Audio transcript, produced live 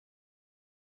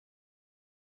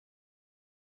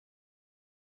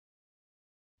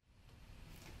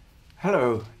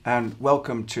Hello and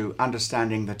welcome to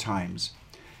Understanding the Times.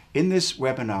 In this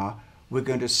webinar, we're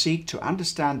going to seek to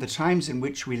understand the times in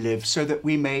which we live so that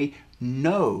we may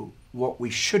know what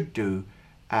we should do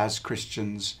as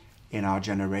Christians in our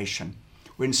generation.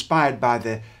 We're inspired by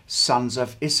the sons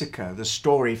of Issachar, the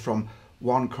story from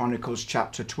 1 Chronicles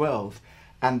chapter 12.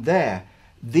 And there,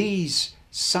 these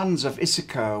sons of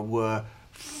Issachar were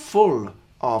full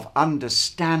of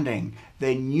understanding.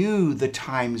 They knew the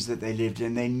times that they lived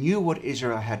in. They knew what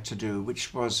Israel had to do,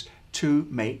 which was to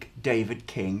make David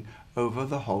king over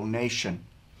the whole nation.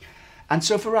 And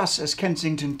so for us as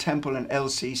Kensington Temple and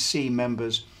LCC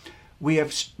members, we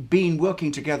have been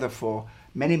working together for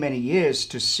many, many years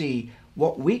to see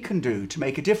what we can do to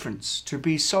make a difference, to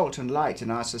be salt and light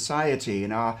in our society,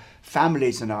 in our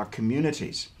families and our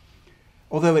communities.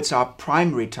 Although it's our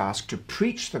primary task to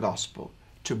preach the gospel,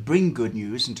 to bring good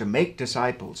news and to make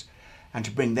disciples and to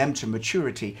bring them to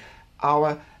maturity,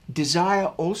 our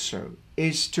desire also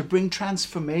is to bring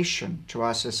transformation to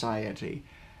our society.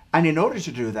 And in order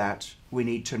to do that, we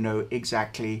need to know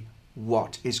exactly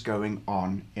what is going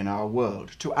on in our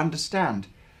world, to understand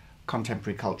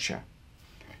contemporary culture.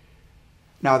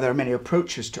 Now, there are many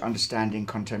approaches to understanding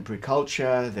contemporary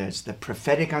culture. There's the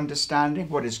prophetic understanding.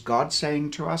 What is God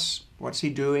saying to us? What's he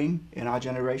doing in our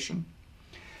generation?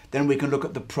 Then we can look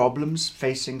at the problems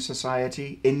facing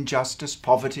society: injustice,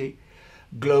 poverty,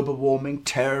 global warming,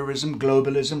 terrorism,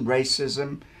 globalism,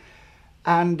 racism,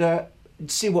 and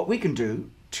see what we can do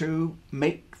to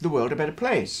make the world a better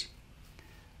place.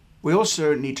 We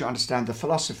also need to understand the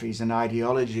philosophies and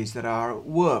ideologies that are at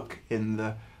work in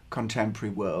the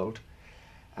contemporary world,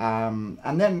 and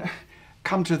then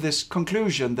come to this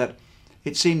conclusion that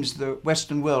it seems the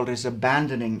Western world is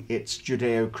abandoning its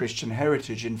Judeo-Christian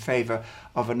heritage in favor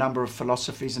of a number of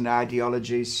philosophies and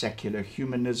ideologies: secular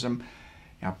humanism,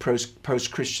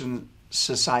 post-Christian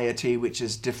society, which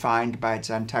is defined by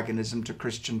its antagonism to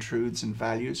Christian truths and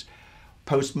values;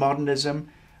 postmodernism,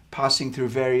 passing through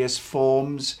various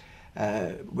forms,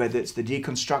 whether it's the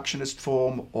deconstructionist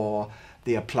form or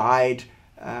the applied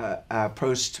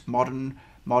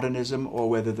postmodernism, or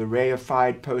whether the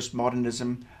reified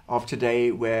postmodernism of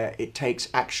today, where it takes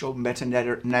actual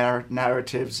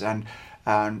meta-narratives and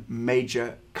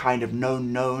major kind of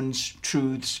known knowns,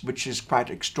 truths, which is quite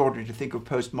extraordinary to think of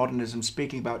postmodernism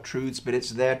speaking about truths, but it's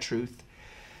their truth.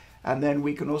 And then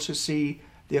we can also see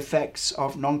the effects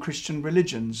of non-Christian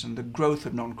religions and the growth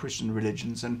of non-Christian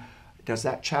religions, and does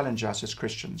that challenge us as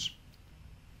Christians?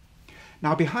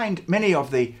 Now, behind many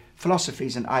of the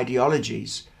philosophies and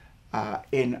ideologies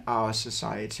in our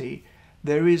society,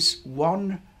 there is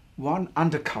one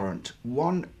undercurrent,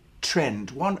 one trend,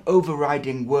 one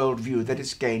overriding worldview that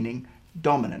is gaining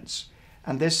dominance.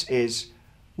 And this is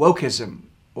wokeism,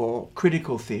 or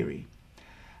critical theory.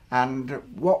 And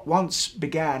what once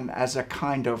began as a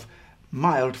kind of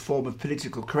mild form of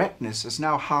political correctness has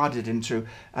now hardened into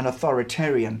an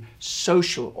authoritarian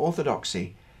social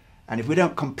orthodoxy. And if we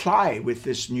don't comply with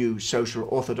this new social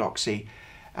orthodoxy,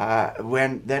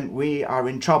 then we are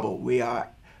in trouble. We are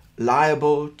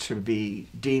liable to be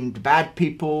deemed bad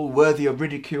people, worthy of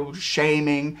ridicule,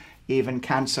 shaming, even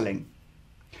cancelling.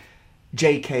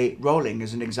 J.K. Rowling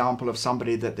is an example of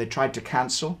somebody that they tried to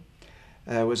cancel.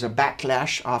 There was a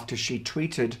backlash after she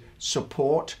tweeted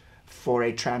support for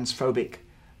a transphobic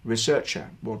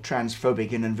researcher, or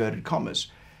transphobic in inverted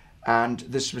commas. And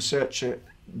this researcher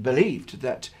believed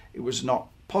that it was not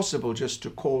possible just to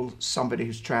call somebody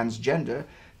who's transgender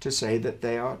to say that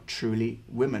they are truly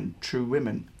women, true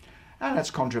women. And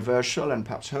that's controversial and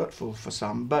perhaps hurtful for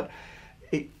some, but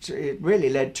it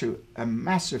really led to a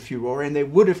massive furore, and they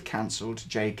would have cancelled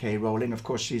J.K. Rowling. Of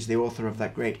course, she's the author of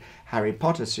that great Harry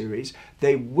Potter series.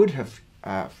 They would have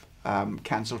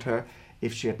cancelled her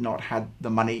if she had not had the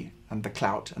money and the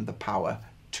clout and the power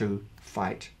to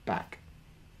fight back.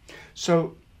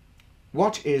 So,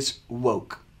 what is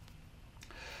woke?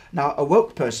 Now, a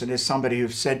woke person is somebody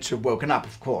who's said to have woken up,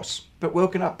 of course, but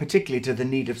woken up particularly to the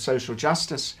need of social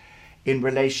justice in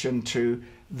relation to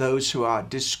those who are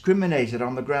discriminated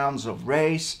on the grounds of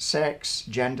race, sex,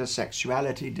 gender,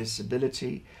 sexuality,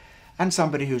 disability, and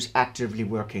somebody who's actively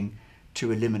working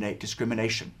to eliminate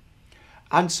discrimination.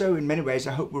 And so in many ways,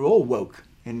 I hope we're all woke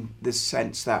in this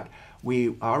sense that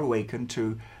we are awakened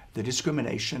to the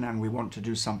discrimination and we want to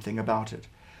do something about it.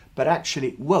 But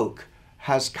actually, woke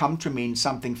has come to mean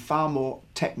something far more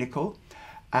technical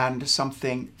and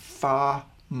something far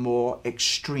more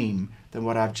extreme than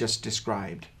what I've just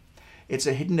described. It's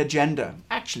a hidden agenda.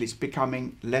 Actually, it's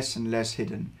becoming less and less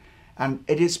hidden. And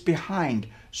it is behind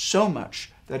so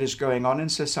much that is going on in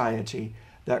society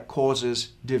that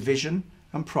causes division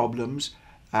and problems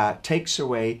takes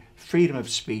away freedom of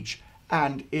speech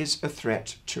and is a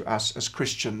threat to us as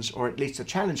Christians, or at least a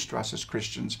challenge to us as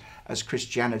Christians, as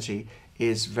Christianity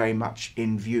is very much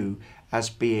in view as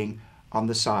being on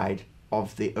the side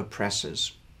of the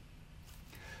oppressors.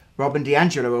 Robin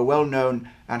DiAngelo, a well-known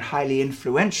and highly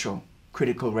influential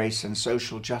critical race and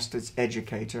social justice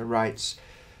educator, writes,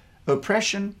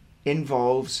 "Oppression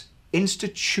involves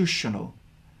institutional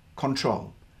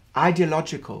control,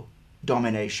 ideological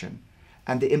domination,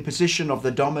 and the imposition of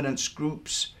the dominant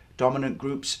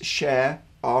groups' share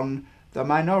on the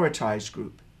minoritized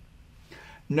group.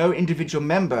 No individual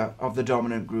member of the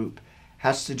dominant group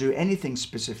has to do anything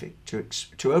specific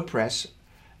to oppress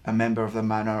a member of the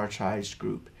minoritized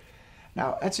group."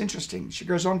 Now, that's interesting. She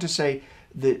goes on to say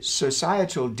the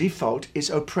societal default is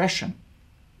oppression.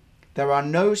 There are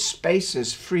no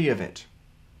spaces free of it.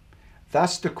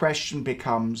 Thus, the question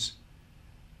becomes,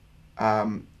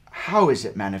 how is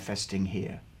it manifesting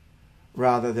here,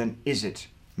 rather than is it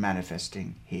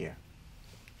manifesting here?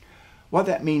 What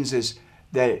that means is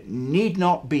there need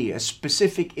not be a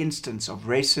specific instance of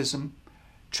racism,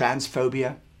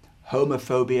 transphobia,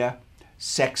 homophobia,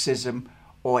 sexism,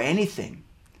 or anything.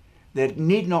 There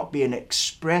need not be an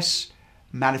express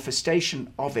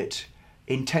manifestation of it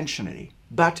intentionally,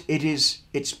 but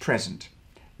it's present.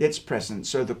 It's present.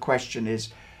 So the question is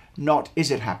not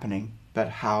is it happening, but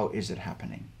how is it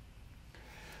happening?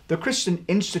 The Christian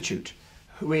Institute,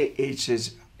 which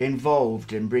is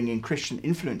involved in bringing Christian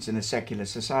influence in a secular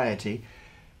society,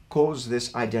 calls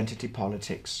this identity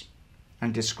politics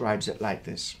and describes it like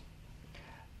this.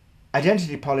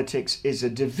 Identity politics is a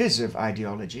divisive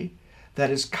ideology that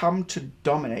has come to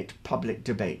dominate public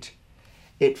debate.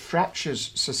 It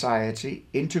fractures society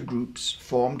into groups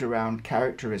formed around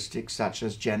characteristics such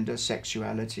as gender,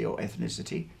 sexuality, or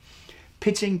ethnicity,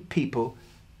 pitting people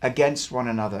against one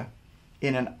another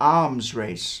in an arms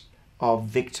race of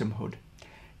victimhood.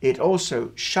 It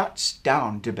also shuts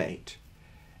down debate,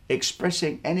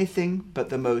 expressing anything but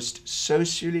the most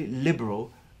socially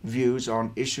liberal views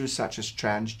on issues such as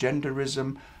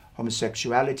transgenderism,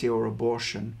 homosexuality, or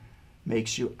abortion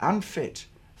makes you unfit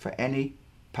for any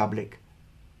public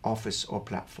office or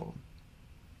platform.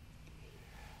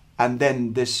 And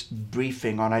then this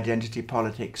briefing on identity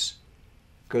politics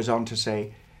goes on to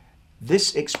say,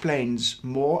 this explains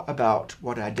more about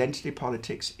what identity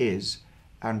politics is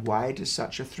and why it is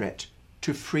such a threat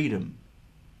to freedom,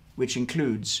 which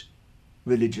includes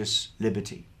religious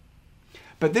liberty.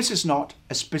 But this is not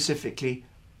a specifically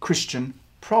Christian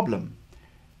problem.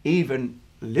 Even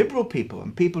liberal people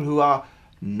and people who are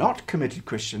not committed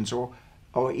Christians or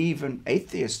even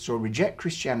atheists or reject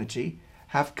Christianity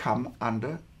have come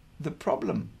under the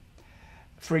problem.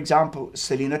 For example,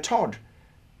 Selina Todd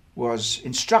was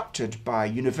instructed by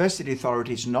university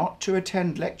authorities not to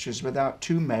attend lectures without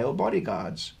 2 male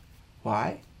bodyguards.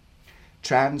 Why?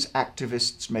 Trans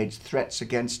activists made threats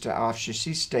against her after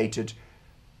she stated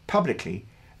publicly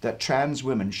that trans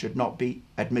women should not be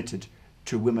admitted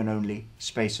to women-only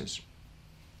spaces.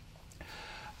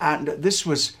 And this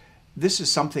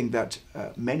is something that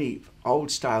many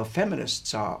old-style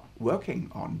feminists are working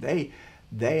on.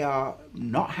 They are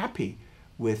not happy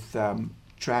with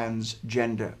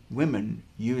transgender women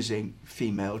using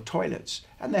female toilets,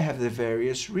 and they have their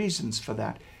various reasons for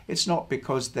that. It's not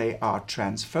because they are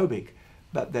transphobic,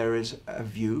 but there is a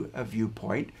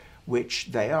viewpoint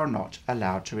which they are not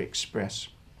allowed to express.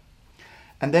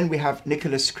 And then we have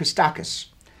Nicholas Christakis,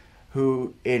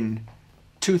 who in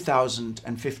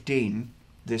 2015,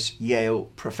 this Yale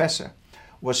professor,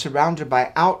 was surrounded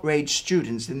by outraged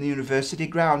students in the university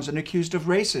grounds and accused of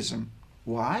racism.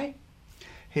 Why?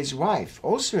 His wife,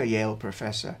 also a Yale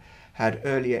professor, had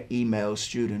earlier emailed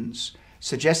students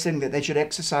suggesting that they should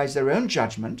exercise their own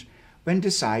judgment when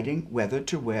deciding whether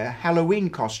to wear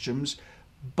Halloween costumes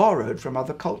borrowed from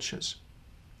other cultures.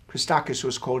 Christakis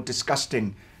was called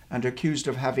disgusting and accused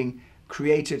of having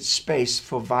created space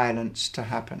for violence to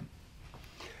happen.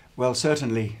 Well,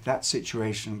 certainly that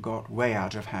situation got way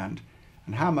out of hand,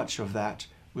 and how much of that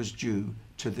was due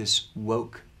to this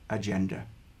woke agenda.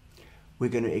 We're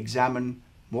going to examine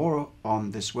more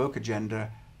on this woke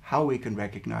agenda, how we can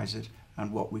recognize it,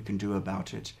 and what we can do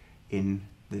about it in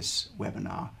this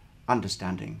webinar,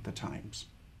 Understanding the Times.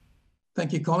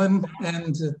 Thank you, Colin,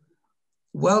 and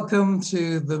welcome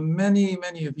to the many,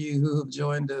 many of you who have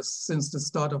joined us since the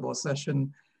start of our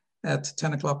session at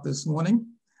 10 o'clock this morning.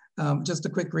 Just a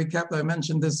quick recap, I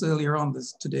mentioned this earlier on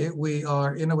today. We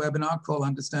are in a webinar called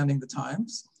Understanding the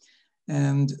Times.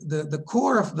 And the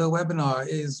core of the webinar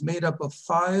is made up of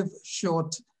 5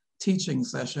 short teaching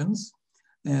sessions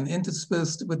And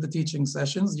interspersed with the teaching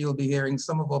sessions, you'll be hearing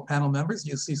some of our panel members.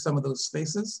 You'll see some of those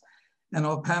faces. And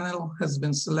our panel has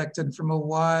been selected from a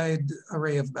wide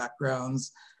array of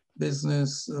backgrounds,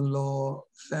 business, law,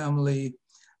 family,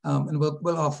 and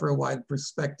we'll offer a wide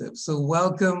perspective. So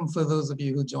welcome for those of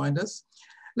you who joined us.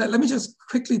 Let me just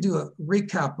quickly do a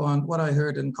recap on what I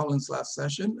heard in Colin's last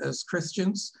session. As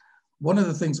Christians, one of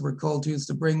the things we're called to is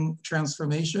to bring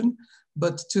transformation,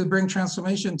 but to bring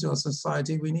transformation to our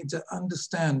society, we need to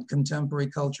understand contemporary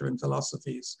culture and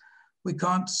philosophies. We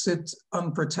can't sit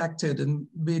unprotected and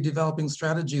be developing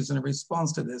strategies in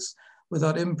response to this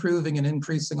without improving and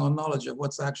increasing our knowledge of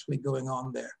what's actually going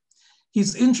on there.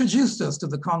 He's introduced us to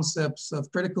the concepts of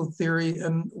critical theory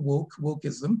and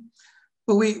wokeism,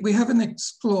 but we haven't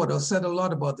explored or said a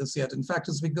lot about this yet. In fact,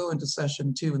 as we go into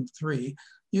session 2 and 3,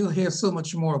 you'll hear so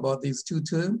much more about these two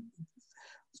terms.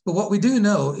 But what we do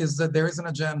know is that there is an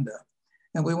agenda.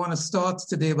 And we want to start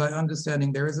today by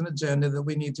understanding there is an agenda that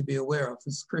we need to be aware of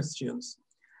as Christians.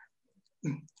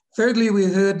 Thirdly, we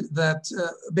heard that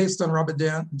based on Robert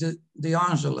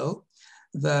DiAngelo,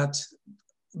 that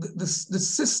the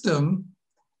system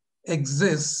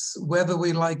exists whether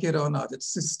we like it or not.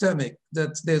 It's systemic,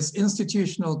 that there's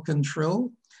institutional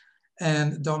control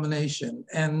and domination.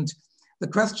 And the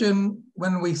question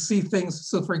when we see things,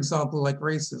 so for example, like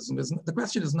racism, the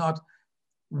question is not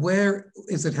where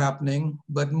is it happening,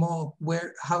 but more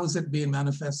how is it being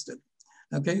manifested?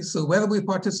 Okay, so whether we're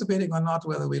participating or not,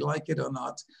 whether we like it or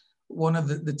not, one of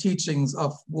the teachings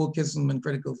of wokeism and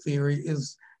critical theory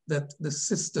is that the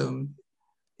system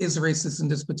is racist in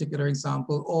this particular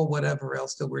example, or whatever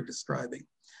else that we're describing.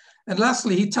 And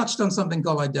lastly, he touched on something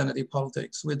called identity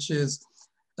politics, which is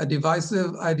a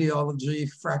divisive ideology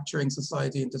fracturing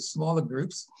society into smaller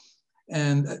groups.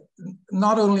 And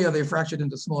not only are they fractured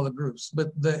into smaller groups, but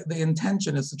the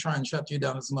intention is to try and shut you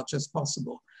down as much as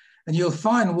possible. And you'll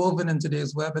find woven in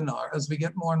today's webinar, as we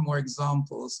get more and more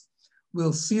examples,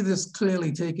 we'll see this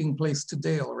clearly taking place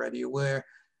today already, where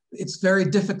it's very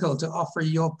difficult to offer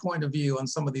your point of view on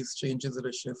some of these changes that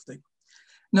are shifting.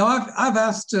 Now, I've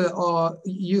asked our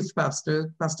youth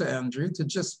pastor, Pastor Andrew, to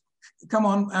just come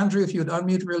on. Andrew, if you'd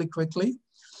unmute really quickly.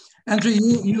 Andrew,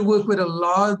 you work with a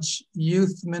large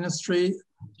youth ministry,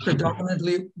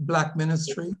 predominantly Black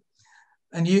ministry.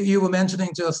 And you were mentioning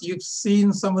to us, you've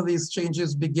seen some of these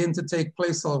changes begin to take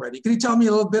place already. Can you tell me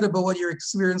a little bit about what you're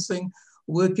experiencing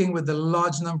working with the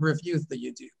large number of youth that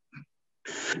you do?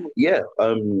 Yeah,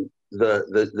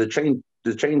 the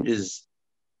change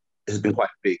has been quite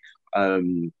big.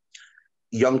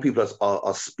 Young people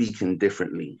are speaking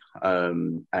differently.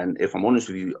 And if I'm honest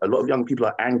with you, a lot of young people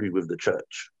are angry with the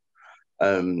church.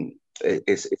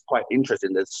 It's quite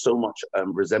interesting. There's so much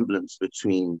resemblance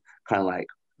between kind of like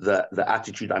the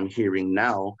attitude I'm hearing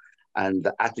now and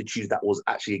the attitude that was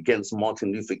actually against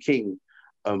Martin Luther King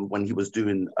when he was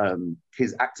doing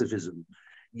his activism.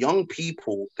 Young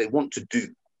people, they want to do.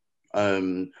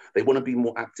 They want to be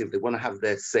more active. They want to have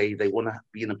their say. They want to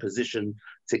be in a position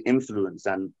to influence.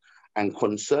 And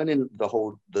concerning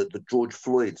the George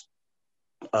Floyd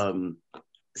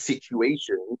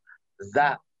situation,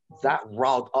 that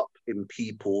riled up in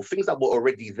people things that were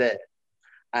already there.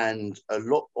 And a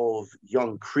lot of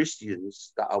young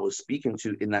Christians that I was speaking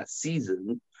to in that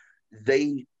season,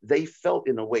 they felt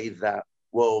in a way that,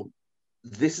 well,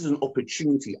 this is an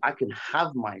opportunity. I can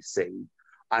have my say.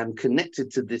 I'm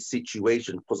connected to this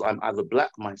situation because I'm either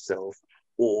Black myself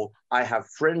or I have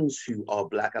friends who are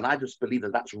Black, and I just believe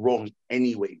that that's wrong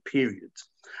anyway, period.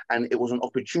 And it was an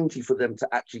opportunity for them to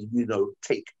actually,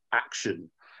 take action.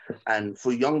 And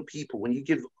for young people, when you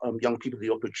give young people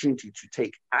the opportunity to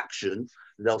take action,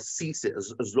 they'll cease it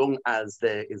as long as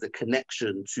there is a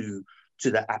connection to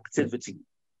the activity.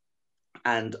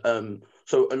 And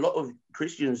so a lot of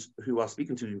Christians who are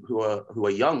speaking to who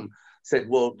are young said,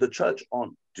 well, the church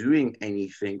aren't doing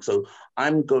anything, so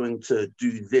I'm going to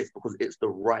do this because it's the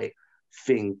right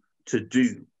thing to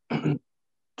do.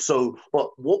 So,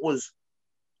 but what was,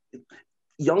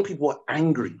 young people were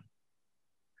angry.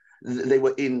 They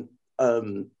were in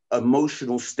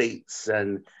emotional states,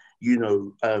 and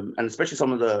and especially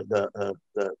some of the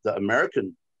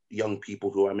American young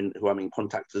people who I'm in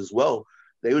contact as well.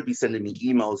 They would be sending me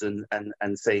emails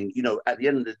and saying, at the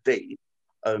end of the day,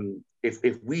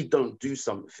 if we don't do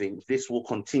something, this will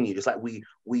continue. It's like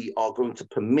we are going to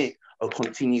permit a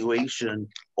continuation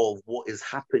of what is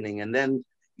happening, and then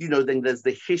then there's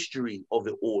the history of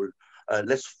it all.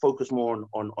 Let's focus more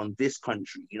on this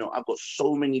country. I've got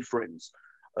so many friends,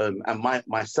 and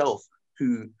myself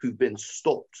who've been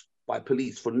stopped by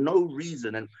police for no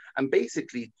reason, and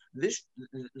basically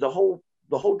the whole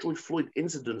George Floyd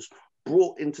incident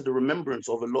brought into the remembrance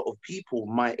of a lot of people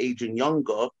my age and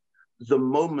younger the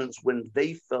moments when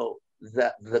they felt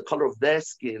that the color of their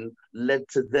skin led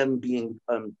to them being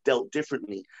dealt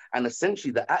differently. And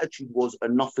essentially the attitude was,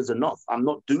 enough is enough. I'm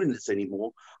not doing this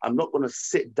anymore. I'm not going to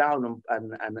sit down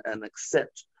and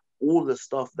accept all the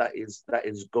stuff that is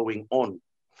going on.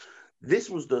 This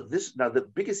was the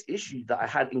biggest issue that I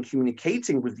had in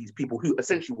communicating with these people who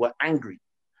essentially were angry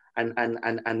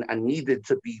and needed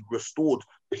to be restored.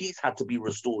 Peace had to be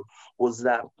restored. Was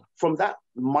that from that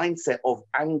mindset of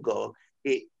anger,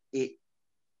 it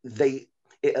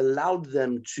allowed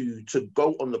them to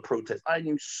go on the protest. I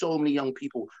knew so many young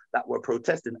people that were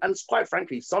protesting, and quite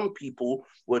frankly, some people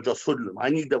were just hoodlum. I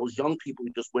knew there was young people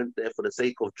who just went there for the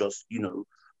sake of just, you know,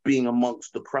 being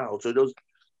amongst the crowd. So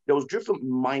there was different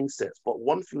mindsets, but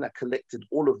one thing that collected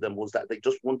all of them was that they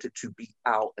just wanted to be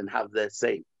out and have their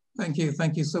say. Thank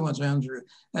you so much, Andrew.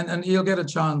 And you'll get a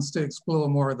chance to explore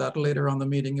more of that later on the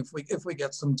meeting if we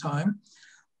get some time.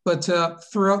 But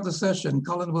throughout the session,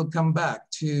 Colin will come back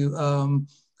to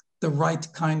the right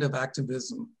kind of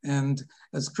activism. And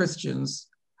as Christians,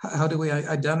 how do we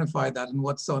identify that and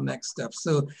what's our next step?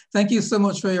 So thank you so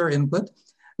much for your input.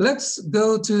 Let's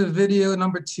go to video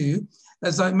number 2.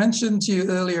 As I mentioned to you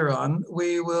earlier on,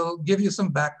 we will give you some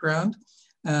background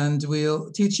and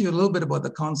we'll teach you a little bit about the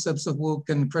concepts of woke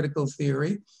and critical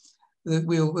theory.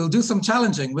 We'll do some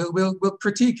challenging, we'll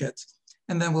critique it,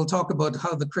 and then we'll talk about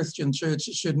how the Christian church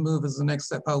should move as the next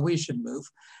step, how we should move.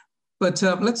 But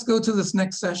let's go to this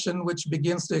next session, which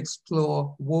begins to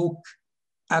explore woke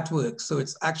at work. So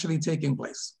it's actually taking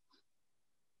place.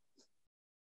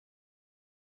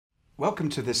 Welcome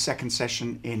to this second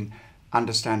session in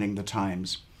Understanding the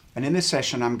Times. And in this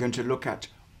session, I'm going to look at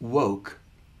woke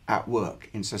at work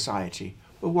in society.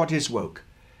 Well, what is woke?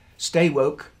 Stay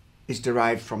woke is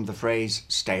derived from the phrase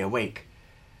stay awake,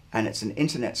 and it's an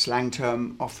internet slang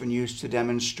term often used to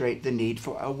demonstrate the need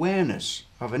for awareness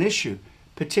of an issue,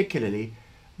 particularly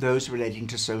those relating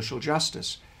to social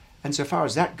justice. And so far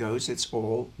as that goes, it's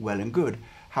all well and good.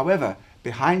 However,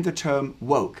 behind the term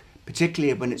woke,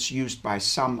 particularly when it's used by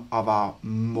some of our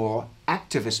more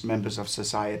activist members of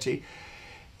society,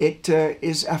 it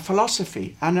is a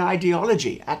philosophy, an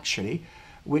ideology, actually,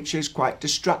 which is quite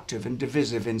destructive and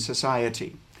divisive in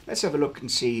society. Let's have a look and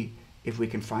see if we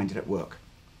can find it at work.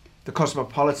 The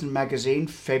Cosmopolitan magazine,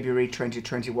 February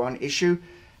 2021 issue,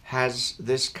 has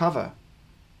this cover.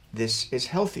 This is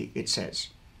healthy, it says.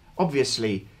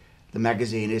 Obviously, the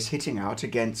magazine is hitting out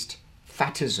against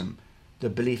fatism,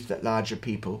 the belief that larger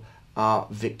people are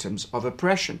victims of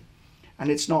oppression.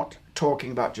 And it's not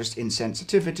talking about just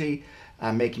insensitivity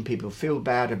and making people feel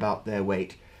bad about their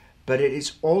weight, but it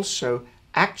is also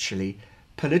actually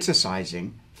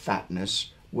politicizing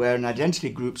fatness, where an identity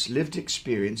group's lived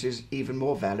experience is even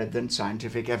more valid than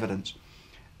scientific evidence.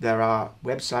 There are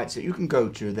websites that you can go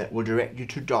to that will direct you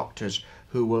to doctors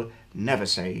who will never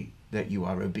say that you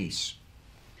are obese.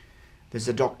 There's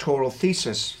a doctoral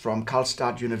thesis from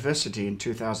Karlstad University in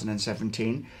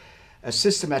 2017, a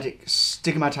systematic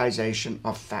stigmatization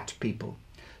of fat people.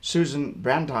 Susan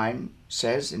Brandheim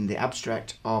says in the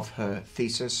abstract of her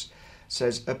thesis,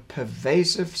 says a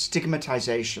pervasive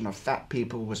stigmatization of fat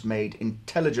people was made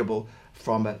intelligible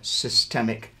from a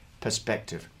systemic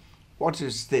perspective. What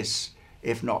is this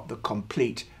if not the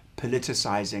complete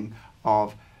politicizing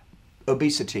of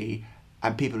obesity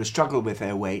and people who struggle with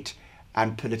their weight,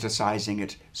 and politicizing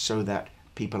it so that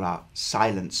people are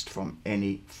silenced from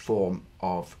any form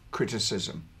of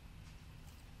criticism?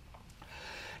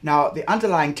 Now, the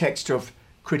underlying text of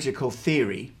critical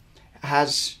theory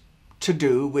has to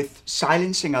do with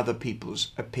silencing other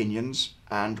people's opinions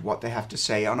and what they have to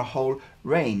say on a whole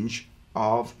range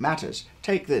of matters.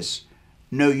 Take this: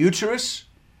 no uterus,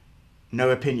 no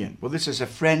opinion. Well, this is a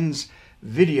Friends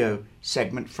video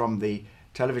segment from the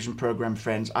television program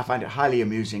Friends. I find it highly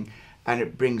amusing, and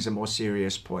it brings a more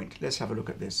serious point. Let's have a look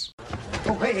at this.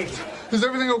 Oh, hey, is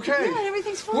everything okay? Yeah,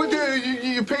 everything's fine. What,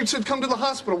 your parents said come to the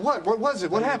hospital. What was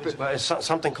it? What happened? It's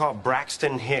something called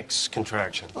Braxton Hicks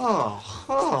contraction.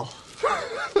 Oh.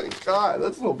 Thank God,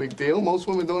 that's no big deal. Most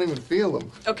women don't even feel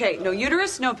them. Okay, no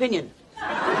uterus, no opinion.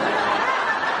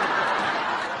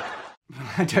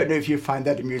 I don't know if you find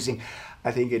that amusing.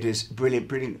 I think it is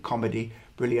brilliant comedy,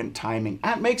 brilliant timing,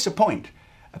 and it makes a point.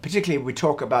 Particularly when we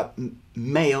talk about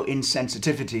male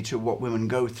insensitivity to what women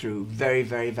go through. Very,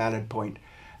 very valid point.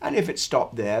 And if it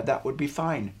stopped there, that would be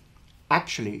fine.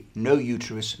 Actually, no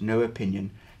uterus, no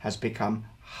opinion has become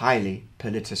highly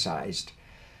politicized.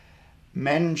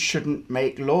 Men shouldn't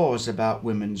make laws about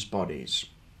women's bodies.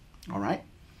 All right?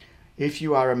 If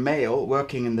you are a male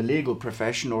working in the legal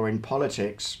profession or in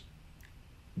politics,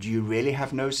 Do you really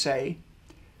have no say?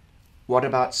 What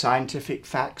about scientific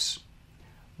facts?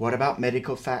 What about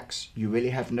medical facts? You really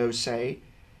have no say?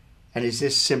 And is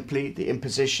this simply the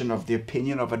imposition of the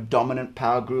opinion of a dominant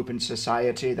power group in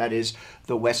society, that is,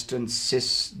 the Western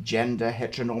cisgender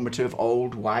heteronormative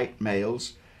old white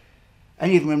males?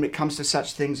 And even when it comes to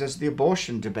such things as the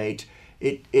abortion debate,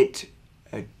 it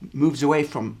moves away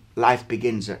from life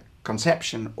begins at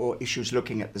conception or issues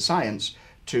looking at the science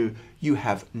to you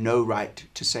have no right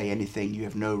to say anything, you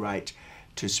have no right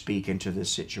to speak into this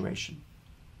situation.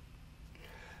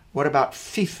 What about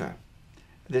FIFA?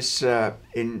 This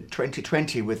in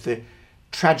 2020 with the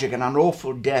tragic and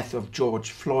unlawful death of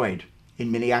George Floyd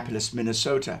in Minneapolis,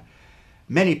 Minnesota.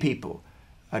 Many people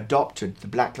adopted the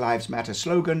Black Lives Matter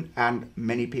slogan, and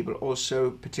many people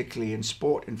also, particularly in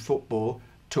sport and football,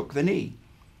 took the knee.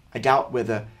 I doubt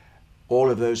whether all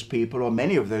of those people or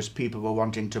many of those people were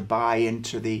wanting to buy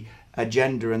into the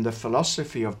agenda and the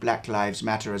philosophy of Black Lives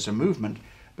Matter as a movement,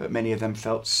 but many of them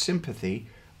felt sympathy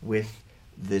with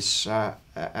this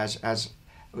as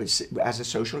a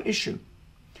social issue.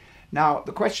 Now,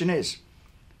 the question is,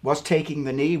 was taking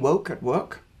the knee woke at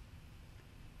work?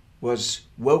 Was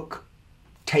woke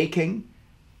taking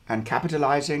and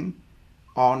capitalizing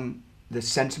on the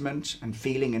sentiment and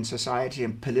feeling in society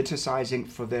and politicizing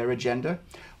for their agenda?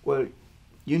 Well,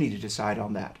 you need to decide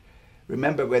on that.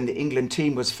 Remember when the England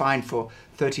team was fined for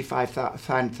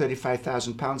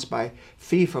 £35,000 by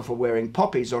FIFA for wearing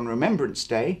poppies on Remembrance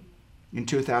Day in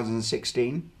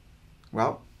 2016?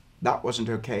 Well, that wasn't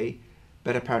okay,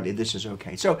 but apparently this is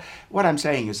okay. So what I'm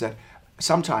saying is that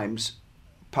sometimes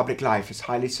public life is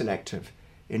highly selective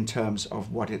in terms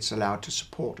of what it's allowed to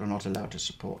support or not allowed to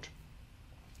support.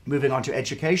 Moving on to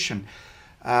education,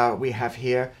 we have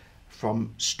here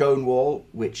from Stonewall,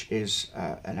 which is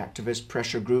an activist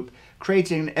pressure group,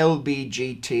 creating an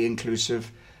LBGT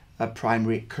inclusive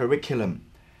primary curriculum.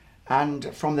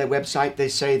 And from their website, they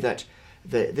say that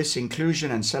this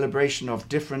inclusion and celebration of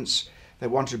difference, they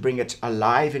want to bring it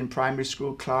alive in primary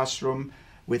school classroom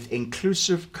with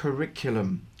inclusive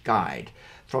curriculum guide.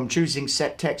 From choosing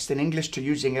set text in English to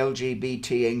using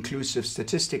LGBT inclusive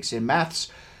statistics in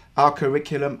maths, our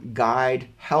curriculum guide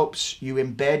helps you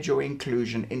embed your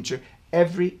inclusion into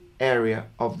every area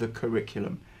of the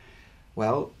curriculum.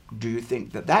 Well, do you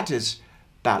think that that is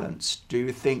balanced? Do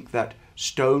you think that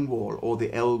Stonewall or the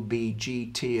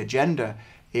LBGT agenda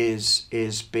is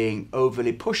being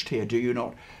overly pushed here? Do you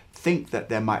not think that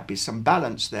there might be some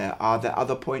balance there? Are there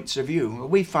other points of view? Well,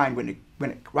 we find when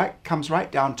it comes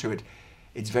right down to it,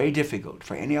 it's very difficult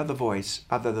for any other voice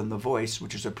other than the voice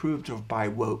which is approved of by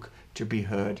woke to be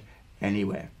heard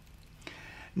anywhere.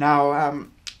 Now,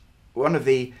 one of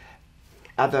the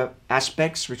other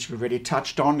aspects which we've already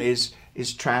touched on is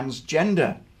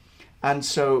transgender. And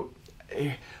so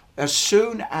as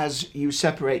soon as you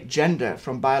separate gender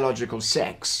from biological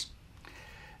sex,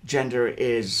 gender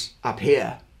is up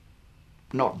here,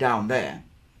 not down there,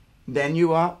 then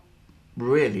you are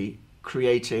really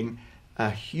creating a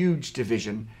huge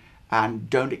division, and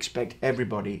don't expect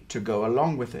everybody to go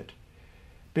along with it.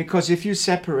 Because if you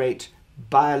separate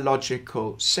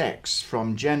biological sex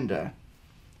from gender,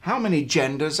 how many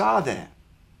genders are there?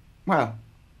 Well,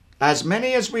 as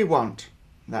many as we want,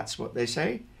 that's what they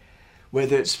say.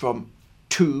 Whether it's from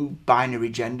two binary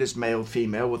genders, male,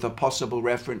 female, with a possible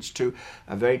reference to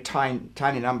a very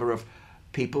tiny number of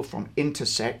people from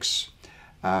intersex,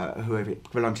 who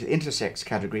belong to the intersex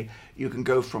category, you can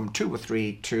go from 2 or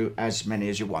 3 to as many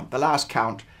as you want. The last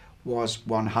count was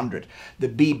 100. The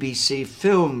BBC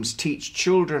films teach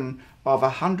children of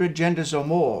 100 genders or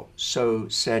more, so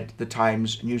said the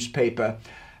Times newspaper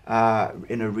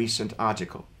in a recent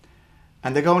article.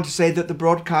 And they go on to say that the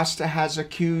broadcaster has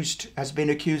been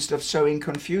accused of sowing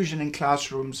confusion in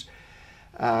classrooms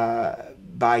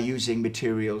by using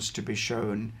materials to be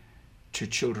shown to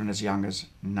children as young as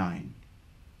 9.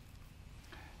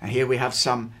 And here we have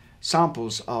some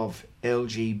samples of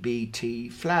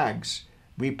LGBT flags.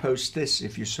 Repost this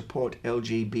if you support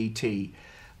LGBT.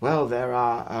 Well, there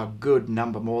are a good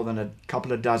number, more than a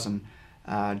couple of dozen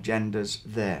genders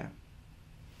there.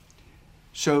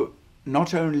 So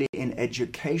not only in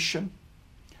education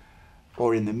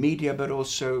or in the media, but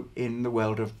also in the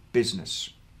world of business,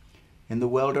 in the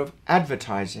world of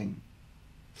advertising,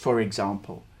 for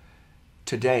example.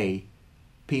 Today,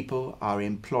 people are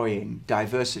employing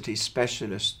diversity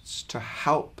specialists to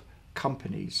help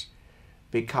companies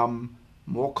become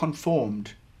more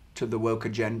conformed to the woke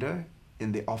agenda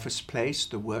in the office place,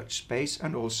 the workspace,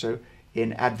 and also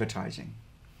in advertising.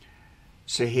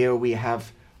 So here we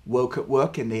have woke at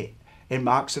work in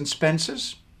Marks and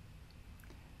Spencer's.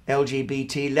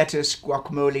 LGBT lettuce,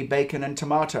 guacamole, bacon and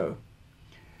tomato,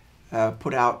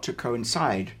 put out to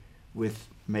coincide with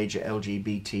major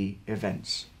LGBT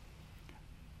events.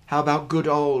 How about good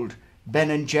old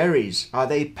Ben and Jerry's? Are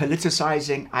they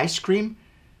politicizing ice cream?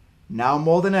 Now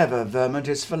more than ever, Vermont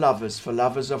is for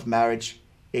lovers of marriage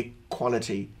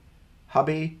equality.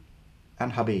 Hubby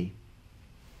and hubby.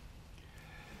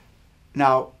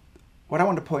 Now, what I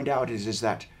want to point out is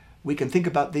that we can think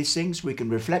about these things, we can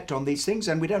reflect on these things,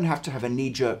 and we don't have to have a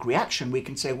knee-jerk reaction. We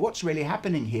can say, what's really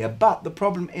happening here? But the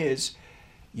problem is,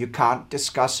 you can't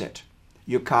discuss it.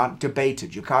 You can't debate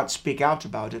it. You can't speak out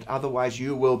about it. Otherwise,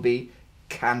 you will be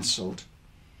cancelled.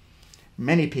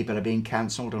 Many people are being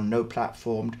cancelled or no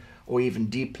platformed or even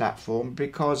deplatformed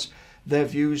because their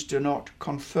views do not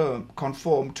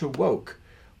conform to woke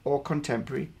or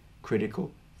contemporary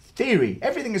critical theory.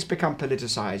 Everything has become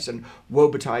politicized, and woe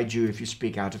betide you if you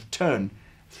speak out of turn.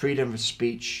 Freedom of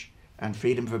speech and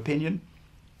freedom of opinion?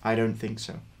 I don't think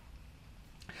so.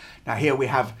 Now here we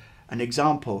have an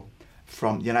example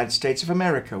from the United States of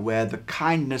America, where the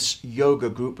Kindness Yoga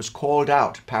Group was called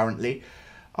out, apparently,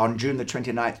 on June the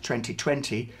 29th,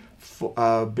 2020,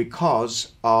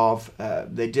 because of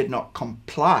they did not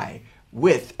comply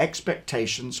with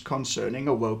expectations concerning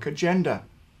a woke agenda.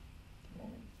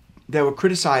 They were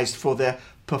criticized for their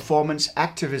performance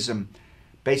activism.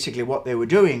 Basically what they were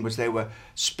doing was they were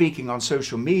speaking on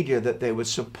social media that they were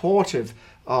supportive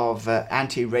of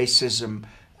anti-racism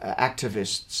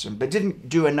activists, but didn't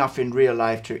do enough in real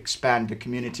life to expand the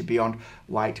community beyond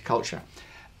white culture.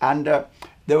 And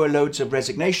there were loads of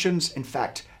resignations. In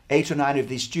fact, 8 or 9 of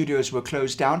these studios were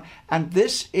closed down. And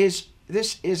this is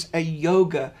a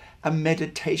yoga, a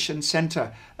meditation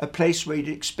center, a place where you'd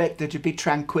expect there to be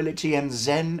tranquility and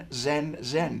zen, zen,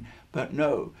 zen. But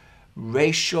no,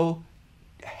 racial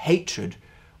hatred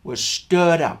was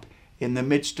stirred up in the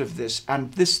midst of this.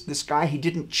 And this guy, he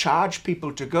didn't charge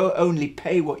people to go, only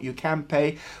pay what you can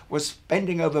pay, was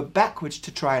bending over backwards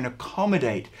to try and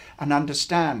accommodate and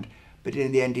understand. But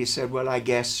in the end he said, well, I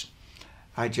guess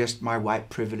my white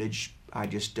privilege, I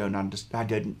just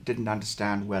didn't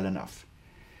understand well enough.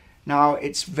 Now,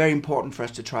 it's very important for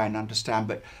us to try and understand,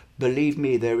 but believe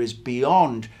me, there is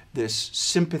beyond this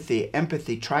sympathy,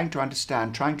 empathy, trying to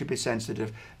understand, trying to be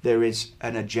sensitive, there is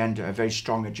an agenda, a very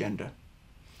strong agenda.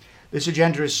 This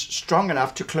agenda is strong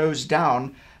enough to close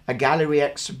down a gallery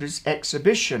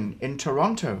exhibition in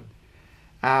Toronto.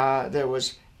 There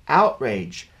was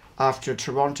outrage after a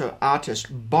Toronto artist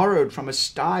borrowed from a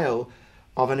style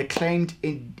of an acclaimed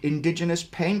indigenous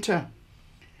painter.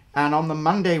 And on the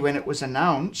Monday, when it was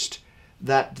announced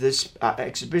that this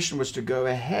exhibition was to go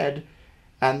ahead,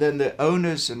 and then the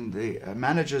owners and the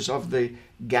managers of the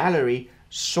gallery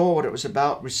saw what it was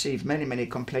about, received many, many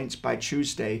complaints. By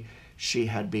Tuesday, she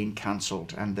had been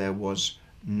cancelled, and there was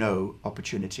no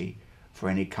opportunity for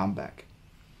any comeback.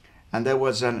 And there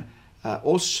was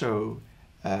also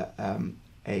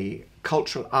a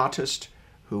cultural artist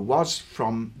who was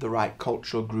from the right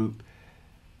cultural group.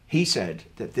 He said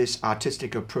that this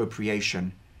artistic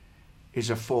appropriation is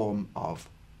a form of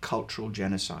cultural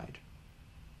genocide.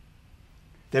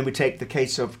 Then we take the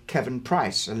case of Kevin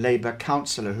Price, a Labour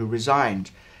councillor who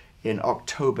resigned in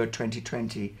October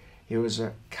 2020. He was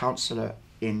a councillor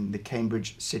in the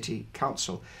Cambridge City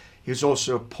Council. He was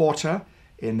also a porter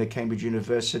in the Cambridge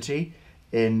University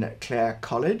in Clare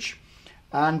College.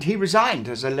 And he resigned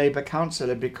as a Labour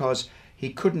councillor because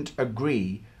he couldn't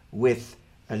agree with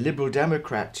a Liberal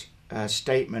Democrat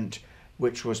statement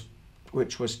which was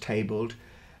tabled,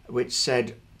 which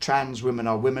said trans women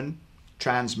are women,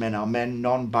 trans men are men,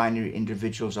 non-binary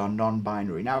individuals are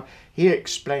non-binary. Now, he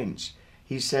explains,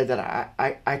 he said that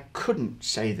I couldn't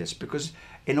say this because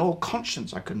in all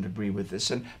conscience I couldn't agree with this,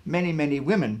 and many, many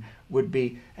women would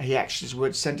be, he actually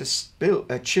would send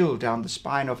a chill down the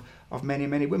spine of many,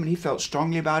 many women. He felt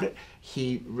strongly about it.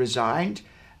 He resigned,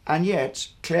 and yet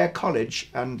Clare College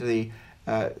and the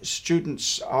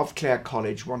students of Clare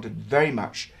College wanted very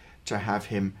much to have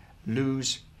him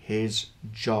lose his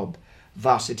job.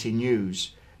 Varsity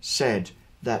News said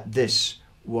that this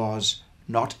was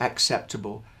not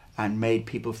acceptable and made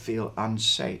people feel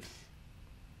unsafe.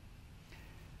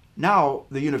 Now,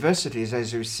 the universities,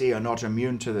 as you see, are not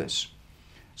immune to this.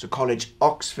 So College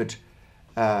Oxford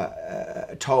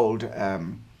told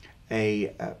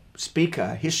a speaker,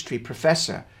 a history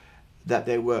professor, that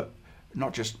they were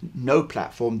not just no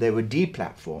platform, they were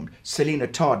deplatformed. Selina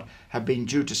Todd had been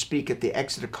due to speak at the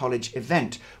Exeter College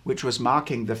event, which was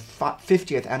marking the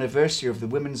 50th anniversary of the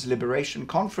Women's Liberation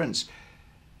Conference.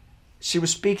 She was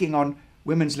speaking on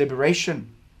women's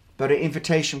liberation, but her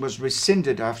invitation was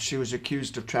rescinded after she was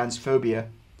accused of transphobia.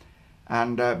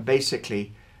 And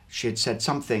basically, she had said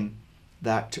something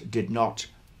that did not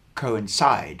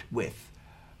coincide with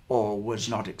or was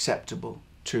not acceptable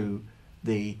to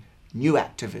the new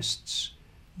activists,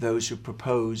 those who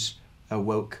propose a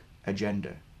woke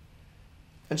agenda.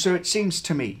 And so it seems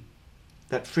to me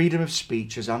that freedom of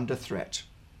speech is under threat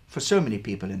for so many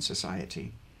people in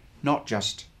society, not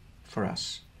just for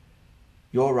us.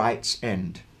 Your rights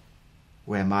end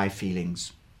where my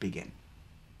feelings begin.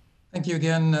 Thank you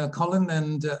again, Colin.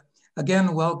 And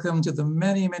again, welcome to the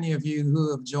many, many of you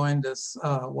who have joined us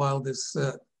while this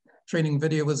training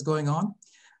video was going on.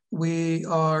 We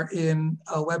are in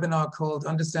a webinar called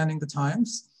Understanding the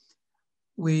Times.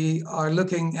 We are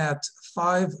looking at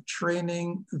 5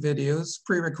 training videos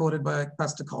pre-recorded by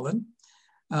Pastor Colin.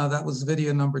 That was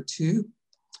video number 2.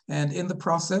 And in the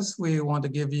process, we want to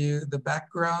give you the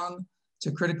background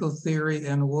to critical theory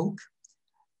and woke,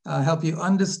 help you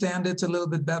understand it a little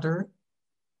bit better,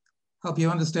 help you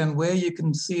understand where you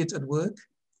can see it at work.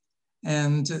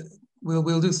 And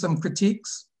we'll do some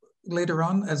critiques later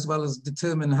on, as well as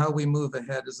determine how we move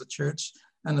ahead as a church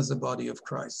and as a body of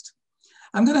Christ.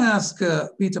 I'm going to ask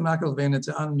Peter McIlvaine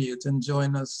to unmute and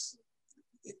join us.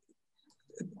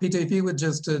 Peter, if you would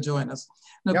just join us.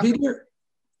 Now, yep. Peter,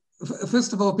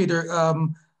 first of all, Peter,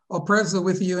 our prayers are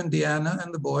with you and Deanna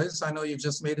and the boys. I know you've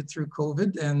just made it through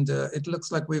COVID, and it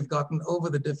looks like we've gotten over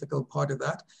the difficult part of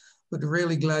that, but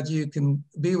really glad you can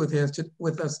be with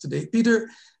us today. Peter,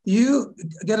 you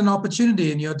get an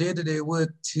opportunity in your day-to-day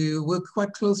work to work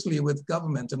quite closely with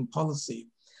government and policy.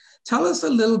 Tell us a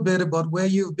little bit about where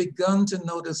you've begun to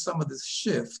notice some of this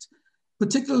shift,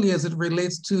 particularly as it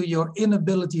relates to your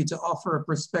inability to offer a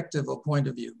perspective or point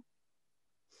of view.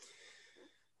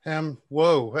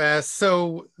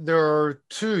 So there are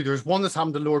 2. There's one that's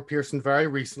happened to Lord Pearson very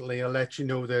recently. I'll let you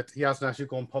know that he hasn't actually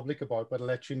gone public about, but I'll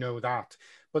let you know that.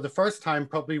 But the first time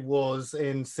probably was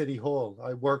in City Hall.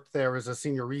 I worked there as a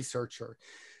senior researcher.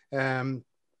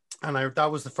 That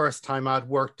was the first time I'd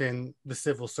worked in the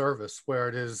civil service, where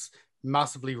it is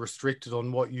massively restricted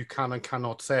on what you can and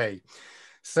cannot say.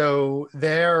 So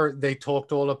there they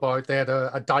talked all about, they had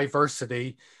a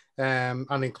diversity and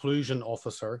inclusion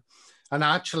officer. And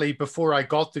actually, before I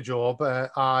got the job,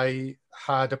 I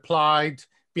had applied,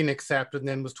 been accepted, and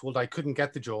then was told I couldn't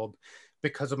get the job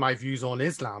because of my views on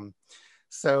Islam.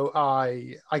 So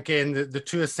the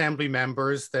 2 assembly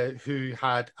members who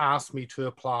had asked me to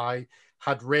apply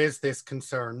had raised this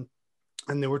concern,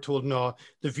 and they were told, no,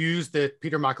 the views that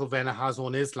Peter McIlvaine has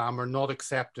on Islam are not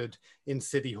accepted in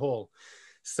City Hall.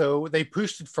 So they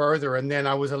pushed it further, and then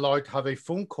I was allowed to have a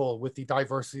phone call with the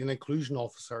diversity and inclusion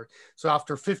officer. So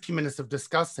after 50 minutes of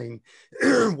discussing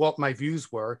what my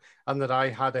views were, and that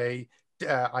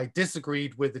I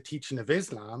disagreed with the teaching of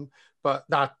Islam, but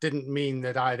that didn't mean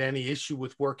that I had any issue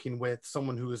with working with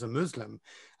someone who is a Muslim.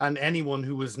 And anyone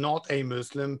who is not a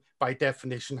Muslim, by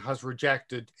definition, has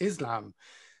rejected Islam.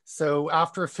 So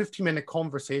after a 50-minute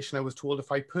conversation, I was told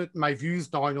if I put my views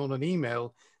down on an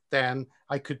email, then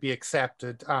I could be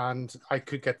accepted and I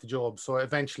could get the job. So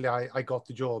eventually I got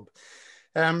the job.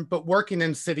 But working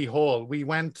in City Hall,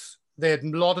 they had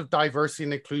a lot of diversity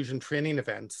and inclusion training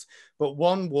events, but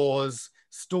one was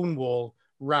Stonewall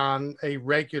ran a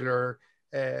regular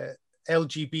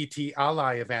LGBT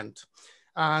ally event.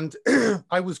 And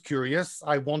I was curious.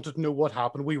 I wanted to know what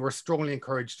happened. We were strongly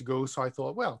encouraged to go. So I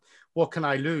thought, well, what can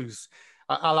I lose?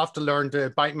 I'll have to learn to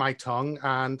bite my tongue,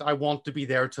 and I want to be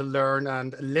there to learn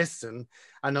and listen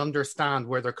and understand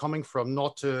where they're coming from,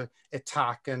 not to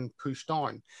attack and push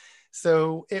down.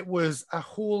 So it was a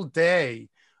whole day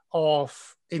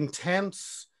of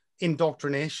intense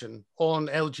indoctrination on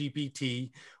LGBT,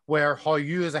 where how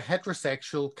you as a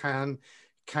heterosexual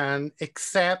can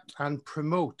accept and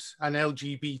promote an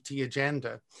LGBT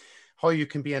agenda, how you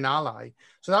can be an ally.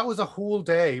 So that was a whole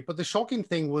day. But the shocking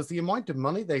thing was the amount of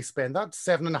money they spend. That's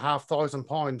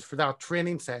 £7,500 for that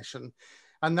training session.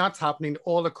 And that's happening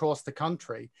all across the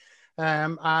country.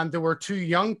 And there were 2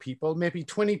 young people, maybe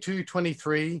 22,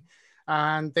 23,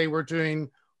 and they were doing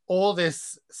all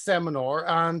this seminar,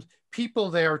 and people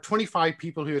there, 25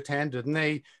 people who attended, and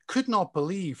they could not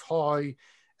believe how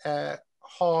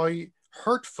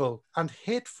hurtful and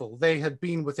hateful they had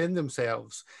been within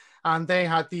themselves. And they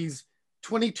had these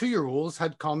 22-year-olds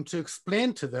had come to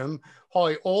explain to them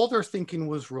how all their thinking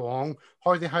was wrong,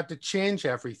 how they had to change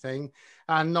everything.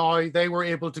 And now they were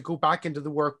able to go back into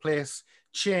the workplace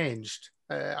changed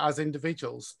as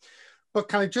individuals. But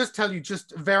can I just tell you,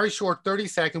 just a very short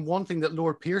 30-second, one thing that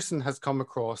Lord Pearson has come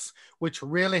across, which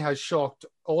really has shocked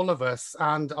all of us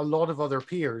and a lot of other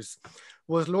peers,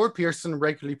 was Lord Pearson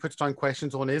regularly puts down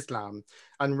questions on Islam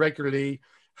and regularly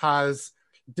has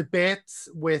debates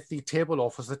with the table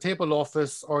office. The table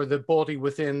office are the body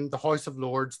within the House of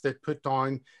Lords that put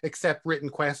down, accept written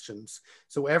questions.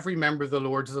 So every member of the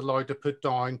Lords is allowed to put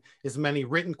down as many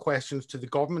written questions to the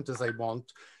government as they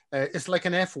want. It's like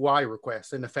an FOI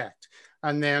request in effect.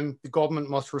 And then the government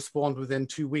must respond within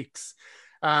 2 weeks.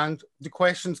 And the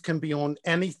questions can be on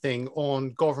anything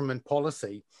on government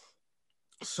policy.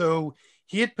 So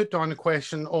he had put down a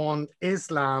question on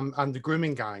Islam and the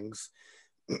grooming gangs.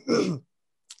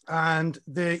 And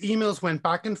the emails went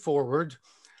back and forward.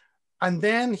 And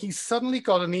then he suddenly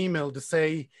got an email to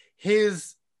say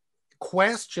his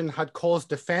question had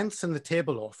caused offense in the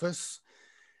table office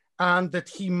and that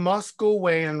he must go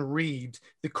away and read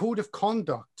the code of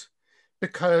conduct,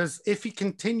 because if he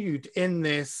continued in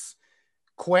this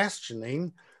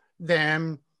questioning,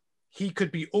 then he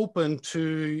could be open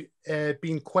to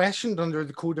being questioned under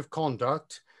the code of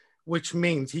conduct, which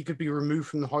means he could be removed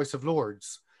from the House of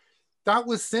Lords. That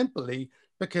was simply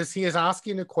because he is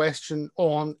asking a question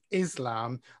on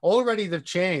Islam. Already they've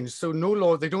changed. So no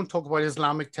law, they don't talk about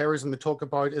Islamic terrorism, they talk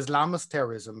about Islamist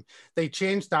terrorism. They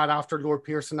changed that after Lord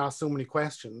Pearson asked so many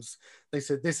questions. They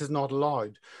said this is not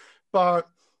allowed. But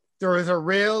there is a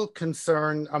real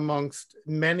concern amongst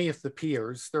many of the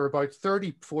peers. There are about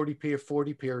 40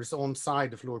 peers on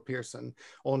side of Lord Pearson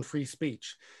on free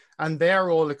speech. And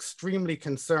they're all extremely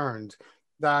concerned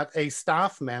that a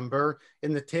staff member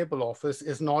in the table office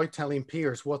is now telling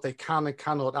peers what they can and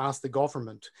cannot ask the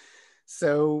government.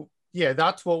 So yeah,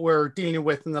 that's what we're dealing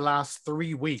with in the last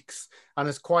 3 weeks. And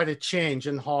it's quite a change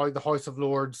in how the House of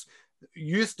Lords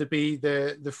used to be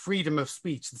the freedom of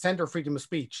speech. The center of freedom of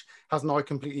speech has now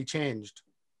completely changed.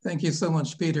 Thank you so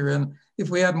much, Peter. And if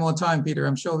we had more time, Peter,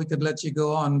 I'm sure we could let you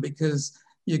go on, because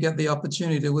you get the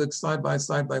opportunity to work side by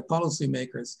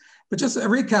policymakers. But just a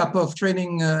recap of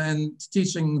training and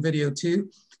teaching video 2.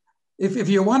 If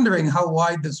you're wondering how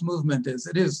wide this movement is,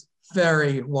 it is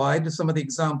very wide. Some of the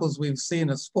examples we've seen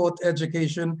are sport,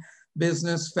 education,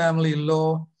 business, family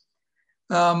law.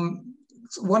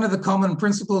 One of the common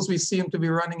principles we seem to be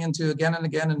running into again and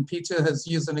again, and Peter has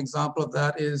used an example of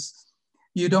that, is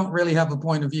you don't really have a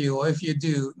point of view, or if you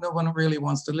do, no one really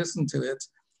wants to listen to it.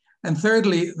 And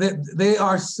thirdly, they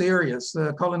are serious.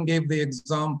 Colin gave the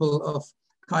example of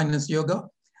kindness yoga.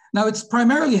 Now it's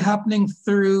primarily happening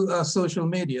through social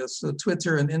media, so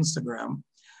Twitter and Instagram,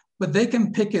 but they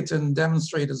can pick it and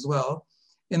demonstrate as well.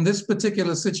 In this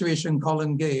particular situation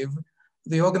Colin gave,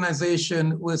 the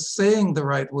organization was saying the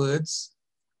right words,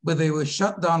 but they were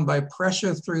shut down by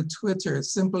pressure through Twitter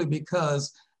simply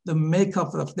because the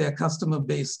makeup of their customer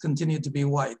base continued to be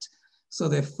white. So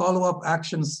their follow-up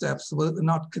action steps were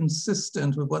not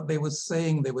consistent with what they were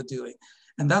saying they were doing.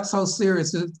 And that's how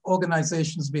serious the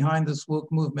organizations behind this woke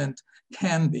movement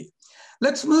can be.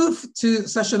 Let's move to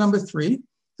session number 3,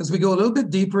 as we go a little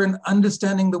bit deeper in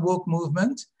understanding the woke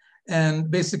movement and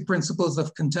basic principles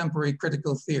of contemporary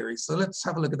critical theory. So let's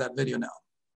have a look at that video now.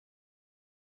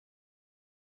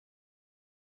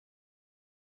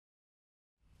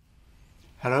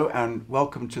 Hello and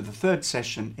welcome to the 3rd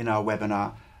session in our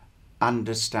webinar,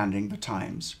 Understanding the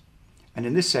Times. And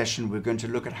in this session, we're going to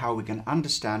look at how we can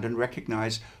understand and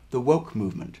recognize the woke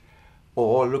movement,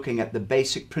 or looking at the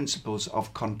basic principles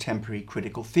of contemporary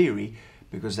critical theory,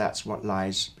 because that's what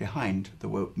lies behind the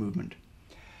woke movement.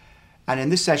 And in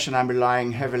this session, I'm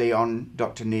relying heavily on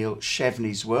Dr. Neil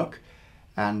Shevney's work,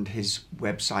 and his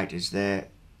website is there,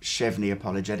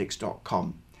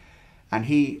 shevneyapologetics.com. And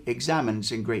he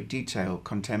examines in great detail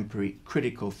contemporary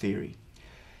critical theory.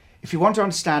 If you want to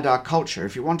understand our culture,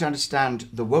 if you want to understand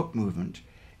the woke movement,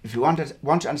 if you want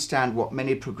to understand what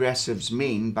many progressives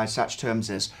mean by such terms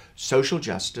as social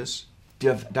justice,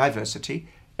 diversity,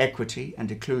 equity,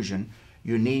 and inclusion,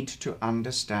 you need to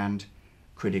understand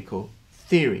critical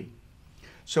theory.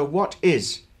 So what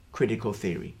is critical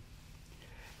theory?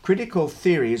 Critical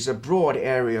theory is a broad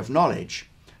area of knowledge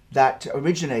that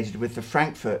originated with the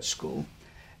Frankfurt School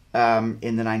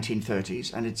in the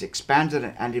 1930s, and it's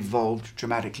expanded and evolved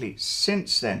dramatically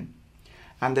since then.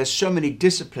 And there's so many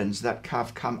disciplines that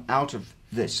have come out of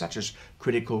this, such as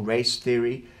critical race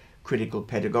theory, critical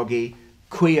pedagogy,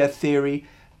 queer theory,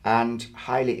 and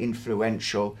highly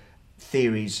influential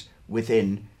theories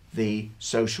within the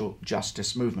social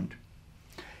justice movement.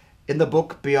 In the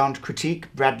book Beyond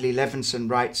Critique, Bradley Levinson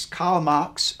writes, Karl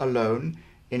Marx alone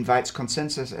invites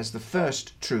consensus as the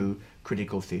first true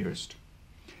critical theorist.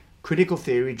 Critical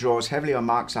theory draws heavily on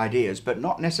Marx's ideas, but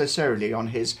not necessarily on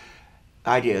his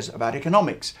ideas about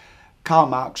economics. Karl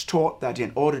Marx taught that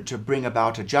in order to bring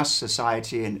about a just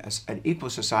society and an equal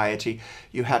society,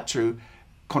 you had to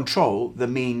control the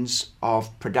means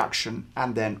of production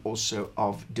and then also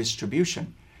of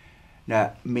distribution.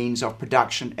 means of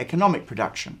production, economic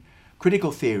production.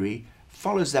 Critical theory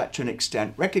follows that to an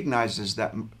extent, recognizes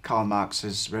that Karl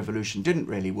Marx's revolution didn't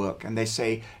really work, and they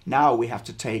say now we have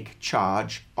to take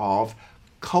charge of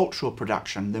cultural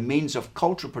production, the means of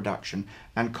cultural production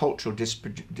and cultural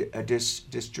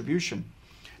distribution.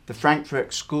 The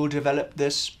Frankfurt School developed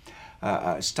this,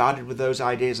 started with those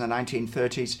ideas in the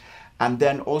 1930s, and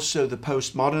then also the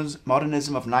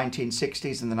postmodernism of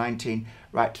 1960s and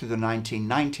right to the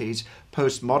 1990s.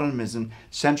 Postmodernism,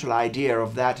 central idea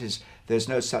of that is there's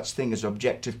no such thing as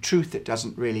objective truth. It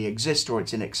doesn't really exist, or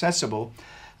it's inaccessible.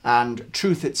 And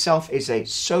truth itself is a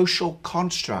social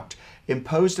construct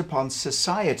imposed upon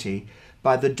society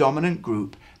by the dominant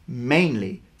group,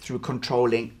 mainly through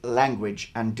controlling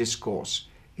language and discourse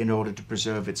in order to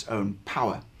preserve its own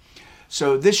power.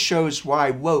 So this shows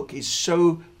why woke is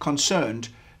so concerned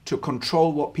to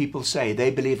control what people say.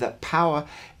 They believe that power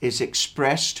is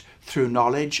expressed through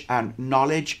knowledge, and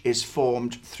knowledge is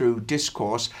formed through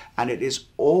discourse, and it is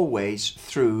always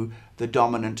through the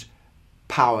dominant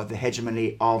power, the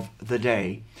hegemony of the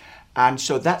day. And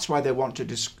so that's why they want to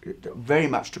very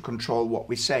much to control what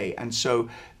we say. And so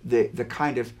the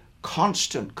kind of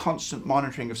constant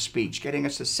monitoring of speech, getting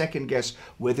us to second guess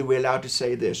whether we're allowed to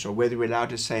say this or whether we're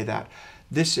allowed to say that,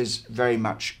 this is very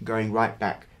much going right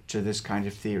back to this kind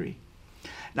of theory.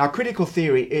 Now, critical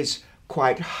theory is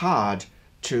quite hard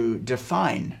to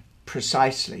define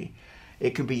precisely.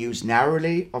 It can be used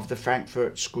narrowly of the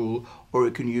Frankfurt School, or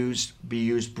it can be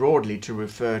used broadly to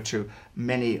refer to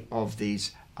many of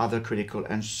these other critical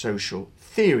and social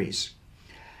theories.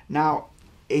 Now,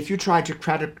 if you try to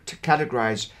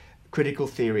categorize critical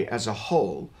theory as a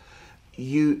whole,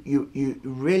 you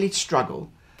really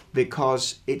struggle,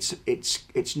 because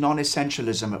it's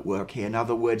non-essentialism at work here. In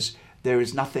other words, there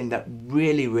is nothing that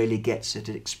really gets it.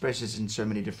 It expresses in so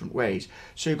many different ways.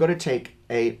 So you've got to take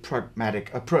a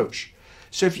pragmatic approach.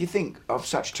 So if you think of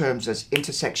such terms as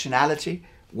intersectionality,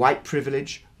 white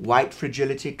privilege, white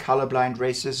fragility, colorblind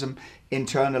racism,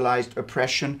 internalized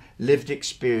oppression, lived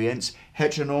experience,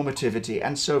 heteronormativity,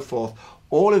 and so forth,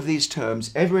 all of these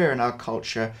terms everywhere in our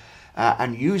culture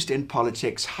and used in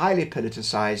politics, highly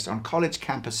politicized on college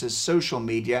campuses, social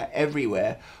media,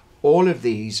 everywhere, all of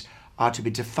these are to be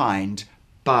defined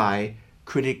by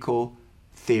critical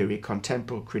theory,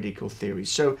 contemporary critical theory.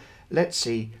 So let's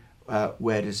see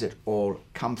where does it all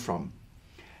come from.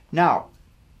 Now,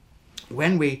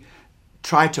 when we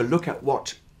try to look at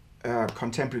what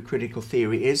contemporary critical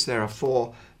theory is, there are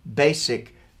four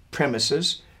basic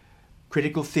premises.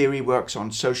 Critical theory works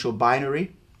on social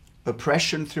binary,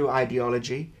 oppression through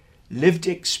ideology, lived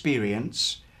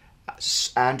experience,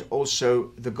 and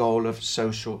also the goal of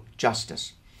social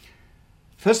justice.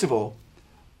 First of all,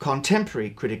 contemporary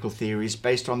critical theory is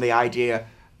based on the idea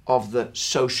of the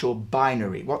social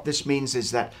binary. What this means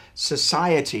is that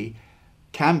society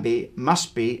can be,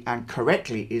 must be, and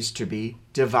correctly is to be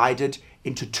divided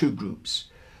into two groups: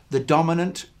 the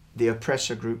dominant, the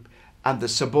oppressor group, and the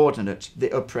subordinate,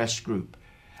 the oppressed group.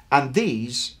 And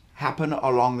these happen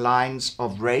along lines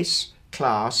of race,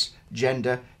 class,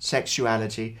 gender,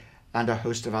 sexuality, and a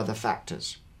host of other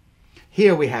factors.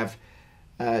 Here we have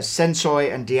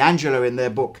Sensoy and D'Angelo in their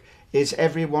book, Is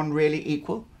Everyone Really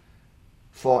Equal?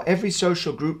 For every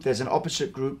social group, there's an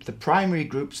opposite group. The primary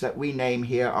groups that we name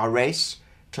here are race,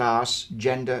 class,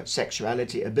 gender,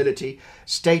 sexuality, ability,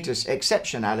 status,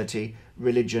 exceptionality,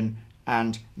 religion,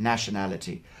 and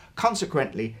nationality.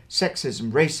 Consequently,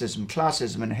 sexism, racism,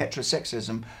 classism, and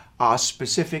heterosexism are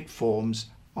specific forms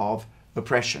of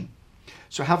oppression.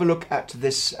 So have a look at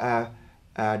this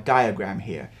diagram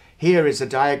here. Here is a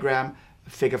diagram,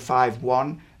 figure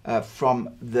 5.1,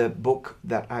 from the book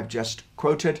that I've just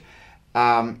quoted.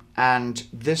 And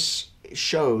this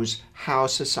shows how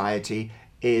society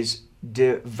is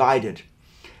divided.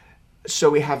 So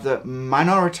we have the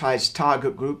minoritized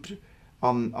target group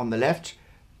on the left,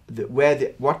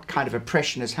 what kind of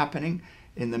oppression is happening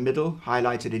in the middle,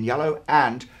 highlighted in yellow,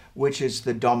 and which is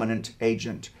the dominant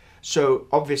agent. So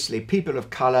obviously people of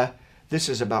color, this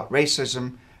is about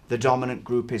racism, the dominant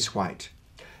group is white.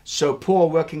 So poor,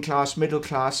 working class, middle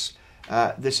class,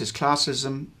 this is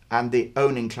classism, and the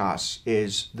owning class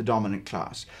is the dominant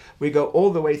class. We go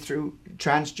all the way through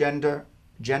transgender,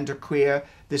 genderqueer,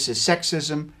 this is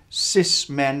sexism,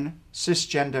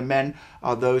 cisgender men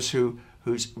are those who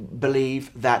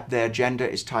believe that their gender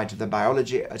is tied to the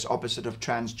biology as opposite of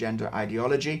transgender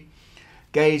ideology.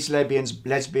 Gays, lesbians,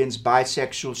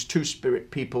 bisexuals,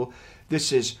 two-spirit people.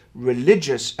 This is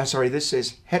this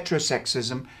is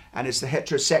heterosexism, and it's the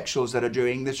heterosexuals that are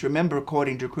doing this. Remember,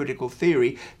 according to critical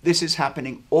theory, this is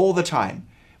happening all the time.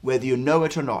 whether you know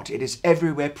it or not. It is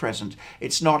everywhere present.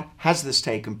 It's not, has this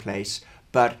taken place,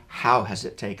 but how has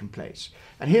it taken place?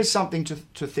 And here's something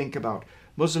to think about.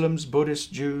 Muslims, Buddhists,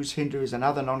 Jews, Hindus, and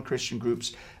other non-Christian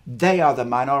groups, they are the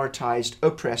minoritized,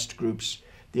 oppressed groups.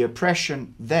 The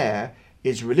oppression there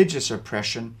is religious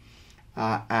oppression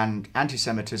and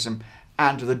anti-Semitism,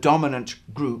 and the dominant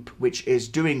group which is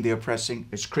doing the oppressing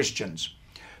is Christians.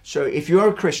 So if you're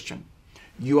a Christian,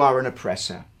 you are an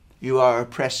oppressor. You are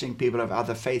oppressing people of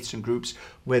other faiths and groups,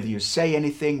 whether you say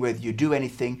anything, whether you do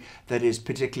anything that is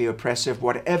particularly oppressive,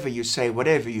 whatever you say,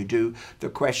 whatever you do, the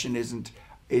question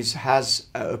has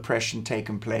oppression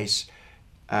taken place?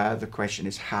 The question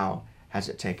is, how has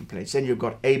it taken place? Then you've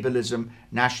got ableism,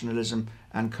 nationalism,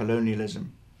 and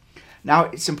colonialism. Now,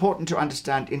 it's important to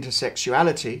understand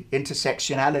intersectionality.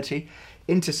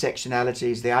 Intersectionality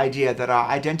is the idea that our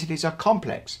identities are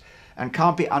complex and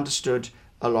can't be understood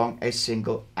along a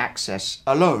single axis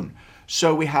alone.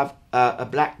 So we have a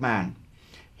black man.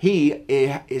 He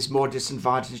is more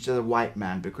disadvantaged than a white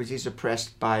man because he's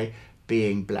oppressed by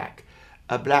being black.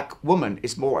 A black woman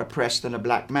is more oppressed than a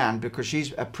black man because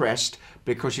she's oppressed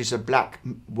because she's a black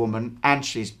woman and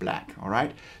she's black, all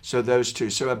right? So those two.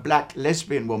 So a black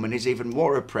lesbian woman is even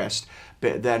more oppressed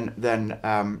than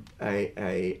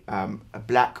a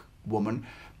black woman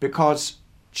because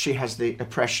she has the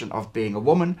oppression of being a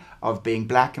woman, of being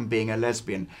black and being a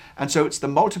lesbian. And so it's the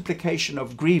multiplication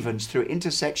of grievance through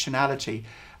intersectionality.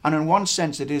 And in one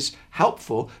sense, it is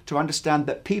helpful to understand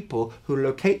that people who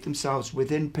locate themselves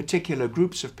within particular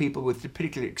groups of people with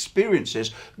particular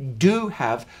experiences do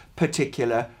have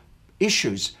particular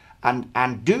issues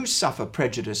and do suffer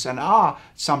prejudice and are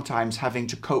sometimes having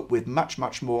to cope with much,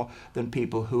 much more than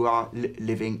people who are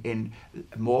living in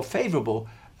more favorable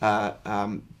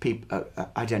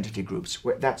identity groups.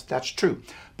 That's true.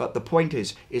 But the point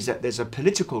is that there's a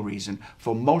political reason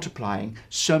for multiplying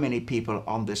so many people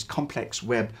on this complex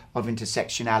web of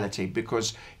intersectionality,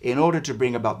 because in order to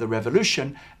bring about the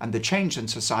revolution and the change in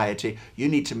society, you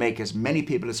need to make as many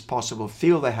people as possible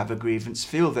feel they have a grievance,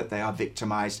 feel that they are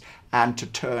victimized, and to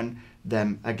turn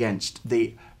them against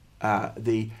the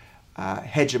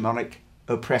hegemonic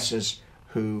oppressors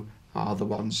who are the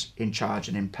ones in charge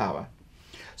and in power.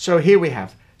 So here we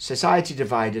have society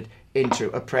divided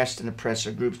into oppressed and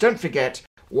oppressor groups. Don't forget,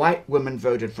 white women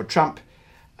voted for Trump,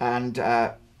 and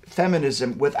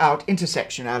feminism without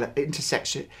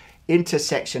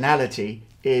intersectionality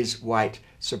is white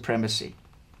supremacy.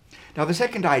 Now, the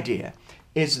second idea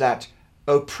is that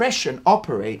oppression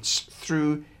operates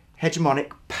through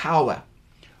hegemonic power.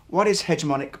 What is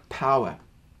hegemonic power?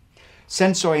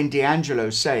 Sensoy and D'Angelo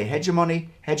say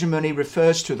hegemony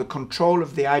refers to the control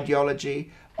of the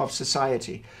ideology of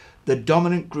society. The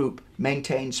dominant group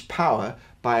maintains power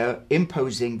by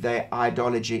imposing their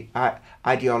ideology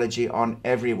on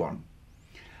everyone.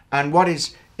 And what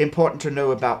is important to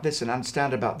know about this and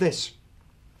understand about this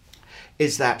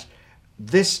is that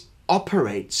this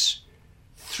operates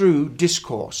through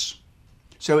discourse.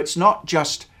 So it's not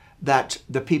just that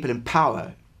the people in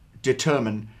power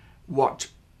determine what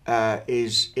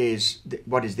is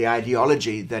the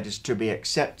ideology that is to be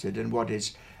accepted and what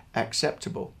is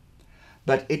acceptable,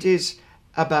 but it is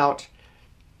about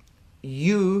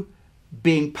you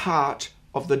being part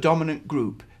of the dominant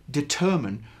group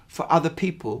determine for other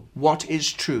people what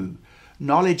is true.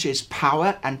 Knowledge is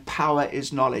power and power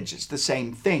is knowledge. It's the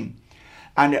same thing,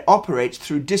 and it operates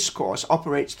through discourse,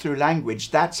 operates through language.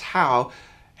 That's how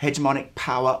hegemonic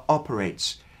power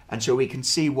operates. And so we can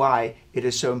see why it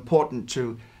is so important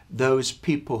to those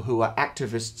people who are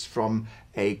activists from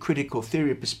a critical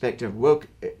theory perspective, woke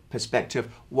perspective,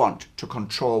 want to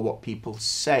control what people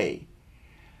say.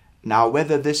 Now,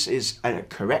 whether this is a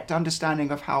correct understanding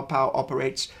of how power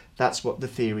operates, that's what the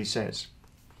theory says.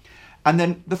 And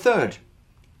then the third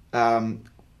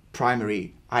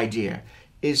primary idea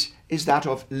is that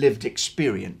of lived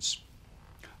experience.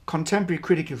 Contemporary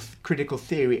critical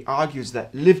theory argues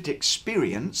that lived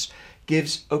experience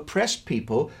gives oppressed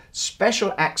people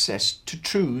special access to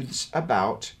truths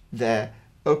about their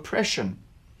oppression.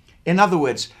 In other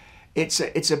words, it's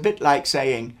a bit like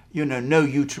saying, no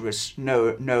uterus,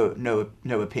 no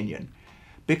opinion.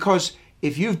 Because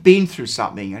if you've been through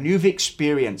something and you've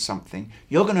experienced something,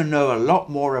 you're going to know a lot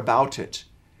more about it.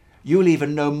 You'll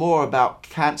even know more about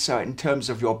cancer in terms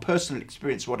of your personal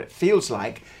experience, what it feels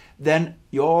like, than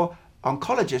your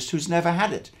oncologist who's never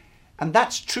had it. And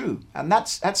that's true, and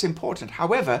that's important.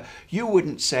 However, you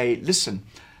wouldn't say, listen,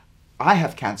 I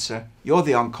have cancer, you're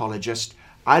the oncologist,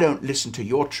 I don't listen to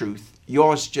your truth,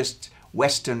 yours just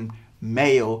Western,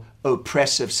 male,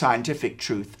 oppressive scientific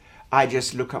truth, I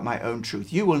just look at my own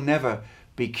truth. You will never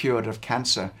be cured of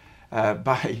cancer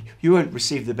you won't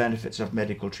receive the benefits of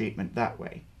medical treatment that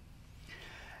way.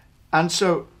 And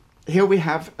so here we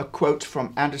have a quote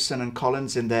from Anderson and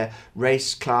Collins in their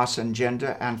Race, Class and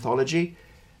Gender anthology.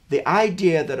 The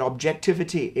idea that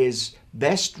objectivity is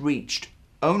best reached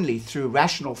only through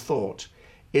rational thought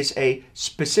is a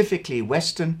specifically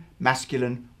Western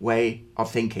masculine way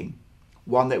of thinking,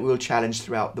 one that we'll challenge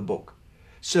throughout the book.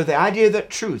 So the idea that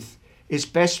truth is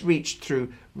best reached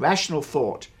through rational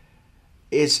thought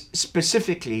is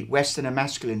specifically Western and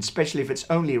masculine, especially if it's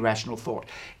only rational thought.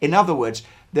 In other words,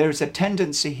 there is a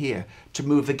tendency here to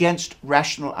move against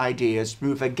rational ideas,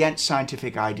 move against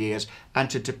scientific ideas, and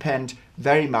to depend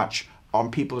very much on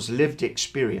people's lived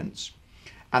experience.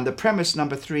 And the premise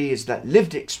number 3 is that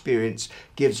lived experience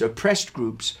gives oppressed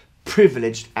groups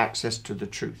privileged access to the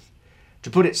truth. To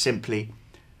put it simply,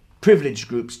 privileged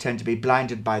groups tend to be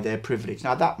blinded by their privilege.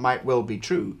 Now that might well be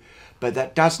true, but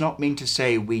that does not mean to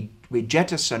say we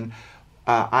jettison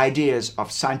ideas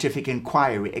of scientific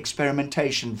inquiry,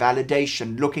 experimentation,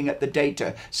 validation, looking at the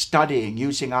data, studying,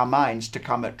 using our minds to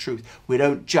come at truth. We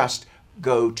don't just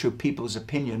go to people's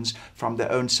opinions from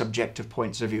their own subjective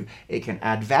points of view. It can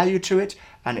add value to it,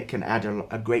 and it can add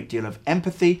a great deal of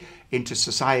empathy into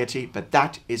society, but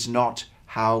that is not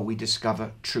how we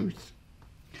discover truth.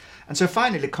 And so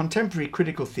finally, contemporary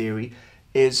critical theory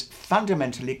is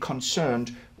fundamentally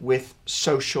concerned with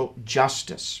social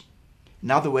justice. In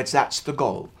other words, that's the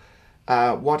goal.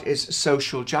 What is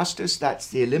social justice? That's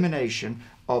the elimination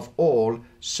of all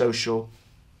social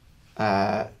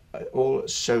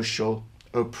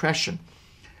oppression,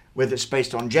 whether it's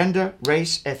based on gender,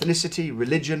 race, ethnicity,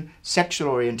 religion, sexual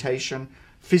orientation,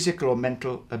 physical or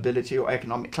mental ability, or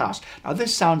economic class. Now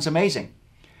this sounds amazing.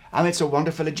 I mean, it's a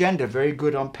wonderful agenda, very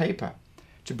good on paper,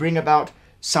 to bring about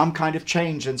some kind of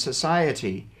change in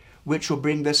society which will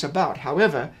bring this about.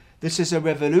 However, this is a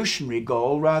revolutionary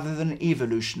goal rather than an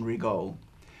evolutionary goal.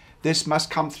 This must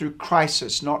come through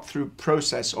crisis, not through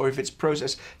process, or if it's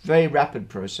process, very rapid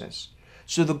process.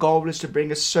 So the goal is to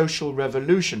bring a social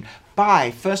revolution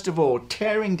by, first of all,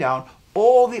 tearing down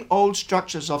all the old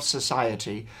structures of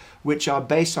society which are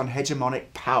based on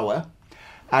hegemonic power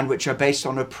and which are based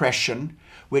on oppression,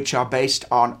 which are based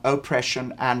on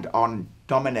oppression and on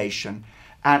domination.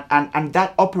 And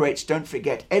that operates, don't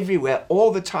forget, everywhere,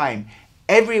 all the time,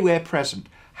 everywhere present.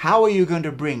 How are you going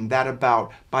to bring that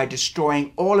about? By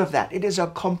destroying all of that. It is a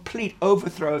complete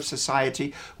overthrow of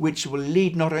society which will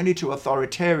lead not only to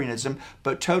authoritarianism,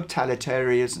 but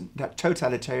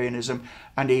totalitarianism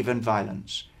and even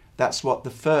violence. That's what the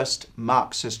first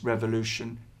Marxist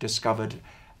revolution discovered.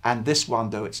 And this one,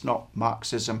 though it's not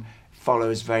Marxism,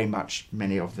 follows very much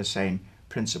many of the same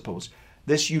principles.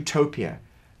 This utopia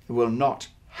will not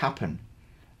happen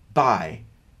by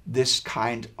this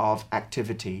kind of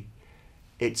activity.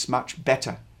 It's much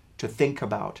better to think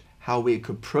about how we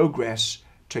could progress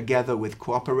together with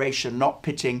cooperation, not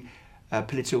pitting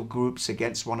political groups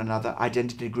against one another,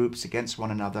 identity groups against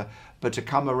one another, but to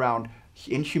come around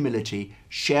in humility,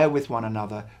 share with one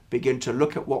another, begin to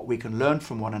look at what we can learn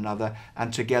from one another,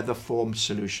 and together form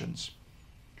solutions.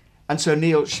 And so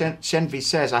Neil Shenvi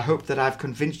says, I hope that I've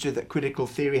convinced you that critical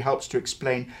theory helps to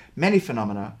explain many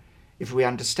phenomena. If we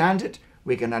understand it,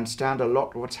 we can understand a lot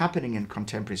of what's happening in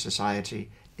contemporary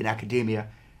society, in academia,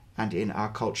 and in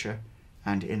our culture,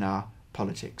 and in our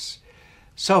politics.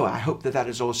 So I hope that that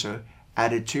has also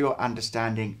added to your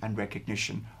understanding and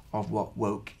recognition of what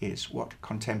woke is, what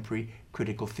contemporary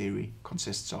critical theory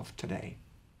consists of today.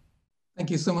 Thank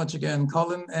you so much again,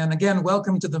 Colin. And again,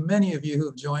 welcome to the many of you who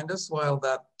have joined us while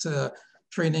that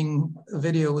training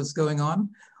video was going on.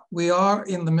 We are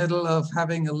in the middle of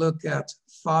having a look at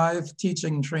 5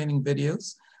 teaching training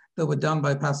videos that were done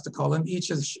by Pastor Colin.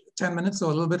 Each is 10 minutes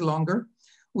or a little bit longer.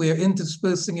 We are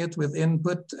interspersing it with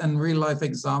input and real life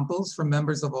examples from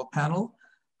members of our panel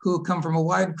who come from a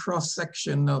wide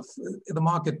cross-section of the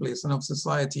marketplace and of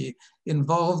society,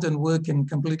 involved and work in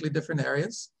completely different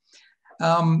areas.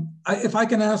 If I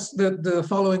can ask that the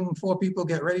following 4 people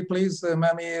get ready, please,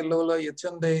 Mami Lola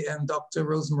Yatunde and Dr.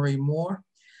 Rosemary Moore.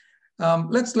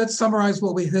 Let's summarize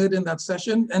what we heard in that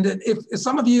session. And if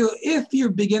some of you, if you're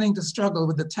beginning to struggle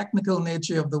with the technical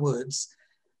nature of the words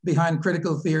behind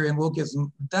critical theory and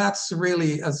wokeism, that's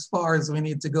really as far as we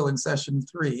need to go in session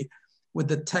 3 with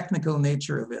the technical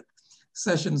nature of it.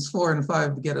 Sessions 4 and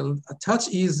 5 get a touch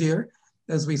easier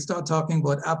as we start talking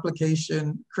about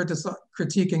application,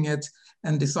 critiquing it,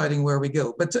 and deciding where we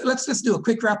go. But let's just do a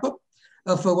quick wrap up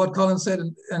of what Colin said.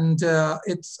 And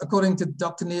it's according to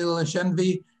Dr. Neil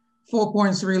Shenvi, 4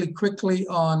 points really quickly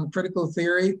on critical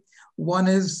theory. One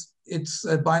is it's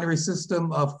a binary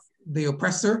system of the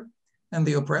oppressor and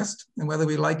the oppressed, and whether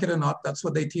we like it or not, that's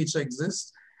what they teach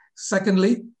exists.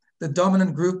 Secondly, the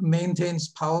dominant group maintains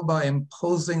power by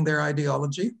imposing their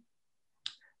ideology.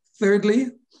 Thirdly,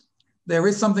 there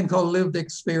is something called lived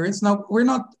experience. Now, we're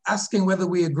not asking whether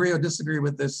we agree or disagree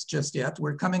with this just yet.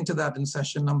 We're coming to that in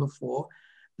session number 4.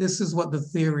 This is what the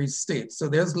theory states. So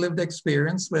there's lived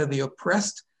experience where the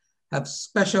oppressed have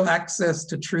special access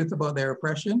to truth about their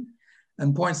oppression.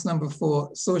 And points number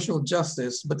 4, social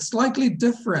justice, but slightly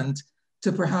different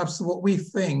to perhaps what we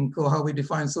think or how we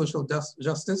define social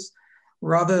justice.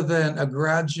 Rather than a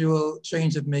gradual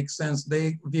change that makes sense,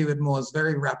 they view it more as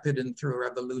very rapid and through a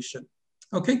revolution.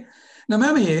 Okay, now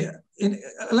Mamie,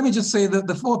 let me just say that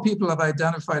the 4 people I've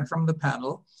identified from the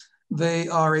panel, they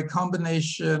are a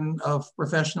combination of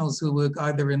professionals who work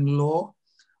either in law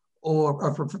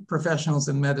or professionals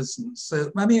in medicine.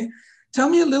 So Mamie, tell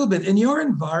me a little bit, in your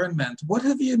environment, what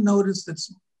have you noticed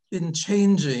that's been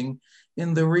changing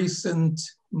in the recent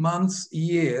months,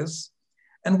 years,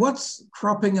 and what's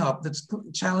cropping up that's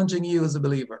challenging you as a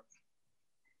believer?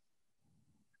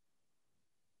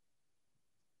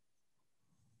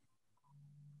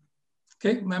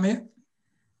 Okay, Mamie.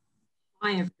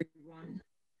 Hi, everyone.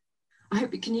 I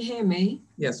hope can you hear me?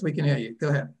 Yes, we can hear you. Go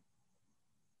ahead.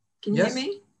 Can you hear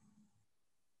me?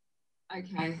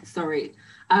 Okay, sorry.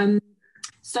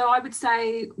 So I would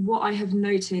say what I have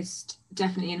noticed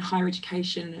definitely in higher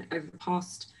education over the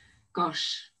past,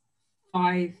 gosh,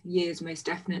 5 years, most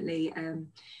definitely.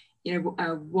 You know,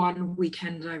 one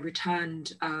weekend I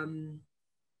returned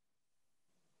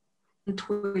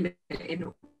toilet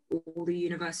in all the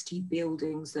university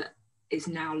buildings that is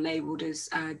now labelled as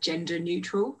gender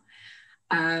neutral.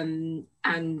 And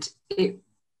it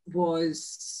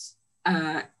was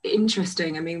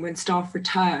interesting. I mean, when staff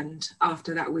returned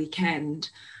after that weekend,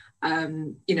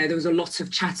 you know, there was a lot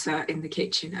of chatter in the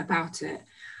kitchen about it.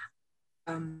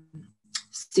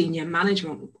 Senior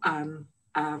management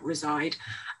reside.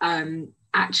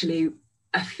 Actually,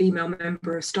 a female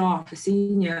member of staff, a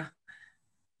senior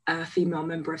female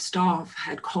member of staff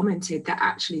had commented that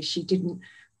actually she didn't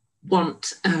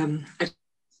want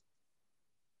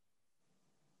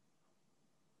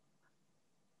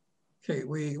Okay,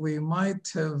 we might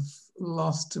have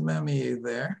lost Mamie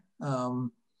there.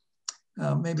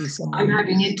 Maybe someone... I'm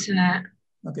having internet.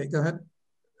 Okay, go ahead.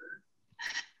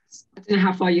 I don't know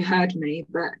how far you heard me,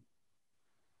 but...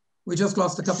 We just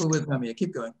lost a couple with Mamie.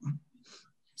 Keep going.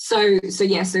 So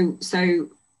yes, so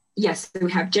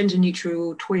we have gender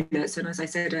neutral toilets, and as I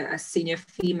said, a senior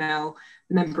female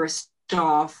member of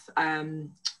staff,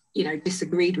 you know,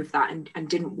 disagreed with that and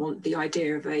didn't want the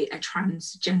idea of a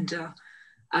transgender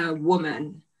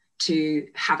woman to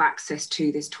have access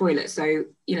to this toilet. So,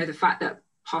 you know, the fact that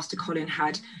Pastor Colin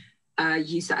had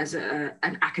used that as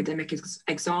an academic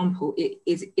example, it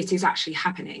is actually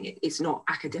happening. It's not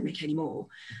academic anymore.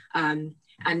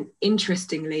 And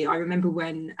interestingly, I remember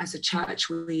when, as a church,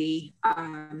 we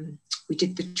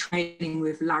did the training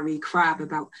with Larry Crabb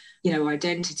about, you know,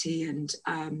 identity and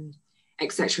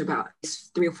etc. about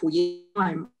this 3 or 4 years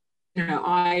time. You know,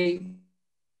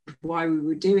 why we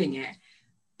were doing it,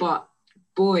 but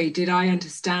boy, did I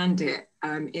understand it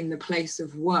in the place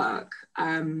of work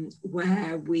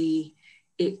where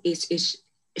it's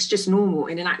just normal.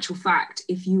 And in actual fact,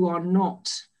 if you are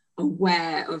not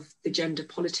aware of the gender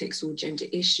politics or gender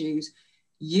issues,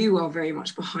 you are very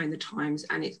much behind the times,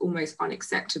 and it's almost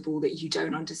unacceptable that you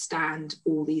don't understand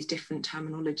all these different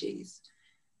terminologies.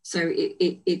 So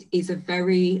it is a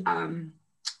very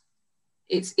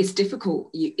it's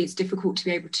difficult. It's difficult to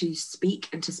be able to speak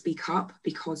and to speak up,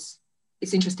 because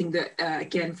it's interesting that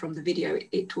again from the video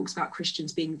it talks about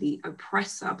Christians being the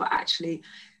oppressor, but actually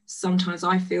sometimes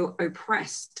I feel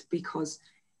oppressed, because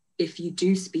if you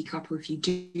do speak up, or if you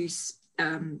do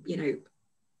you know,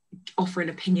 offer an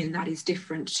opinion that is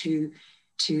different to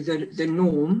the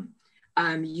norm,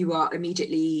 you are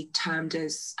immediately termed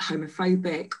as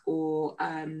homophobic or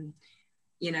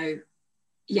you know,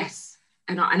 yes,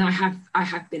 and I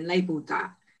have been labelled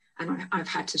that, and I've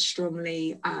had to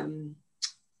strongly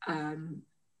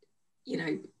you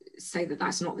know, say that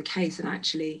that's not the case, and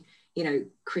actually, you know,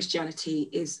 Christianity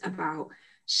is about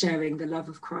sharing the love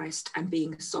of Christ and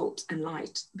being salt and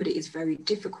light, but it is very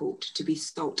difficult to be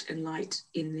salt and light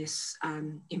in this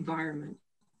environment.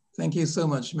 Thank you so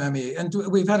much, Mamie. And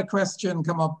we've had a question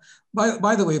come up.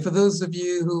 By the way, for those of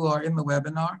you who are in the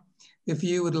webinar, if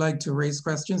you would like to raise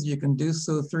questions, you can do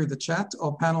so through the chat.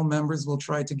 Our panel members will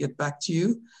try to get back to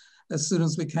you as soon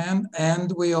as we can.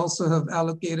 And we also have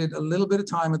allocated a little bit of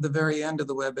time at the very end of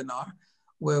the webinar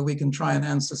where we can try and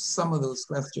answer some of those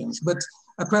questions. But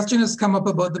a question has come up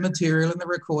about the material and the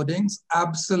recordings.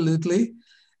 Absolutely.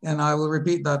 and I will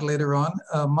repeat that later on.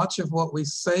 Much of what we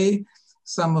say,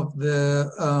 some of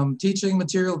the teaching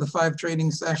material, the 5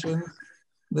 training sessions,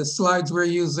 the slides we're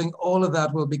using, all of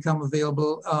that will become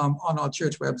available on our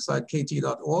church website,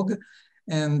 kt.org.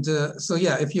 And so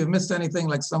yeah, if you've missed anything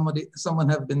like someone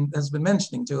has been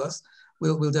mentioning to us,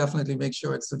 we'll definitely make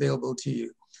sure it's available to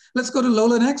you. Let's go to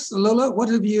Lola next. Lola, what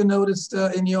have you noticed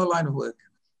in your line of work?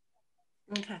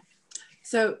 Okay,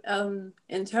 so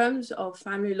in terms of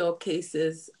family law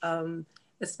cases,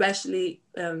 especially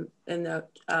in the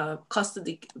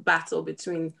custody battle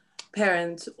between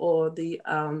parents or the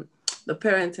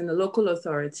parent and the local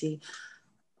authority,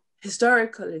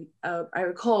 historically, I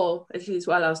recall, at least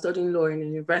while I was studying law in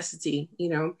university,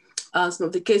 some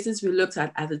of the cases we looked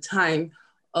at the time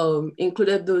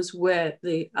included those where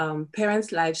the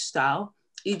parents' lifestyle,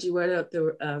 e.g. whether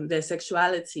their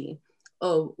sexuality,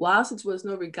 whilst it was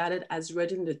not regarded as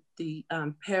rendering the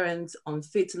parents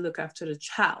unfit to look after the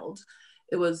child,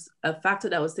 it was a factor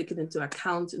that was taken into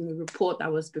account in the report that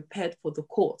was prepared for the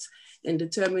court in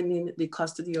determining the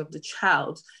custody of the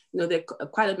child. There are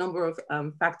quite a number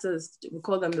of factors, we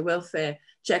call them the welfare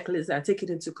checklists, that are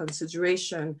taken into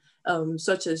consideration,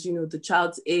 such as, the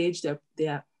child's age,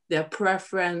 their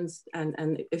preference,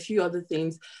 and a few other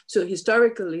things. So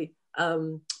historically,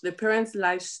 the parents'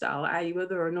 lifestyle, i.e.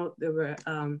 whether or not they were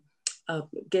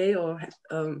gay or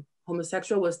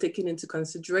homosexual, was taken into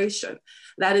consideration.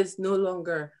 That is no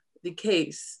longer the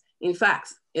case. In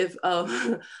fact, if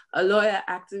a lawyer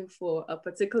acting for a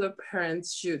particular parent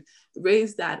should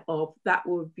raise that up, that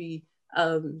would be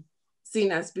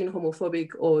seen as being homophobic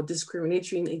or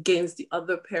discriminatory against the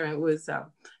other parent who is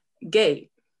gay.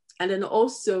 And then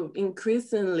also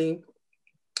increasingly,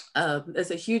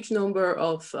 there's a huge number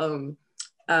of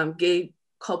gay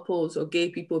couples or gay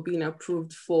people being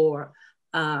approved for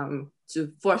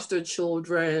to foster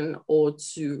children or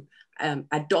to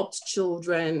adopt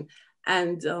children.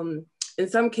 And in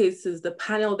some cases, the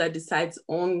panel that decides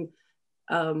on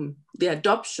the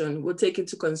adoption will take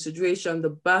into consideration the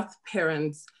birth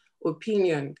parent's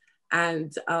opinion.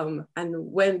 And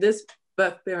when this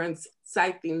birth parents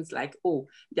cite things like, oh,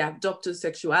 the adopted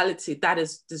sexuality, that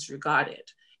is disregarded.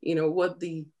 What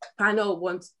the panel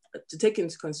wants to take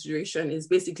into consideration is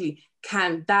basically,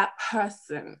 can that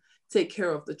person take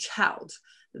care of the child?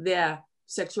 Their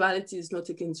sexuality is not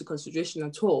taken into consideration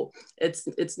at all.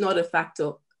 It's not a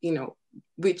factor,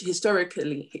 which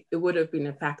historically it would have been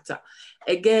a factor.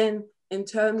 Again, in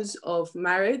terms of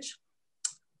marriage,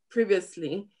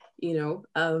 previously, you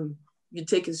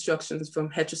take instructions from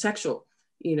heterosexual,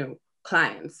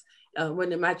 clients. When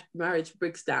the marriage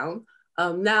breaks down,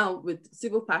 now with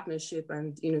civil partnership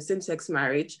and same-sex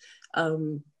marriage,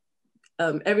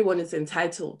 everyone is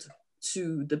entitled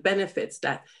to the benefits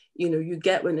that you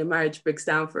get when the marriage breaks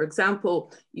down. For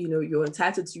example, you're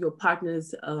entitled to your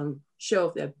partner's share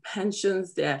of their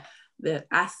pensions, their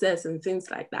assets, and things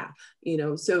like that.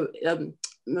 So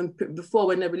before,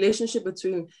 when the relationship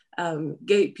between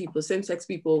gay people, same-sex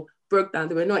people broke down,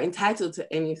 they were not entitled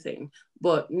to anything.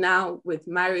 But now with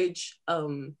marriage,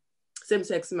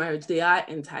 same-sex marriage, they are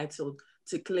entitled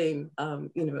to claim, a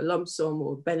lump sum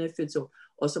or benefits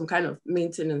or some kind of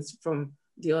maintenance from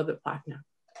the other partner.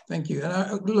 Thank you.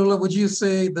 And Lola, would you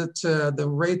say that the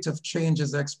rate of change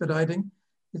is expediting?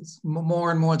 It's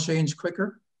more and more change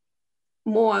quicker?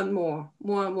 More and more.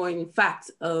 In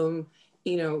fact, a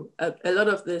lot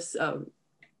of this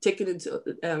taking into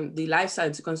the lifestyle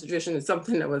into consideration is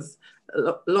something that was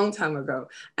a long time ago,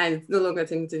 and it's no longer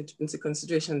taken into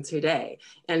consideration today.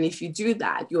 And if you do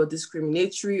that, you're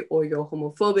discriminatory or you're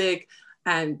homophobic,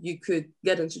 and you could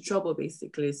get into trouble,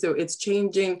 basically. So it's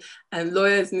changing, and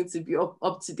lawyers need to be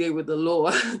up to date with the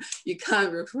law. You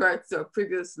can't refer to a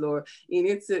previous law. You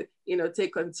need to,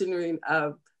 take continuing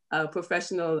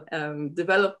professional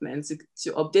development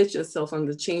to update yourself on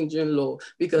the changing law,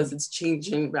 because it's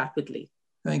changing rapidly.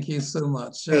 Thank you so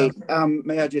much. Hey,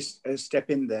 may I just step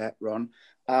in there, Ron?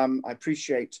 I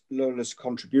appreciate Lola's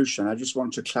contribution. I just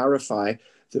want to clarify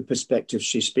the perspective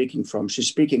she's speaking from. She's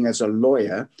speaking as a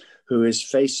lawyer who is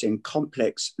facing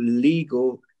complex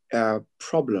legal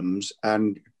problems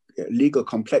and legal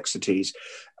complexities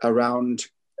around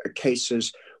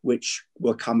cases which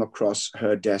will come across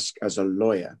her desk as a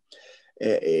lawyer.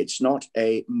 It's not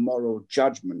a moral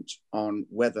judgment on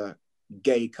whether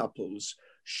gay couples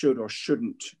should or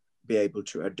shouldn't be able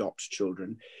to adopt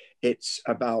children. It's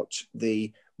about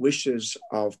the wishes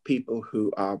of people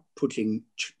who are putting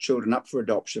children up for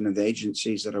adoption and the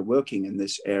agencies that are working in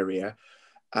this area,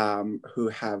 who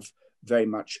have very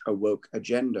much a woke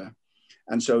agenda.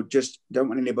 And so just don't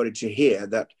want anybody to hear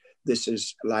that this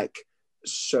is like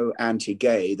so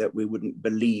anti-gay that we wouldn't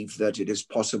believe that it is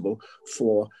possible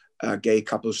for gay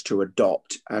couples to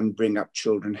adopt and bring up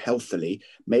children healthily.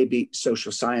 Maybe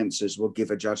social sciences will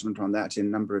give a judgment on that in a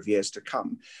number of years to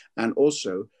come. And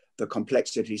also the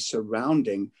complexity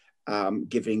surrounding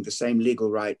giving the same legal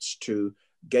rights to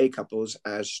gay couples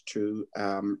as to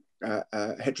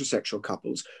heterosexual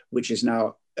couples, which is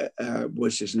now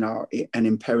an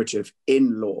imperative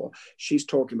in law. She's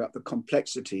talking about the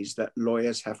complexities that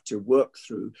lawyers have to work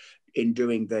through in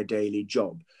doing their daily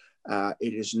job.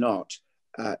 It is not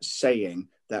saying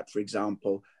that, for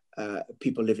example,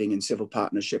 people living in civil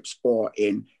partnerships or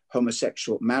in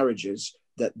homosexual marriages,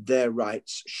 that their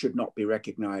rights should not be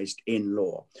recognized in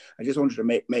law. I just wanted to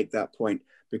make that point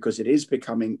because it is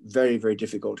becoming very, very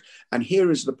difficult. And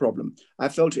here is the problem. I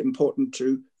felt it important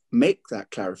to make that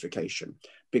clarification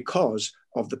because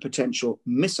of the potential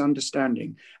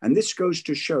misunderstanding. And this goes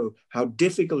to show how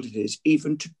difficult it is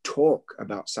even to talk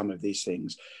about some of these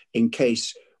things in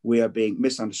case we are being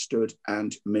misunderstood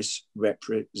and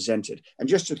misrepresented. And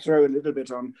just to throw a little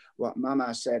bit on what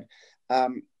Mama said,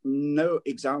 no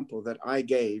example that I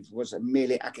gave was a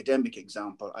merely academic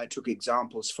example. I took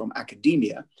examples from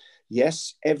academia.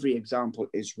 Yes, every example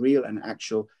is real and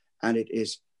actual, and it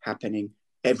is happening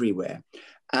everywhere.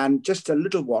 And just a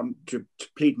little one to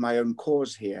plead my own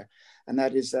cause here, and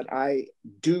that is that I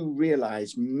do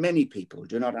realize many people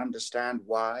do not understand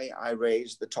why I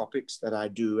raise the topics that I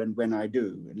do and when I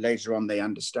do. And later on, they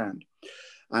understand.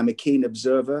 I'm a keen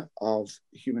observer of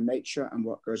human nature and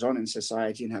what goes on in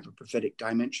society and have a prophetic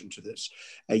dimension to this.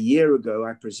 A year ago,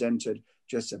 I presented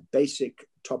just a basic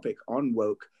topic on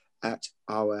woke at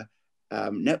our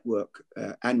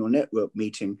annual network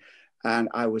meeting, and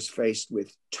I was faced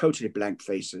with totally blank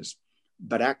faces.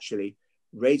 But actually,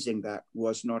 raising that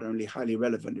was not only highly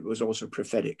relevant, it was also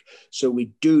prophetic. So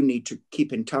we do need to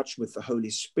keep in touch with the Holy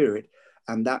Spirit,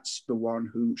 and that's the one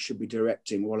who should be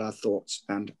directing all our thoughts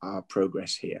and our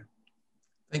progress here.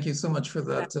 Thank you so much for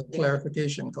that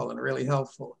clarification, Colin, really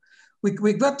helpful.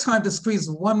 We've got time to squeeze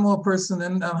one more person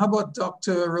in. How about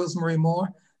Dr. Rosemary Moore?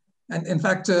 And in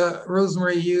fact,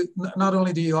 Rosemary, you not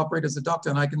only do you operate as a doctor,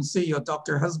 and I can see your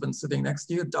doctor husband sitting next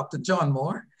to you, Dr. John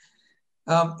Moore.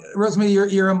 Rosemary,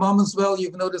 you're a mom as well.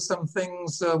 You've noticed some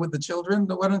things with the children.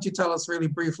 Why don't you tell us really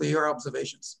briefly your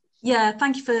observations? Yeah,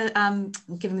 thank you for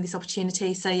giving me this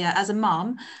opportunity. So yeah, as a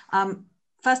mum,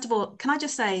 first of all, can I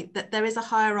just say that there is a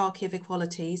hierarchy of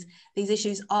equalities. These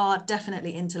issues are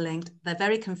definitely interlinked. They're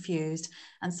very confused.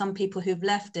 And some people who've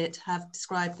left it have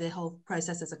described the whole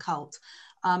process as a cult.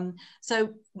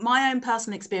 So my own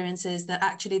personal experience is that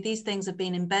actually these things have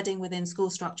been embedding within school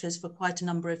structures for quite a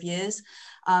number of years.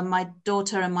 My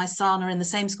daughter and my son are in the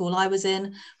same school I was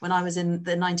in when I was in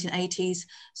the 1980s.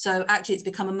 So actually it's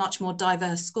become a much more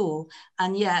diverse school,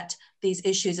 and yet these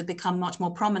issues have become much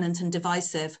more prominent and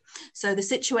divisive. So the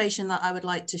situation that I would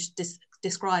like to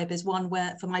describe is one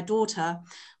where, for my daughter,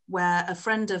 where a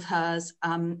friend of hers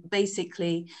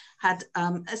basically had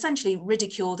essentially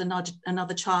ridiculed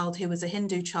another child who was a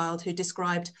Hindu child who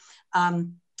described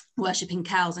worshipping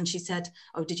cows. And she said,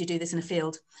 "Oh, did you do this in a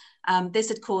field?" This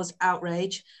had caused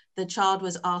outrage. The child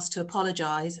was asked to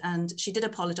apologize, and she did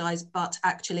apologize, but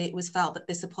actually it was felt that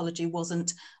this apology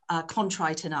wasn't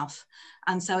contrite enough.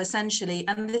 And so essentially,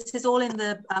 and this is all in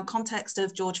the context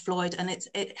of George Floyd, and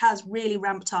it has really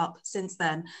ramped up since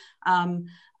then.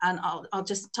 And I'll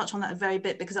just touch on that a very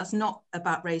bit because that's not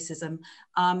about racism.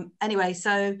 Anyway,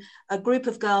 so a group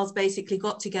of girls basically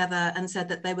got together and said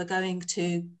that they were going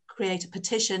to create a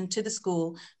petition to the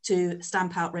school to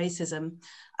stamp out racism.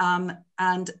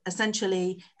 And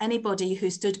essentially anybody who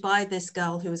stood by this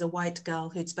girl, who was a white girl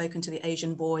who'd spoken to the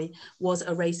Asian boy, was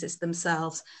a racist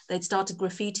themselves. They'd started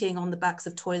graffitiing on the backs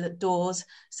of toilet doors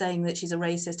saying that she's a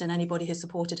racist and anybody who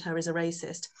supported her is a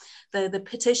racist. The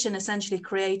petition essentially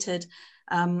created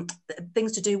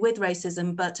things to do with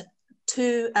racism, but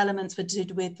two elements were to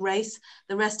do with race.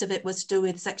 The rest of it was to do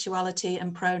with sexuality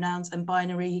and pronouns and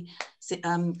binary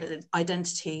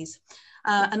identities.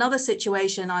 Another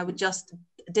situation I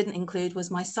didn't include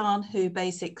was my son, who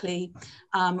basically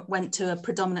went to a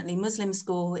predominantly Muslim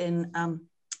school in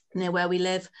near where we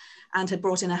live, and had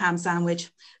brought in a ham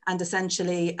sandwich, and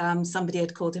essentially somebody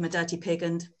had called him a dirty pig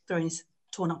and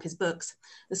torn up his books.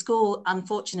 The school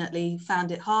unfortunately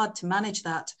found it hard to manage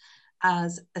that,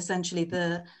 as essentially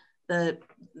the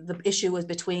issue was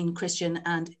between Christian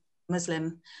and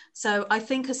Muslim. So I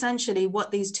think essentially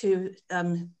what these two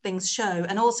things show,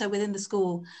 and also within the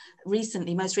school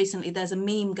recently, most recently, there's a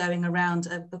meme going around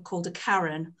called a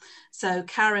Karen. So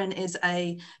Karen is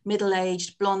a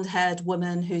middle-aged, blonde-haired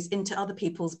woman who's into other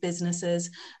people's businesses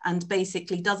and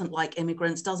basically doesn't like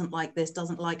immigrants, doesn't like this,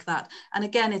 doesn't like that. And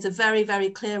again, it's a very, very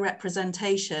clear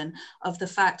representation of the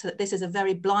fact that this is a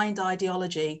very blind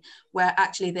ideology where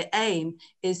actually the aim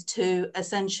is to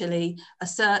essentially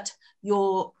assert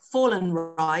your fallen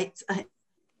rights.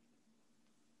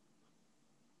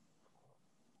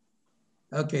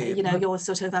 Okay. You know, your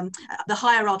sort of the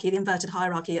hierarchy, the inverted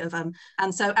hierarchy of,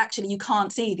 and so actually you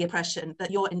can't see the oppression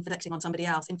that you're inflicting on somebody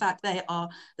else. In fact, they are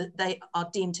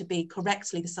deemed to be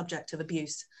correctly the subject of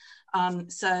abuse.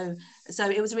 So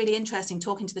it was really interesting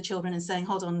talking to the children and saying,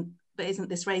 hold on, but isn't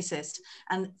this racist?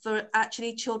 And for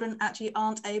actually children actually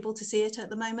aren't able to see it at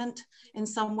the moment in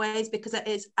some ways, because it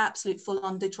is absolute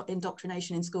full-on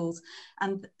indoctrination in schools.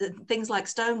 And things like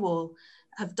Stonewall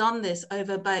have done this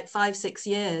over about 5-6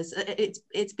 years.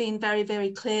 It's been very,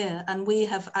 very clear, and we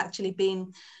have actually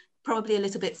been probably a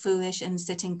little bit foolish in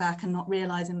sitting back and not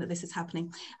realizing that this is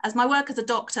happening. As my work as a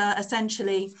doctor,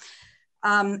 essentially,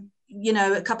 you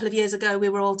know, a couple of years ago, we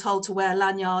were all told to wear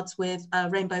lanyards with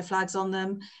rainbow flags on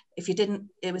them. If you didn't,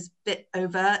 it was a bit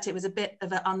overt. It was a bit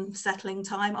of an unsettling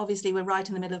time. Obviously, we're right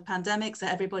in the middle of pandemic, so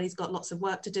everybody's got lots of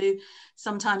work to do.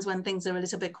 Sometimes when things are a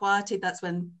little bit quieted, that's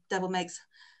when devil makes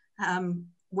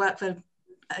work for,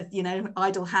 you know,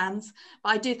 idle hands. But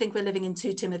I do think we're living in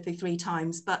 2 Timothy 3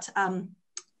 times. But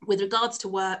with regards to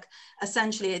work,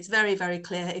 essentially, it's very, very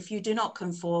clear. If you do not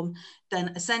conform,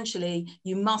 then essentially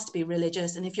you must be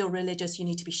religious. And if you're religious, you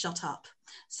need to be shut up.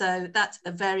 So that's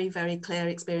a very, very clear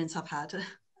experience I've had.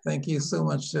 Thank you so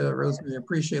much, Rosemary. I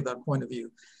appreciate that point of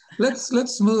view.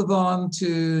 Let's move on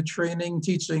to training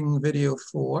teaching video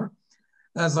 4.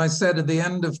 As I said at the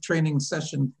end of training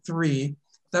session 3,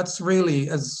 that's really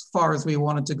as far as we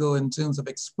wanted to go in terms of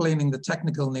explaining the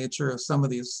technical nature of some of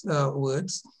these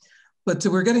words. But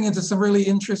we're getting into some really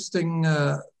interesting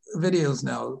videos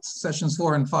now, sessions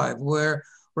 4 and 5, where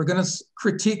we're going to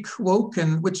critique woke,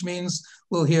 and which means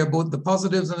we'll hear both the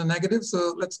positives and the negatives.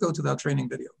 So let's go to that training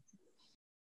video.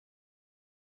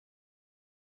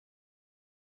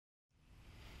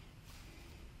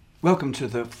 Welcome to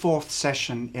the 4th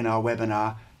session in our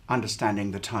webinar,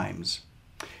 Understanding the Times.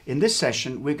 In this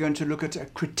session, we're going to look at a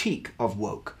critique of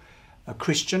woke, a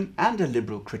Christian and a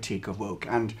liberal critique of woke.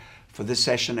 And for this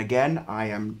session, again, I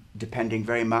am depending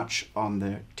very much on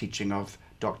the teaching of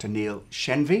Dr. Neil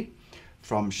Shenvi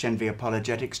from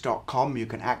shenviapologetics.com. You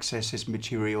can access his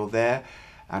material there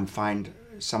and find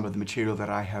some of the material that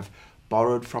I have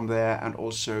borrowed from there, and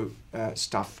also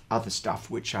other stuff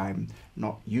which I'm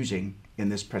not using in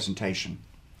this presentation.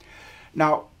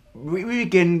 Now, we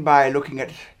begin by looking at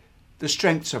the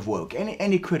strengths of woke.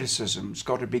 Any criticism's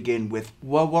got to begin with,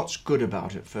 well, what's good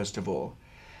about it, first of all?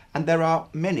 And there are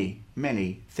many,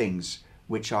 many things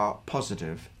which are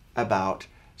positive about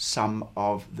some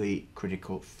of the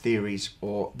critical theories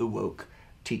or the woke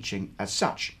teaching as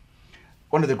such.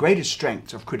 One of the greatest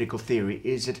strengths of critical theory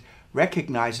is it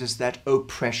recognizes that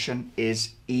oppression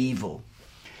is evil.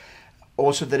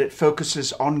 Also that it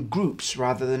focuses on groups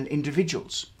rather than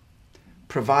individuals,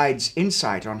 provides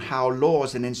insight on how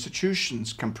laws and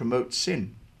institutions can promote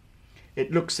sin.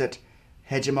 It looks at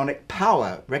hegemonic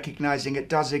power, recognizing it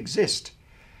does exist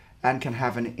and can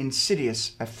have an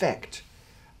insidious effect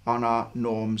on our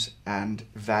norms and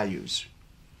values.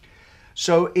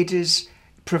 So it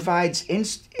provides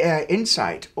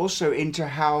insight also into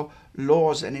how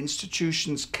laws and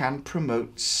institutions can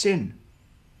promote sin.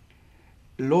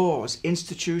 Laws,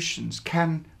 institutions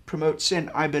can promote sin.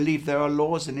 I believe there are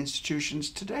laws and institutions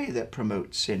today that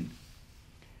promote sin.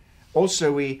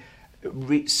 Also, we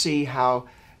see how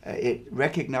it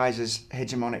recognizes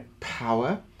hegemonic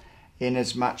power, in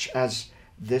as much as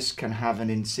this can have an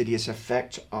insidious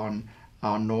effect on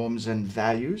our norms and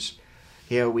values.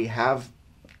 Here we have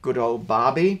good old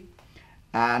Barbie,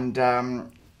 and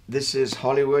this is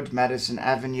Hollywood, Madison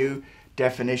Avenue,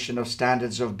 definition of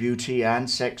standards of beauty and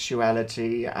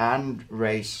sexuality and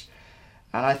race.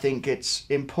 And I think it's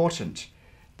important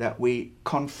that we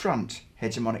confront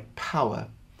hegemonic power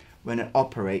when it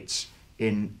operates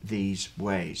in these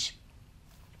ways.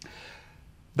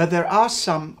 But there are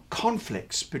some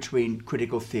conflicts between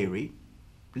critical theory,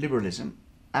 liberalism,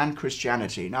 and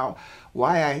Christianity. Now,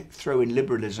 why I throw in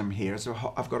liberalism here is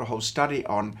I've got a whole study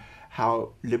on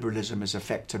how liberalism is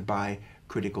affected by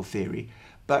critical theory.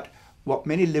 But what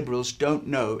many liberals don't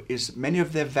know is many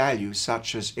of their values,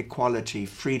 such as equality,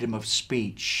 freedom of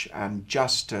speech, and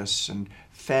justice, and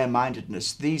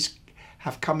fair-mindedness, these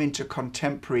have come into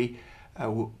contemporary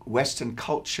Western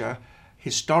culture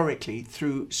historically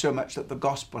through so much that the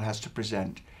gospel has to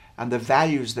present. And the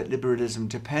values that liberalism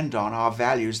depend on are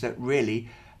values that really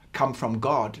come from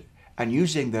God. And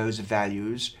using those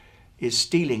values is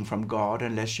stealing from God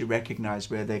unless you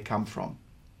recognize where they come from.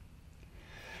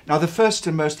 Now, the first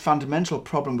and most fundamental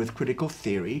problem with critical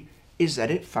theory is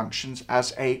that it functions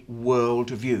as a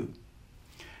worldview.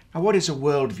 Now, what is a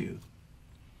worldview?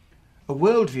 A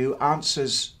worldview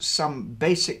answers some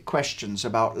basic questions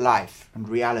about life and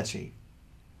reality.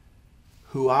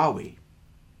 Who are we?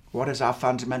 What is our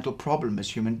fundamental problem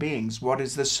as human beings? What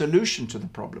is the solution to the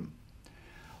problem?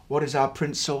 What is our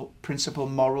principal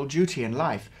moral duty in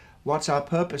life? What's our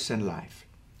purpose in life?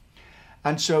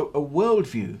 And so a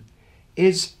worldview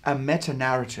is a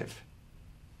meta-narrative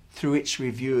through which we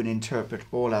view and interpret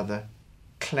all other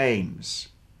claims.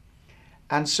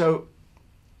 And so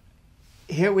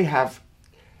here we have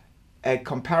a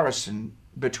comparison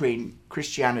between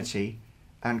Christianity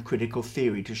and critical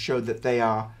theory to show that they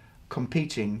are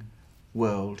competing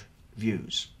world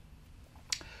views.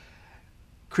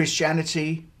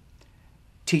 Christianity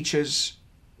teaches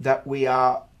that we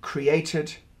are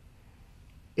created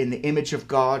in the image of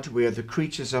God. We are the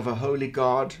creatures of a holy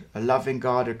God, a loving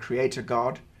God, a creator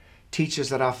God. Teaches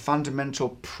that our fundamental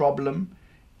problem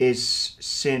is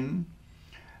sin.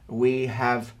 We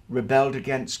have rebelled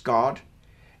against God.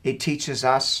 It teaches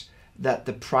us that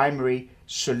the primary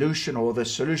solution, or the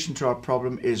solution to our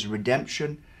problem, is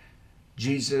redemption.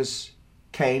 Jesus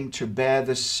came to bear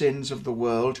the sins of the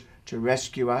world, to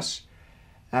rescue us,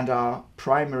 and our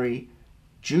primary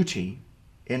duty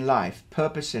in life,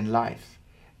 purpose in life,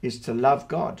 is to love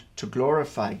God, to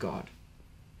glorify God.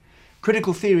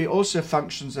 Critical theory also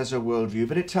functions as a worldview,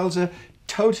 but it tells a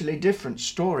totally different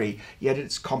story, yet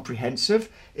it's comprehensive,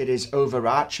 it is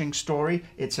overarching story,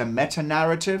 it's a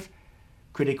meta-narrative.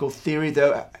 Critical theory,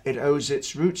 though it owes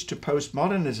its roots to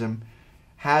postmodernism,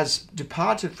 has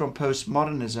departed from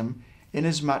postmodernism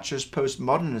inasmuch as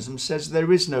postmodernism says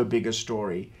there is no bigger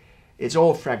story. It's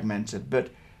all fragmented. But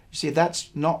you see, that's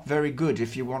not very good.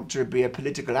 If you want to be a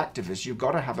political activist, you've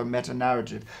got to have a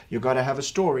meta-narrative. You've got to have a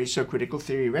story. So critical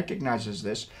theory recognizes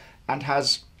this and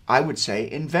has, I would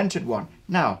say, invented one.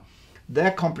 Now,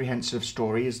 their comprehensive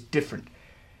story is different.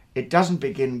 It doesn't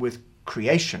begin with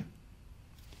creation.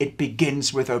 It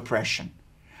begins with oppression.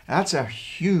 That's a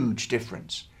huge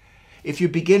difference. If you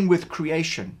begin with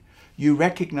creation, you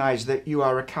recognize that you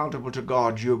are accountable to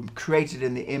God, you're created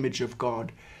in the image of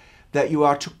God, that you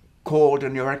are called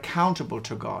and you're accountable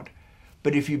to God.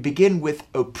 But if you begin with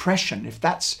oppression, if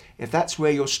that's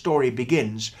where your story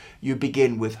begins, you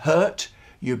begin with hurt,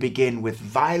 you begin with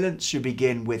violence, you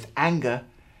begin with anger,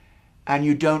 and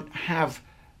you don't have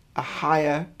a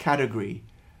higher category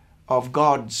of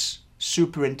God's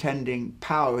superintending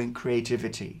power and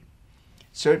creativity.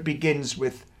 So it begins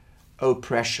with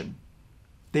oppression.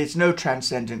 There's no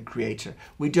transcendent creator.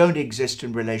 We don't exist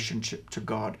in relationship to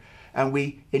God, and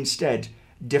we instead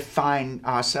define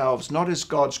ourselves not as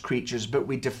God's creatures, but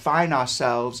we define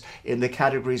ourselves in the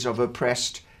categories of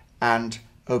oppressed and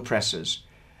oppressors.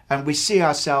 And we see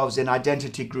ourselves in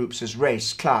identity groups as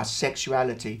race, class,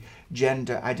 sexuality,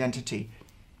 gender identity.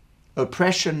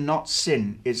 Oppression, not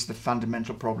sin, is the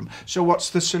fundamental problem. So what's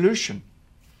the solution?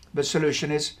 The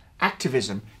solution is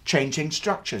activism, changing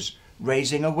structures,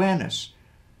 raising awareness.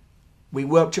 We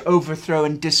work to overthrow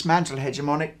and dismantle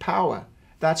hegemonic power.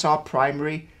 That's our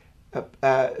primary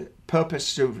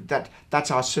purpose.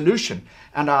 That's our solution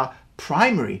and our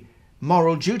primary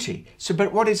moral duty. So,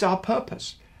 but what is our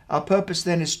purpose? Our purpose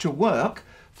then is to work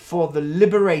for the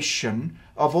liberation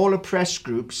of all oppressed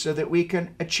groups so that we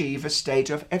can achieve a state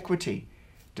of equity.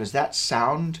 Does that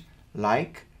sound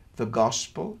like the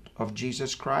gospel of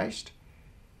Jesus Christ?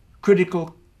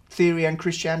 Critical theory and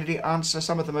Christianity answer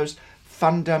some of the most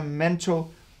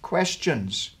fundamental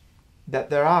questions that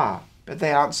there are, but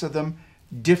they answer them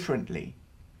differently.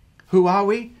 Who are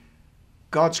we?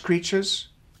 God's creatures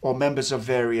or members of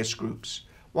various groups?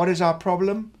 What is our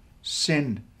problem?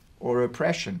 Sin or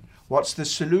oppression. What's the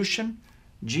solution?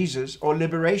 Jesus or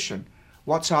liberation.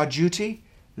 What's our duty?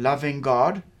 Loving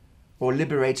God or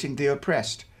liberating the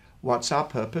oppressed. What's our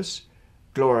purpose?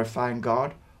 Glorifying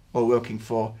God or working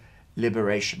for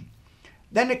liberation.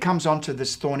 Then it comes on to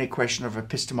this thorny question of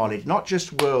epistemology, not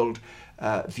just world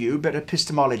view, but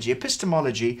epistemology.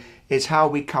 Epistemology is how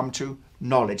we come to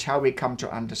knowledge, how we come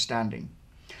to understanding.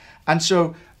 And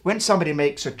so when somebody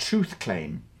makes a truth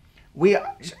claim, we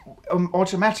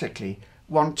automatically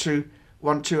want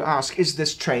to ask, is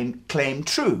this claim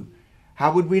true?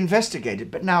 How would we investigate it?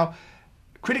 But now,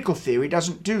 critical theory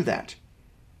doesn't do that.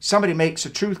 somebody makes a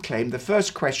truth claim, the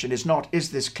first question is not,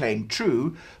 is this claim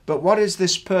true, but what has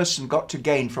this person got to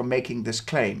gain from making this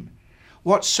claim?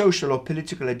 What social or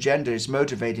political agenda is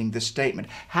motivating this statement?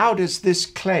 How does this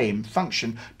claim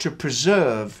function to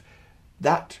preserve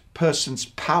that person's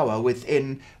power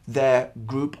within their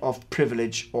group of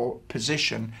privilege or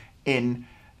position in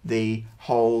the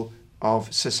whole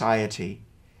of society?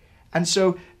 And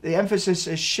so the emphasis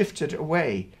is shifted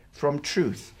away from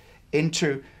truth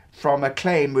from a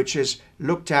claim which is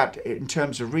looked at in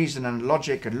terms of reason and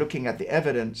logic and looking at the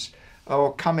evidence,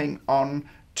 or coming on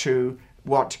to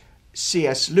what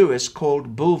C.S. Lewis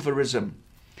called bulverism.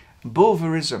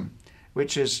 Bulverism,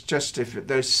 which is just, if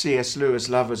those C.S. Lewis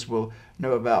lovers will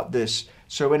know about this.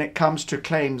 So when it comes to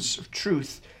claims of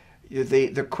truth,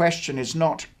 the question is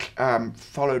not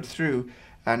followed through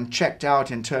and checked out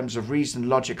in terms of reason,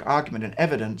 logic, argument, and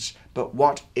evidence, but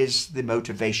what is the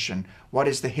motivation? What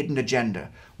is the hidden agenda?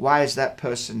 Why is that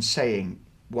person saying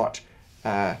what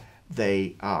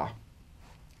they are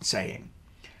saying?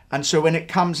 And so when it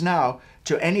comes now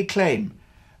to any claim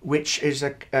which is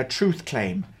a truth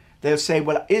claim, they'll say,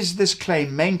 well, is this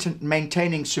claim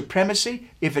maintaining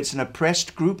supremacy? If it's an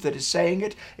oppressed group that is saying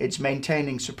it, it's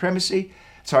maintaining supremacy.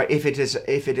 Sorry, if it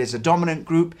is a dominant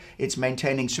group, it's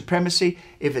maintaining supremacy.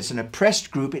 If it's an oppressed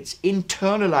group, it's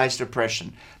internalized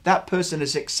oppression. That person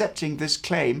is accepting this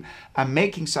claim and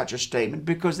making such a statement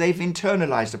because they've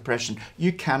internalized oppression.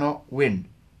 You cannot win.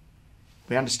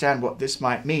 We understand what this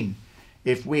might mean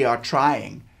if we are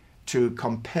trying to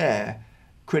compare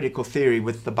critical theory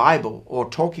with the Bible, or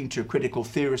talking to critical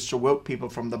theorists or woke people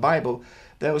from the Bible.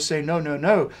 They'll say, no, no,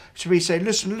 no. So we say,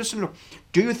 listen, look,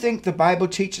 do you think the Bible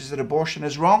teaches that abortion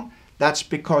is wrong? That's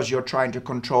because you're trying to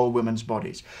control women's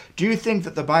bodies. Do you think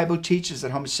that the Bible teaches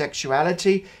that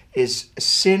homosexuality is a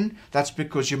sin? That's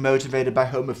because you're motivated by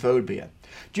homophobia.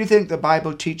 Do you think the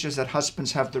Bible teaches that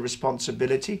husbands have the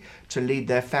responsibility to lead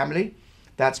their family?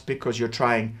 That's because you're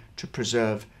trying to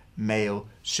preserve male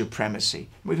supremacy.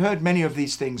 We've heard many of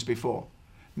these things before.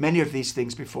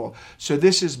 So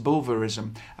this is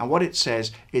bulverism. And what it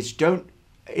says is, don't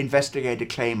investigate a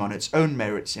claim on its own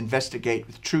merits. Investigate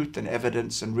with truth and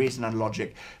evidence and reason and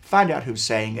logic. Find out who's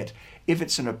saying it. If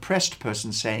it's an oppressed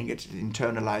person saying it,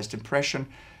 internalized impression.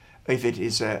 If it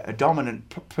is a dominant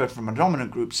person from a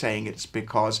dominant group saying it, it's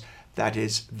because that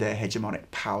is their hegemonic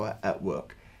power at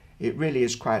work. It really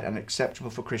is quite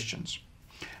unacceptable for Christians.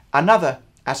 Another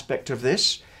aspect of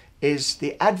this is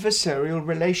the adversarial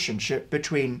relationship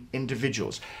between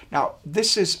individuals. Now,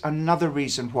 this is another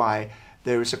reason why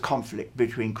there is a conflict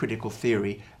between critical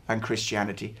theory and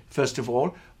Christianity. First of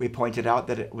all, we pointed out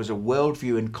that it was a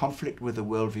worldview in conflict with the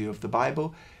worldview of the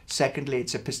Bible. Secondly,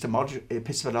 it's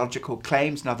epistemological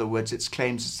claims. In other words, its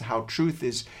claims as to how truth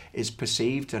is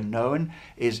perceived and known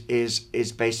is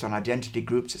based on identity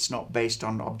groups. It's not based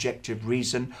on objective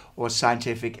reason or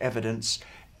scientific evidence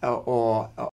or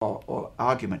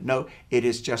argument. No, it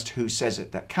is just who says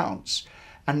it that counts.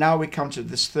 And now we come to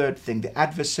this third thing, the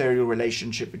adversarial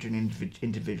relationship between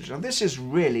individuals. And this is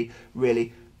really,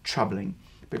 really troubling,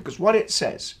 because what it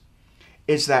says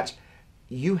is that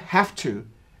you have to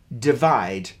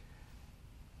divide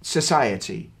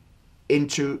society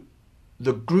into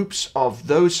the groups of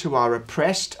those who are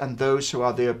oppressed and those who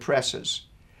are the oppressors.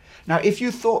 Now, if you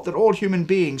thought that all human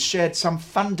beings shared some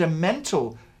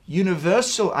fundamental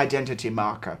universal identity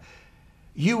marker,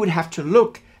 you would have to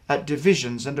look at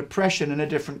divisions and oppression in a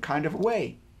different kind of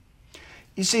way.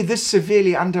 You see, this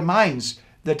severely undermines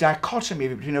the dichotomy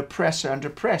between oppressor and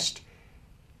oppressed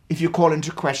if you call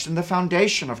into question the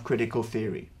foundation of critical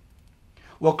theory.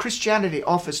 Well, Christianity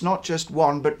offers not just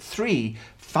one, but three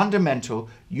fundamental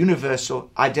universal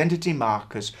identity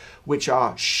markers which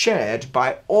are shared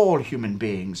by all human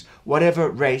beings, whatever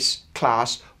race,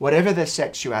 class, whatever their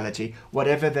sexuality,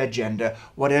 whatever their gender,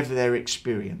 whatever their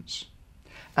experience.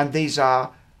 And these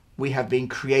are, we have been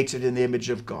created in the image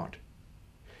of God.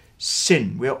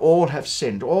 Sin, we all have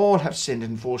sinned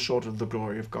and fall short of the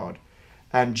glory of God.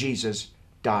 And Jesus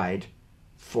died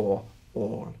for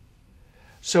all.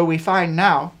 So we find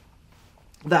now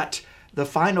that the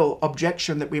final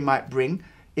objection that we might bring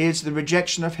is the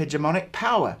rejection of hegemonic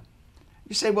power.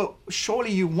 You say, well,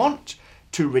 surely you want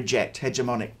to reject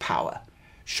hegemonic power.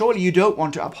 Surely you don't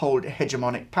want to uphold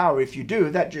hegemonic power. If you do,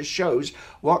 that just shows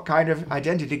what kind of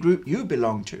identity group you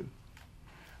belong to.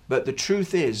 But the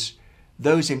truth is,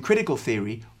 those in critical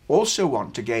theory also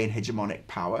want to gain hegemonic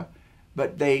power,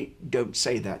 but they don't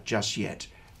say that just yet.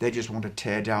 They just want to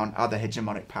tear down other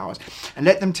hegemonic powers. And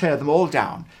let them tear them all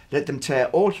down. Let them tear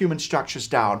all human structures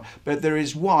down. But there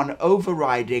is one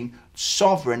overriding,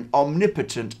 sovereign,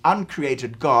 omnipotent,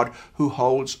 uncreated God who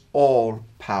holds all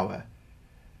power.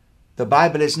 the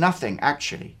Bible is nothing,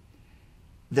 actually,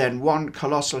 than one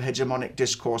colossal hegemonic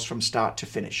discourse from start to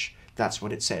finish. That's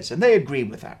what it says. And they agree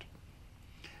with that.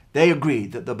 They agree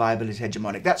that the Bible is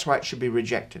hegemonic. That's why it should be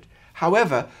rejected.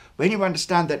 However, when you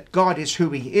understand that God is who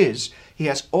he is, he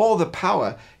has all the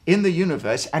power in the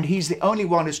universe, and he's the only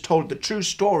one who's told the true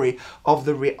story of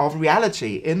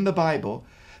reality in the Bible.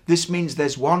 This means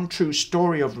there's one true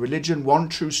story of religion, one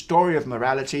true story of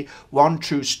morality, one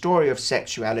true story of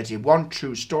sexuality, one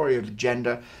true story of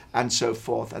gender, and so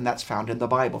forth, and that's found in the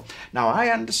Bible. Now, I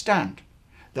understand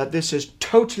that this is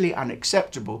totally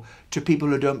unacceptable to people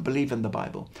who don't believe in the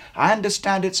Bible. I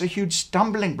understand it's a huge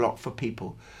stumbling block for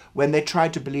people when they try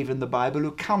to believe in the Bible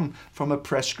who come from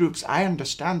oppressed groups. I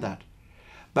understand that.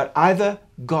 But either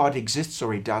God exists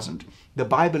or he doesn't. The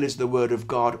Bible is the word of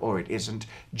God or it isn't.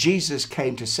 Jesus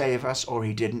came to save us or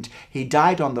he didn't. He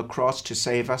died on the cross to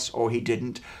save us or he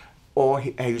didn't. Or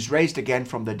he was raised again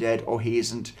from the dead or he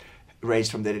isn't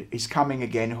raised from the dead. He's coming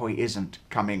again or he isn't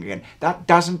coming again. That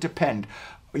doesn't depend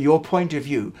your point of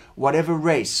view, whatever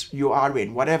race you are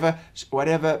in, whatever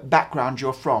background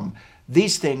you're from.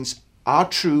 These things are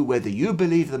true whether you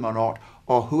believe them or not,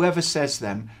 or whoever says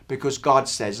them, because God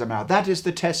says them out. That is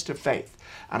the test of faith.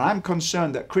 And I'm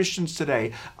concerned that Christians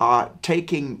today are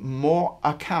taking more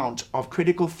account of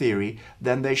critical theory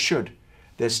than they should.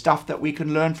 There's stuff that we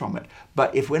can learn from it.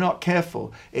 But if we're not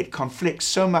careful, it conflicts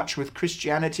so much with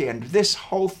Christianity and this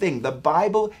whole thing. The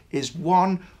Bible is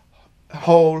one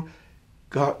whole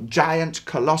giant,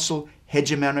 colossal,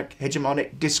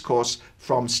 hegemonic discourse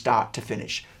from start to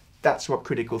finish. That's what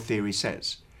critical theory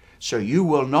says. So you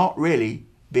will not really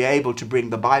be able to bring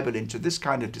the Bible into this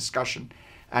kind of discussion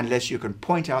unless you can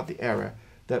point out the error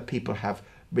that people have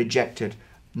rejected,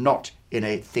 not in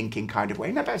a thinking kind of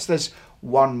way. Now, perhaps there's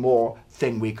one more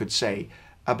thing we could say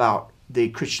about the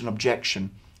Christian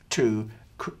objection to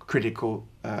critical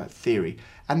theory,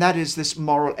 and that is this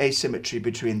moral asymmetry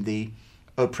between the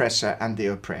oppressor and the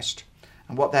oppressed.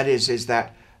 And what that is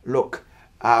that, look,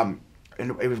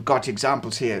 and we've got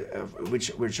examples here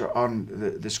which are on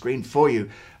the screen for you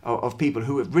of people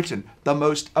who have written the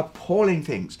most appalling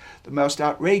things, the most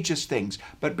outrageous things,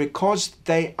 but because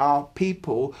they are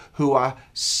people who are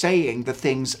saying the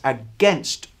things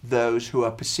against those who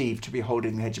are perceived to be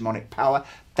holding the hegemonic power,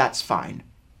 that's fine.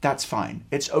 That's fine.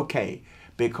 It's okay,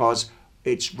 because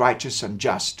it's righteous and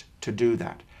just to do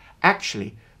that.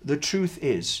 Actually, the truth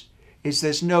is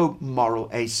there's no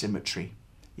moral asymmetry.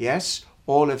 Yes,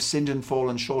 all have sinned and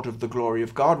fallen short of the glory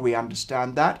of God. We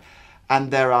understand that.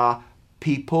 And there are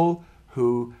people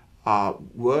who are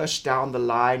worse down the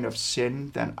line of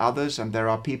sin than others. And there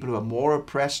are people who are more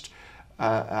oppressed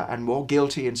and more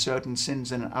guilty in certain sins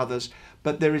than others.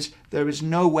 But there is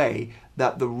no way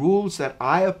that the rules that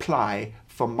I apply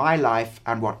for my life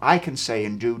and what I can say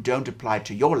and do don't apply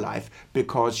to your life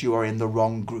because you are in the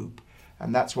wrong group.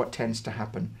 And that's what tends to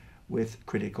happen with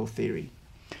critical theory.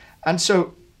 And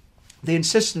so the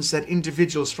insistence that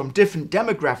individuals from different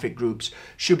demographic groups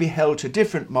should be held to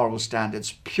different moral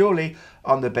standards purely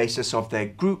on the basis of their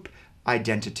group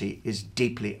identity is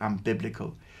deeply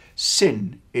unbiblical.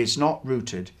 Sin is not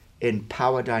rooted in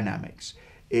power dynamics.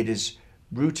 It is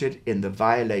rooted in the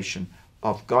violation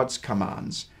of God's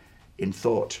commands in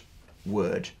thought,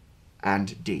 word,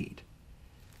 and deed.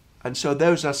 And so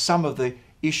those are some of the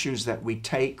issues that we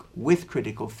take with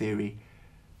critical theory,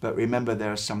 but remember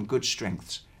there are some good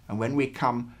strengths. And when we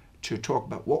come to talk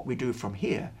about what we do from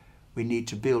here, we need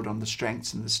to build on the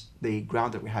strengths and the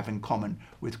ground that we have in common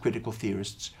with critical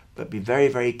theorists, but be very,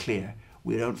 very clear,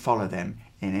 we don't follow them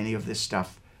in any of this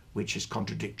stuff which is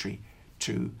contradictory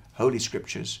to Holy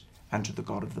Scriptures and to the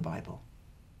God of the Bible.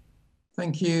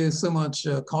 Thank you so much,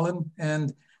 Colin.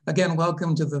 And again,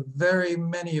 welcome to the very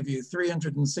many of you,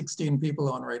 316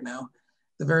 people on right now,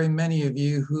 the very many of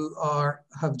you who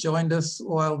have joined us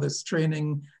while this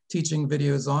teaching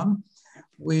video is on.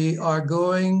 We are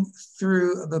going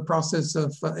through the process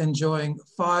of enjoying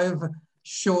 5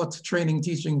 short training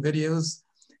teaching videos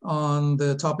on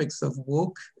the topics of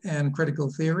woke and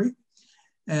critical theory.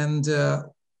 And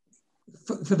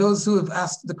for those who have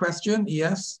asked the question,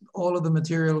 yes, all of the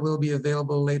material will be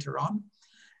available later on.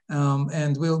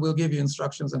 And we'll give you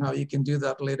instructions on how you can do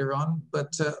that later on,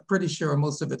 but pretty sure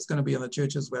most of it's going to be on the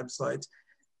church's website,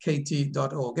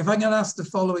 kt.org. If I can ask the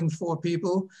following 4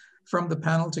 people from the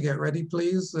panel to get ready,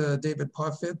 please. David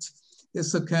Parfit,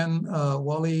 Isuken,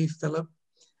 Wally, Philip,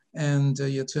 and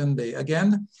Yatunde.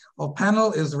 Again, our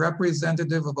panel is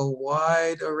representative of a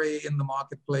wide array in the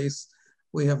marketplace.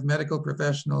 We have medical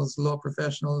professionals, law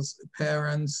professionals,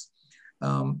 parents,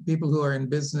 people who are in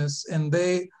business, and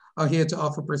they are here to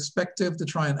offer perspective, to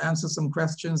try and answer some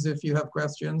questions if you have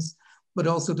questions. but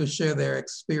also to share their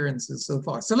experiences so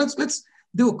far. So let's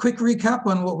do a quick recap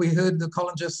on what we heard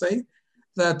Colin just say,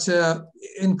 that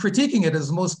in critiquing it,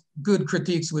 as most good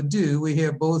critiques would do, we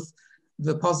hear both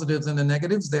the positives and the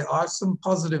negatives. There are some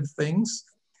positive things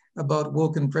about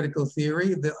woke and critical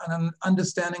theory, an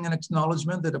understanding and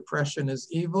acknowledgement that oppression is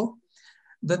evil,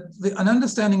 that an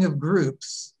understanding of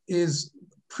groups is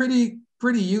pretty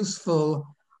useful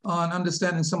on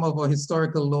understanding some of our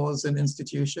historical laws and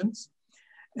institutions,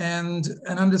 and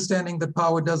an understanding that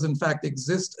power does in fact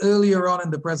exist. Earlier on in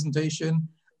the presentation,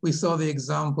 we saw the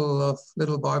example of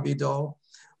little Barbie doll,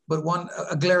 but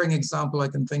a glaring example I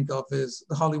can think of is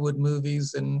the Hollywood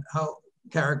movies and how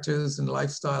characters and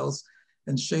lifestyles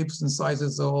and shapes and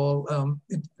sizes are all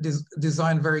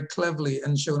designed very cleverly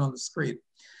and shown on the screen.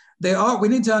 We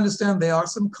need to understand there are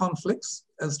some conflicts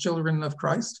as children of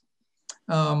Christ.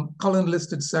 Colin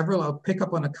listed several. I'll pick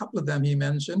up on a couple of them he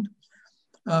mentioned.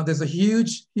 There's a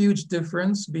huge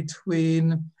difference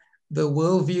between the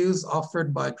worldviews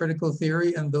offered by critical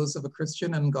theory and those of a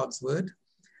Christian and God's word.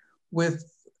 With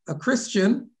a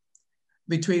Christian,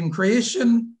 between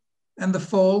creation and the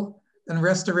fall and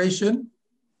restoration,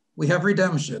 we have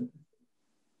redemption.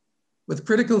 With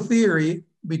critical theory,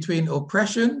 between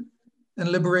oppression and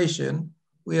liberation,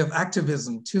 we have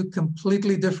activism, two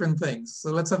completely different things.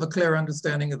 So let's have a clear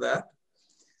understanding of that.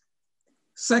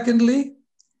 Secondly,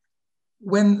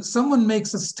 when someone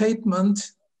makes a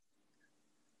statement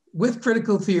with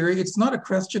critical theory, it's not a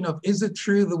question of, is it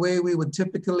true the way we would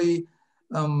typically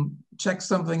check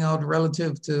something out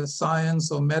relative to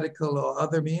science or medical or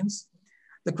other means?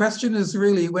 The question is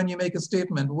really, when you make a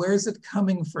statement, where is it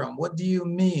coming from? What do you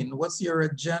mean? What's your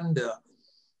agenda?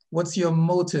 What's your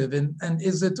motive? And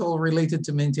is it all related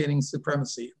to maintaining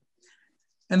supremacy?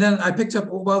 And then I picked up,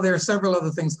 well, there are several other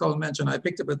things Colin mentioned. I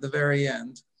picked up at the very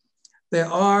end. There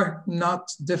are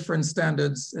not different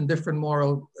standards and different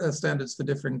moral standards for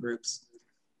different groups.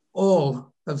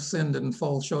 All have sinned and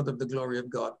fall short of the glory of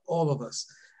God, all of us.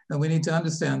 And we need to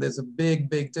understand there's a big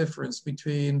difference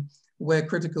between where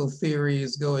critical theory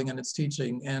is going and its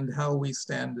teaching and how we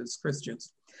stand as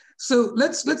Christians. So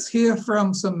let's hear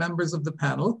from some members of the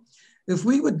panel. If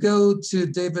we would go to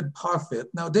David Parfit.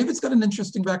 Now, David's got an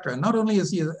interesting background. Not only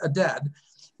is he a dad,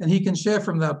 and he can share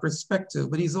from that perspective,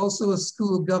 but he's also a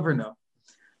school governor.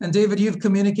 And David, you've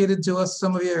communicated to us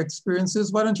some of your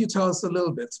experiences. Why don't you tell us a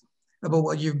little bit about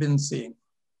what you've been seeing?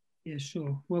 Yeah,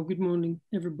 sure. Well, good morning,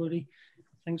 everybody.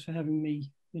 Thanks for having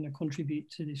me,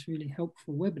 contribute to this really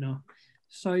helpful webinar.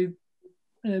 So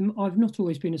I've not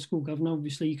always been a school governor.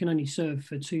 Obviously, you can only serve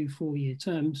for 2 4-year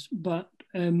terms, but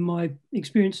my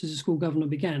experience as a school governor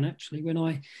began actually when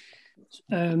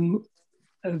an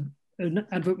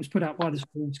advert was put out by the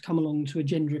school to come along to a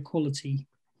gender equality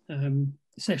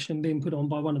session being put on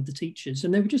by one of the teachers.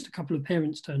 And there were just a couple of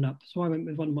parents turned up. So I went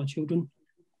with one of my children.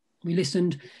 We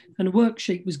listened and a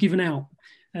worksheet was given out.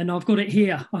 And I've got it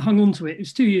here. I hung on to it. It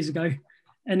was 2 years ago.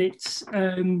 And it's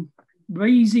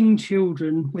raising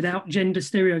children without gender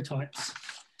stereotypes.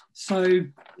 So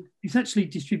it's actually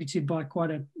distributed by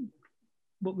quite a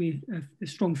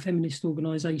strong feminist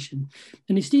organisation.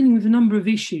 And it's dealing with a number of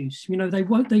issues.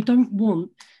 They don't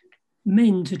want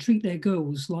men to treat their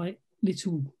girls like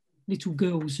little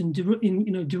girls in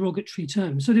derogatory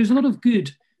terms. So there's a lot of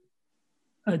good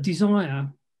desire.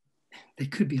 There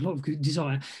could be a lot of good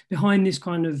desire behind this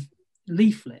kind of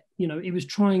leaflet. It was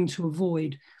trying to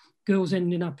avoid girls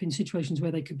ending up in situations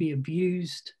where they could be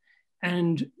abused,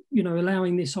 and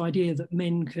allowing this idea that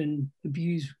men can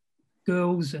abuse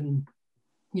girls and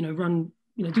run,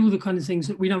 do all the kind of things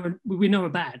that we know are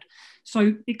bad.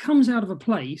 So it comes out of a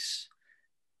place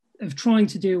of trying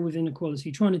to deal with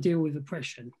inequality, trying to deal with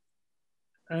oppression.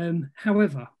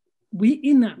 However,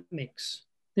 in that mix,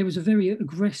 there was a very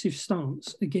aggressive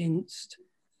stance against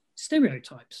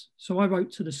stereotypes. So I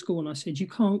wrote to the school and I said, you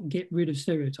can't get rid of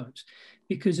stereotypes,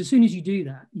 because as soon as you do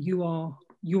that, you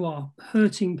are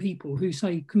hurting people who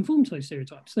say conform to those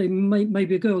stereotypes. They may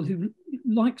be a girl who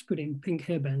likes putting pink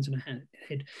hairbands in her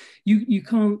head. You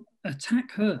can't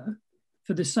attack her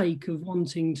for the sake of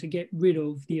wanting to get rid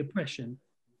of the oppression.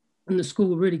 And the school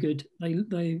were really good.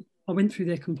 I went through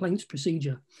their complaints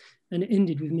procedure, and it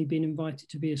ended with me being invited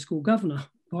to be a school governor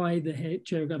by the head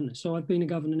chair of governors. So I've been a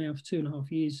governor now for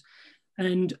 2.5 years.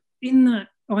 And in that,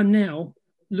 I'm now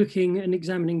looking and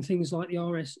examining things like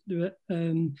the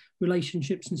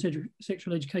relationships and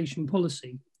sexual education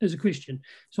policy as a Christian.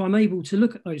 So I'm able to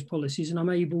look at those policies, and I'm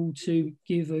able to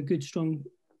give a good, strong,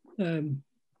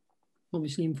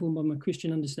 obviously informed by my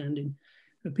Christian understanding,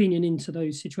 opinion into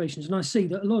those situations. And I see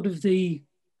that a lot of the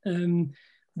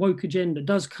woke agenda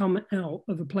does come out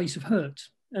of a place of hurt.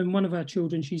 and one of our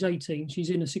children, she's 18, she's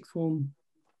in a sixth form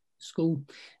school,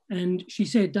 and she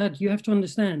said, Dad, you have to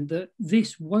understand that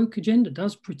this woke agenda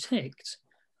does protect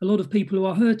a lot of people who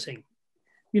are hurting.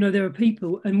 You know, there are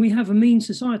people, and we have a mean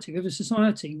society. We have a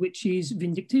society which is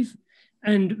vindictive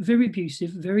and very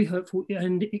abusive, very hurtful,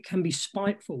 and it can be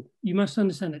spiteful. You must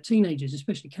understand that teenagers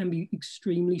especially can be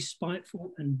extremely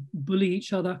spiteful and bully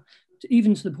each other,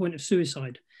 even to the point of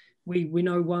suicide. We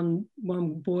know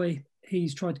one boy,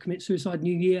 he's tried to commit suicide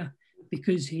New Year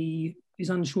because he is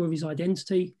unsure of his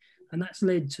identity, and that's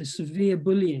led to severe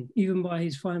bullying, even by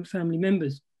his family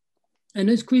members. And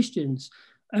as Christians,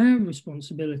 our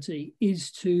responsibility is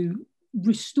to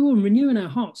restore and renew in our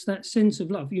hearts that sense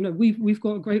of love. You know, we've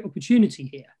got a great opportunity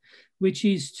here, which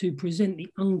is to present the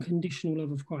unconditional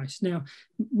love of Christ. Now,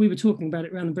 we were talking about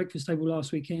it around the breakfast table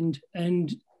last weekend,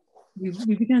 and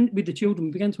we began with the children,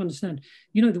 we began to understand,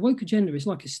 you know, the woke agenda is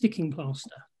like a sticking plaster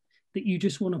that you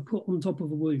just want to put on top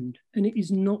of a wound, and it is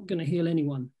not going to heal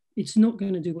anyone. It's not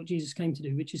going to do what Jesus came to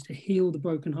do, which is to heal the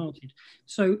brokenhearted.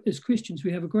 So as Christians,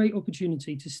 we have a great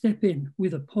opportunity to step in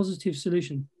with a positive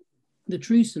solution, the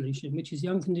true solution, which is the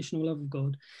unconditional love of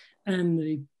God and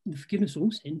the forgiveness of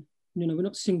all sin. You know, we're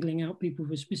not singling out people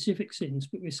for specific sins,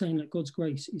 but we're saying that God's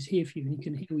grace is here for you and he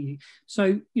can heal you.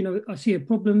 So, you know, I see a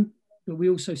problem, but we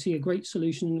also see a great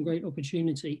solution and a great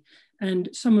opportunity. And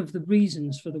some of the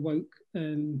reasons for the woke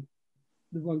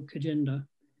agenda.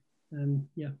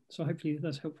 Yeah, so hopefully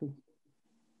that's helpful.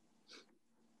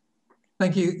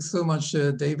 Thank you so much,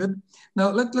 David. Now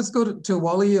let's go to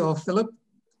Wally or Philip.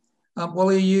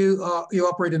 Wally, you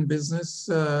operate in business.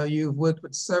 You've worked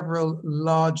with several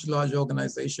large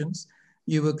organizations.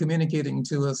 You were communicating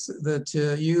to us that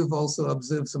you've also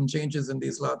observed some changes in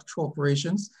these large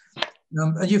corporations.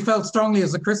 And you felt strongly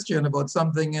as a Christian about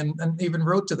something and even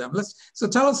wrote to them. So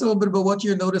tell us a little bit about what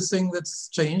you're noticing that's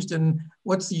changed and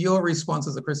what's your response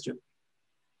as a Christian?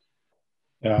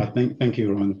 Thank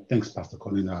you, Ron. Thanks, Pastor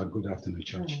Colin. Good afternoon,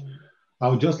 church. I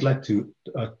would just like to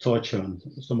touch on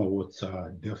some of what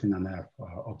Delphine and I have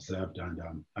observed,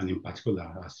 and in particular,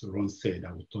 as Ron said,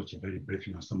 I will touch very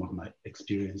briefly on some of my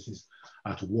experiences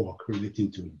at work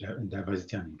relating to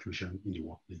diversity and inclusion in the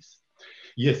workplace.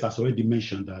 Yes, as already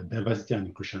mentioned, diversity and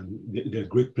inclusion, they're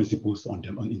great principles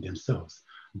in themselves,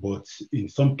 but in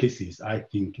some cases, I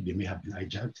think they may have been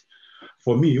hijacked.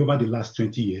 For me, over the last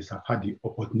 20 years, I've had the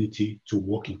opportunity to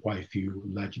work in quite a few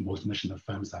large multinational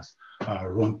firms, as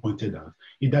Ron pointed out,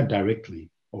 either directly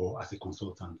or as a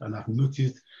consultant. And I've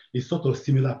noticed a sort of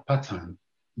similar pattern,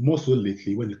 more so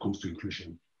lately when it comes to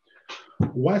inclusion.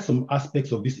 While some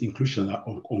aspects of this inclusion are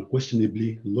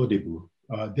unquestionably laudable,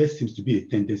 there seems to be a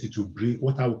tendency to bring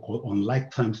what I would call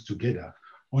unlike times together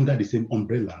under the same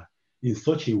umbrella in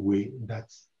such a way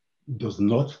that does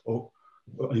not, or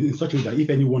in such a way that if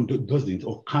anyone doesn't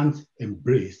or can't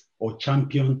embrace or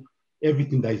champion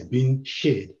everything that is being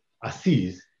shared as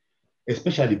is,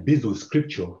 especially based on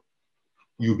scripture,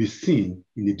 you'll be seen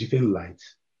in a different light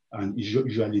and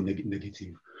usually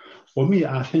negative. For me,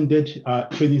 I attended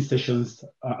training sessions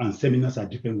and seminars at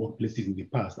different workplaces in the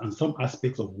past, and some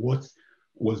aspects of what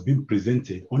was being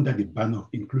presented under the banner of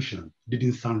inclusion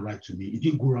didn't sound right to me. It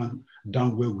didn't go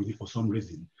down well with me for some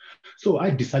reason. So I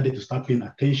decided to start paying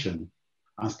attention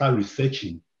and start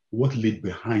researching what lay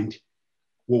behind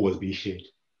what was being shared.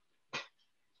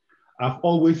 I've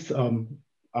always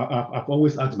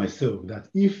asked myself that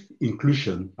if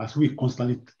inclusion, as we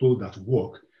constantly told at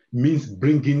work, means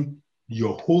bringing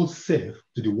your whole self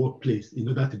to the workplace in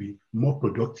order to be more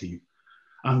productive,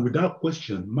 and without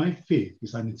question, my faith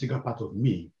is an integral part of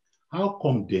me, how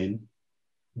come then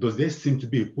does there seem to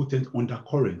be a potent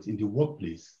undercurrent in the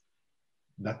workplace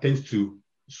that tends to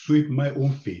sweep my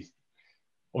own faith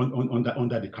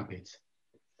under the carpet,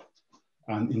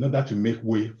 and in order to make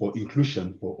way for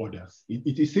inclusion for others?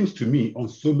 It seems to me on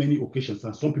so many occasions,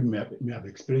 and some people may have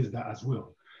experienced that as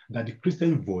well, that the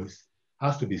Christian voice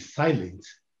has to be silent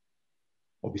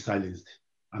or be silenced.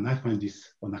 And I find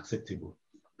this unacceptable.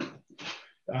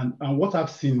 And what I've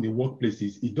seen in the workplace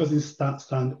is it doesn't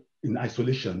stand in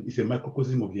isolation. It's a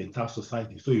microcosm of the entire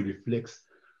society. So it reflects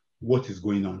what is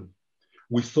going on.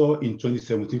 We saw in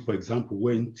 2017, for example,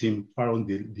 when Tim Farron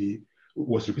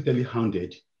was repeatedly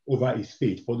hounded over his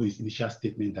faith following his initial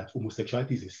statement that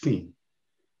homosexuality is a sin.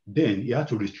 Then he had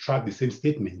to retract the same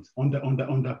statement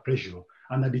under pressure.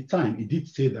 And at the time, he did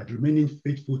say that remaining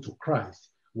faithful to Christ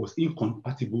was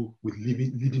incompatible with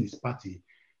leading his party,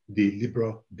 the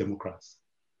Liberal Democrats.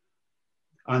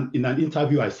 And in an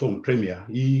interview I saw on Premier,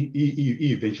 he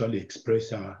eventually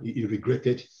expressed, he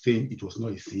regretted saying it was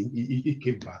not a sin. He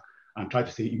came back and tried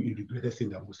to say he regretted saying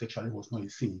that homosexuality was not a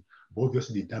sin. But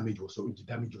obviously the damage was already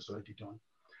done.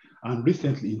 And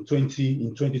recently in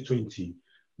 2020,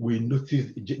 we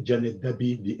noticed Janet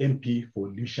Derby, the MP for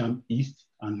Lewisham East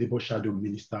and Labour Shadow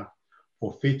Minister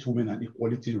for Faith, Women and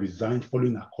Equality, resigned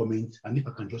following a comment. And if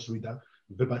I can just read that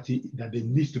verbatim, that there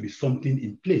needs to be something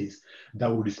in place that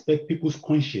will respect people's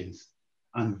conscience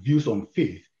and views on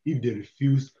faith if they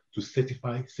refuse to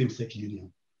certify same-sex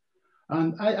union.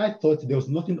 And I thought there was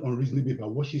nothing unreasonable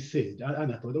about what she said.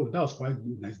 And I thought, oh, that was quite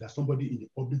nice that somebody in the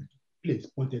public place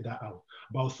pointed that out.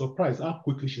 But I was surprised how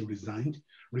quickly she resigned,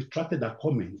 retracted that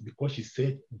comment because she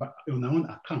said, but on her own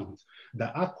account,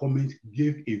 that her comment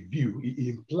gave a view, it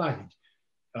implied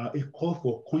a call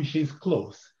for conscience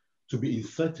clause to be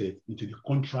inserted into the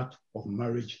contract of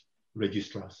marriage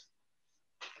registrars.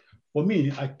 For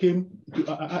me, I came to,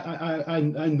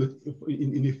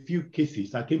 in a few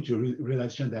cases, I came to a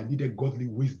realization that I needed godly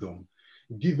wisdom,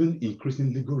 given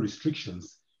increasing legal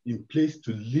restrictions in place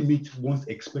to limit one's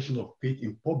expression of faith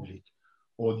in public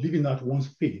or living out one's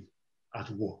faith at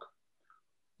work.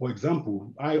 For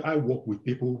example, I work with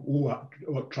people who are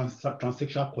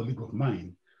transsexual colleagues of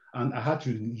mine, and I had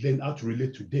to learn how to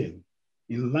relate to them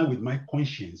in line with my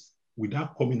conscience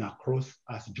without coming across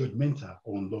as judgmental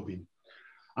or unloving.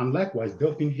 And likewise,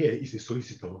 Delphine here is a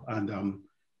solicitor and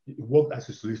worked as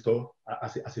a solicitor,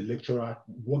 as a lecturer,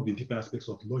 worked in different aspects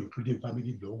of law, including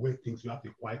family law, where things you have to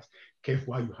be quite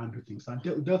careful how you handle things. And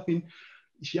Delphine,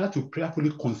 she had to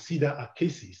prayerfully consider her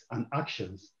cases and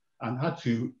actions and had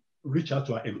to reach out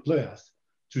to her employers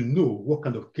to know what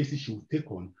kind of cases she would take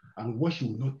on and what she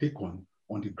would not take on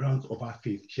the grounds of her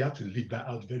faith. She had to lead that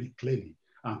out very clearly.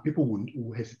 And people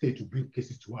would hesitate to bring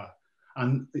cases to her.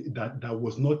 And that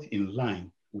was not in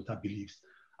line with her beliefs.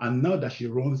 And now that she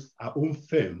runs her own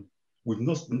firm, we've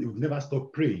never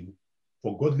stopped praying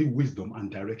for godly wisdom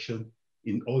and direction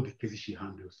in all the cases she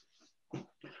handles.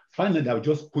 Finally, I'll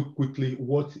just put quickly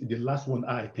what the last one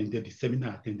I attended, the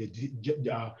seminar I attended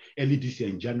early this year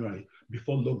in January,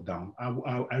 before lockdown.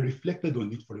 I reflected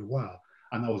on it for a while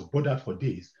and I was bothered for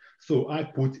days. So I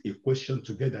put a question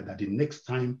together that the next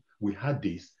time we had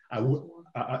this, at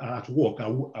work, I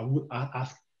would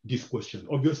ask this question.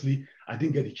 Obviously, I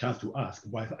didn't get a chance to ask,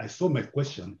 but I saw my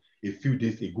question a few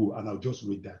days ago, and I'll just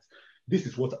read that. This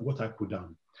is what I put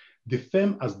down. The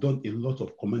firm has done a lot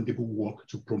of commendable work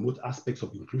to promote aspects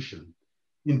of inclusion.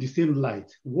 In the same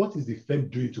light, what is the firm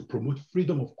doing to promote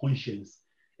freedom of conscience,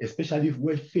 especially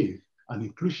where faith and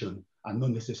inclusion are not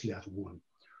necessarily at one?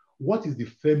 What is the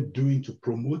firm doing to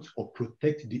promote or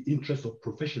protect the interests of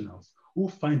professionals who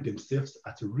find themselves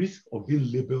at risk of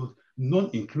being labeled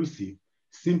non-inclusive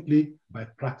simply by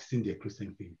practicing their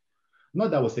Christian faith?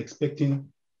 Not that I was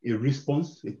expecting a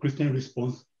response, a Christian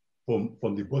response from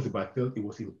the body, but I felt it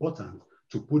was important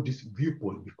to put this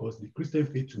viewpoint because the Christian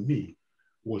faith to me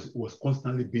was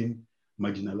constantly being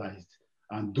marginalized.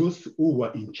 And those who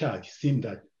were in charge seemed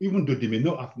that even though they may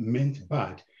not have meant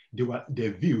bad,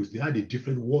 their views, they had a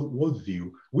different worldview,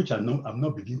 which I'm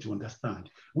not beginning to understand,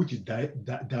 which is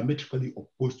diametrically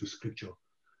opposed to scripture.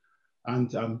 And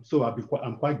so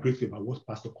I'm quite grateful about what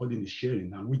Pastor Colin is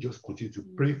sharing, and we just continue to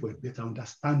pray for a better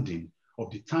understanding of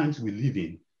the times we live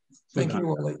in. So Thank you,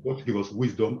 Wally. God give us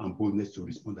wisdom and boldness to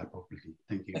respond appropriately.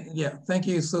 Thank you. Yeah, thank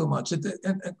you so much.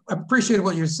 And I appreciate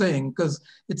what you're saying, because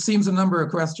it seems a number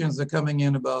of questions are coming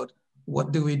in about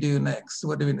what do we do next?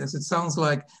 What do we do next? It sounds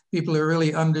like people are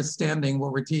really understanding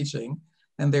what we're teaching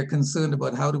and they're concerned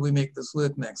about how do we make this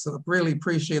work next. So I really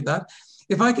appreciate that.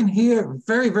 If I can hear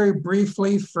very, very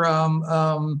briefly from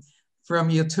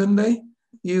Yetunde,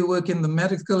 you work in the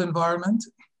medical environment.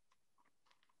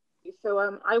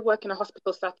 So I work in a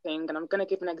hospital setting, and I'm going to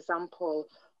give an example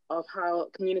of how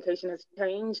communication has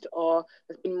changed or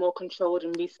has been more controlled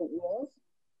in recent years.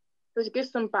 So to give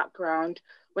some background,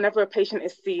 whenever a patient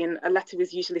is seen, a letter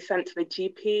is usually sent to the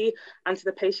GP and to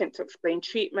the patient to explain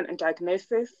treatment and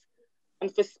diagnosis.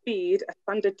 And for speed, a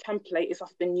standard template is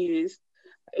often used.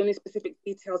 Only specific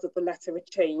details of the letter are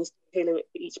changed to tailor it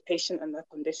to each patient and their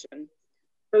condition.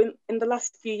 So in the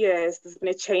last few years, there's been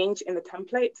a change in the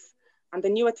templates, and the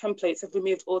newer templates have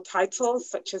removed all titles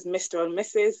such as Mr. and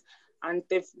Mrs., and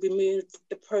they've removed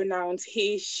the pronouns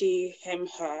he, she, him,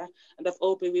 her, and they've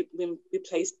all been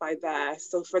replaced by their.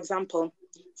 So for example,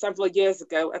 several years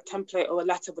ago, a template or a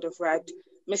letter would have read,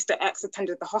 Mr. X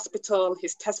attended the hospital,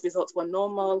 his test results were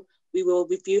normal, we will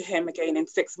review him again in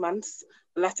 6 months.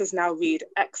 The letters now read,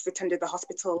 X attended the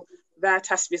hospital, their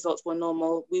test results were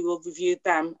normal, we will review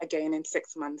them again in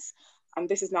 6 months. And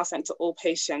this is now sent to all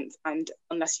patients, and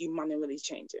unless you manually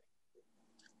change it.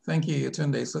 Thank you,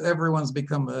 Yetunde. So everyone's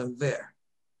become there.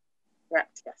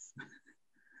 Correct, yes.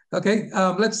 Okay,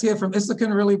 let's hear from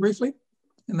Isakan really briefly,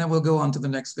 and then we'll go on to the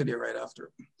next video right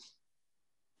after.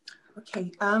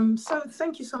 Okay, so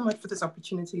thank you so much for this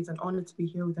opportunity. It's an honor to be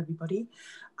here with everybody.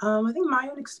 I think my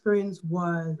own experience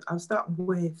was, I'll start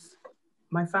with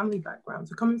my family background.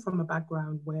 So coming from a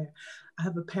background where I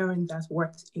have a parent that's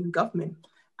worked in government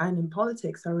and in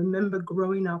politics, I remember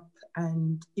growing up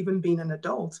and even being an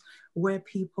adult where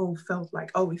people felt like,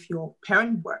 oh, if your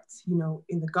parent worked, you know,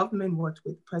 in the government, worked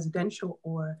with presidential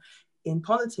or in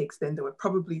politics, then they were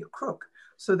probably a crook.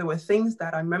 So there were things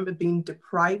that I remember being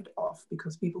deprived of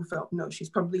because people felt, no, she's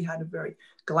probably had a very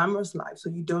glamorous life,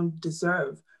 so you don't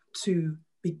deserve to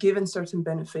be given certain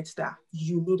benefits that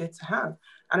you needed to have.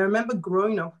 And I remember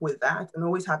growing up with that and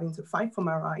always having to fight for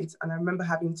my rights. And I remember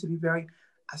having to be very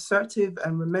assertive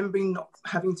and remembering not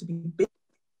having to be bitter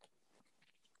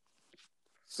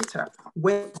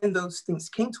when those things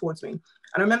came towards me. And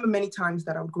I remember many times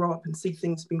that I would grow up and see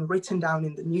things being written down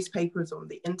in the newspapers or on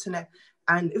the internet.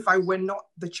 And if I were not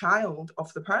the child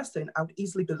of the person, I would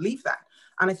easily believe that.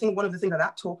 And I think one of the things that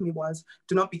that taught me was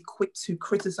do not be quick to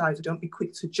criticize or don't be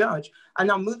quick to judge. And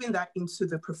now moving that into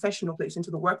the professional place,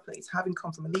 into the workplace, having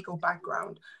come from a legal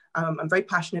background, I'm very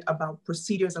passionate about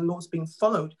procedures and laws being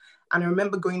followed. And I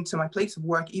remember going to my place of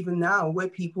work even now where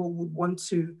people would want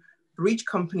to breach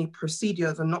company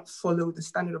procedures and not follow the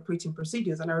standard operating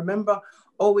procedures. And I remember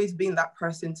always being that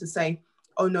person to say,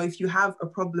 oh no, if you have a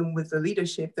problem with the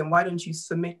leadership, then why don't you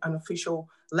submit an official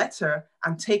letter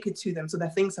and take it to them so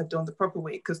that things are done the proper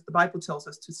way? Because the Bible tells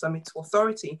us to submit to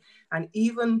authority. And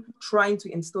even trying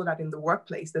to instill that in the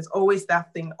workplace, there's always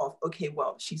that thing of, okay,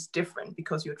 well, she's different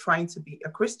because you're trying to be a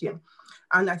Christian.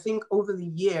 And I think over the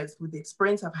years, with the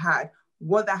experience I've had,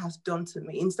 what that has done to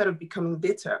me, instead of becoming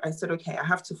bitter, I said, okay, I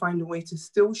have to find a way to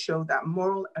still show that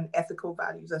moral and ethical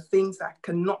values are things that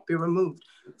cannot be removed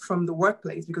from the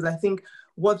workplace. Because I think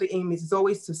what the aim is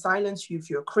always to silence you if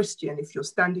you're a Christian, if you're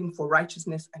standing for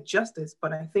righteousness and justice.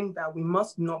 But I think that we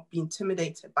must not be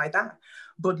intimidated by that,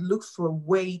 but look for a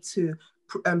way to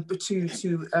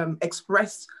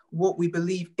express what we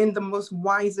believe in the most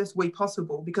wisest way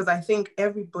possible, because I think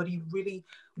everybody really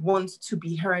wants to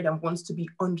be heard and wants to be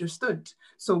understood.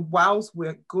 So whilst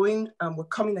we're coming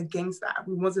against that,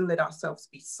 we mustn't let ourselves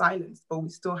be silenced, but we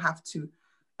still have to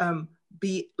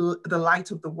be the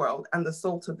light of the world and the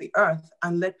salt of the earth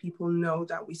and let people know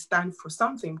that we stand for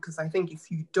something. Because I think if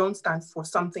you don't stand for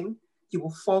something, you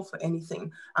will fall for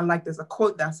anything. And like there's a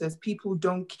quote that says, people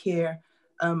don't care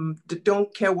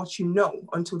what you know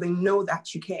until they know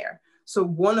that you care. So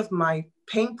one of my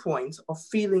pain points of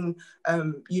feeling,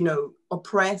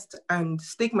 oppressed and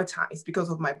stigmatized because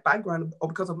of my background or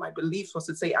because of my beliefs was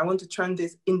to say, I want to turn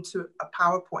this into a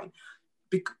PowerPoint,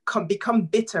 become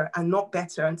bitter and not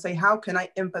better, and say, how can I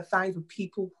empathize with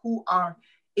people who are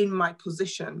in my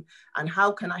position, and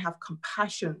how can I have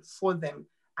compassion for them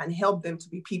and help them to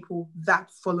be people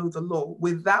that follow the law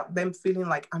without them feeling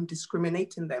like I'm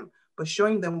discriminating them, but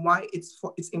showing them why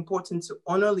it's important to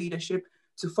honor leadership,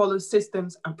 to follow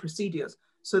systems and procedures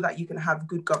so that you can have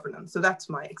good governance. So that's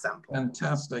my example.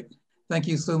 Fantastic. Thank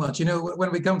you so much. You know,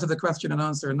 when we come to the question and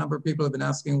answer, a number of people have been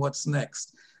asking what's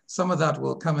next. Some of that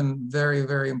will come in very,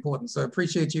 very important. So I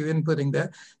appreciate you inputting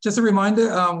there. Just a reminder,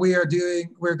 we're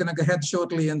going to go ahead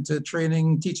shortly into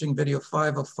training, teaching video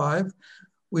 5 of 5.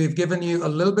 We've given you a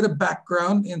little bit of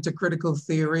background into critical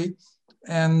theory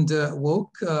and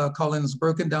woke. Colin's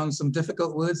broken down some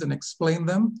difficult words and explained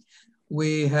them.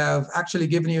 We have actually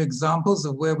given you examples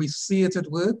of where we see it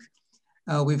at work.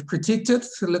 We've critiqued it,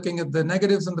 looking at the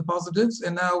negatives and the positives.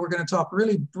 And now we're going to talk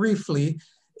really briefly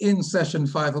in session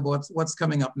 5 about what's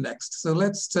coming up next. So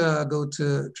let's go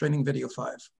to training video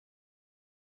 5.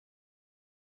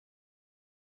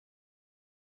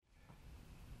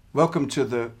 Welcome to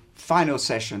the final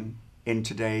session in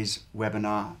today's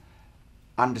webinar,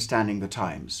 Understanding the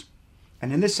Times.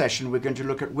 And in this session, we're going to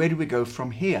look at where do we go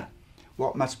from here?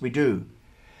 What must we do?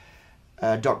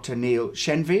 Dr. Neil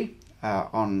Shenvi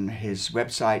on his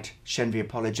website, Shenvi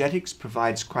Apologetics,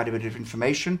 provides quite a bit of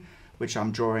information, which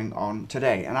I'm drawing on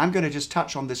today. And I'm going to just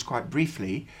touch on this quite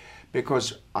briefly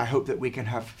because I hope that we can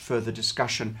have further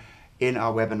discussion in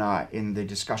our webinar, in the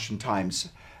discussion times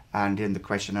and in the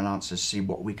question and answers, see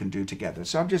what we can do together.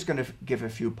 So I'm just going to give a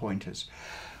few pointers.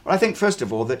 Well, I think first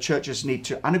of all that churches need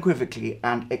to unequivocally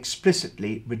and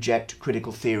explicitly reject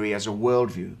critical theory as a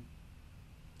worldview.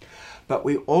 But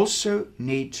we also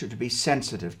need to be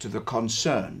sensitive to the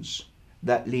concerns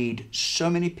that lead so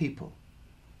many people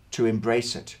to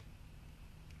embrace it.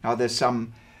 Now, there's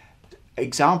some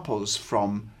examples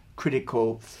from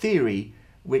critical theory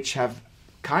which have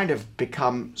kind of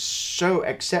become so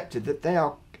accepted that they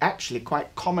are actually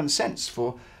quite common sense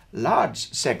for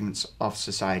large segments of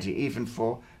society, even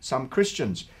for some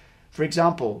Christians. For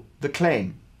example, the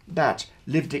claim that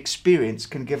lived experience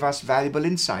can give us valuable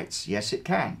insights. Yes, it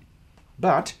can.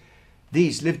 But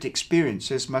these lived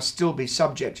experiences must still be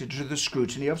subjected to the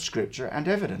scrutiny of Scripture and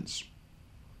evidence.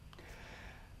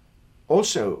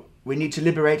 Also, we need to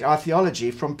liberate our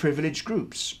theology from privileged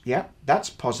groups. Yeah, that's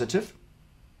positive.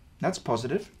 That's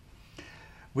positive.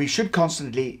 We should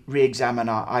constantly re-examine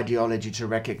our ideology to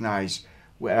recognize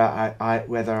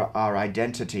whether our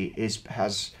identity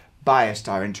has biased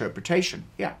our interpretation.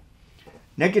 Yeah.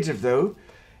 Negative, though,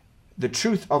 the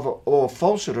truth of or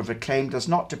falsehood of a claim does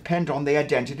not depend on the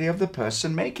identity of the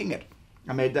person making it.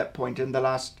 I made that point in the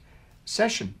last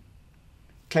session.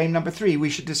 Claim number 3, we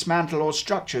should dismantle all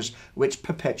structures which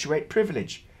perpetuate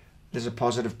privilege. There's a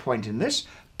positive point in this.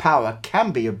 Power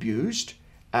can be abused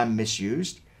and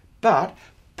misused, but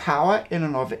power in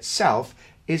and of itself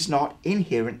is not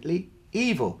inherently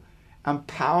evil, and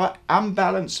power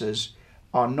imbalances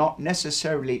are not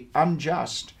necessarily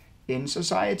unjust in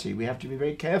society. We have to be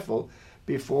very careful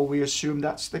before we assume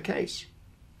that's the case.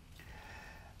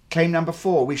 Claim number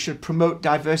 4, we should promote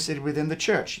diversity within the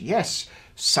church. Yes,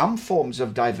 some forms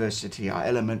of diversity are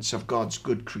elements of God's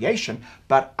good creation,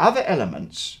 but other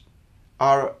elements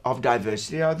of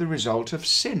diversity are the result of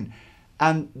sin,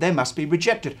 and they must be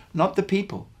rejected. Not the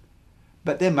people,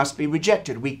 but they must be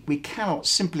rejected. We cannot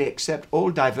simply accept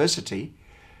all diversity,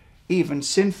 even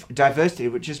diversity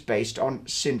which is based on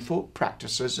sinful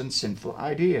practices and sinful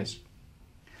ideas.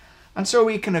 And so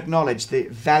we can acknowledge the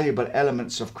valuable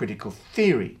elements of critical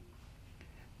theory,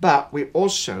 but we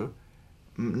also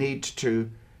need to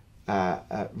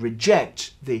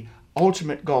reject the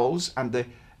ultimate goals and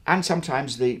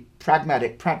sometimes the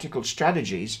pragmatic, practical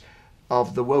strategies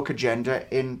of the woke agenda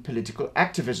in political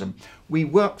activism. We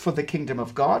work for the kingdom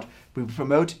of God. We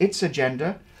promote its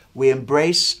agenda. We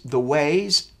embrace the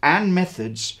ways and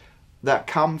methods that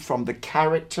come from the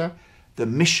character, the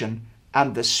mission,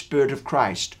 and the Spirit of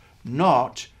Christ,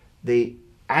 not the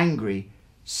angry,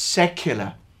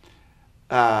 secular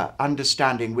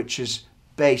understanding which is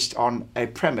based on a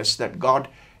premise that God,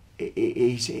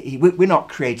 we're not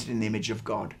created in the image of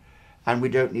God, and we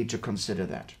don't need to consider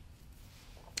that.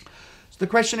 So the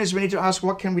question is, we need to ask,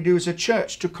 what can we do as a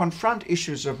church to confront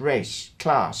issues of race,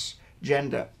 class,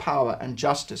 gender, power, and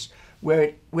justice,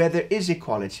 where there is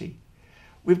equality?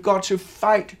 We've got to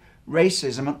fight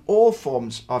racism and all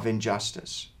forms of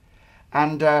injustice.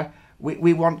 And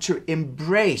we want to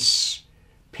embrace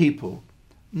people,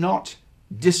 not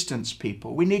distance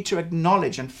people. We need to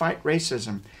acknowledge and fight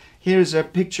racism. Here's a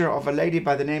picture of a lady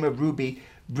by the name of Ruby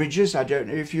Bridges. I don't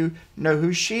know if you know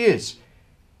who she is.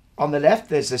 On the left,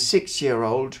 there's a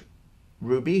 6-year-old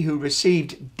Ruby who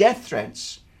received death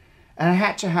threats and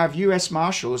had to have US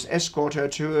Marshals escort her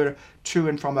to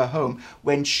and from her home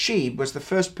when she was the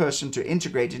first person to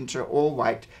integrate into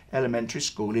all-white elementary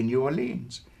school in New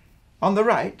Orleans. On the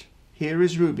right, here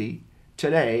is Ruby,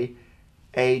 today,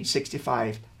 age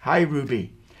 65. Hi,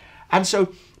 Ruby. And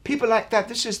so people like that,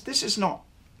 this is not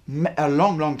a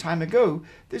long, long time ago.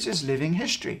 This is living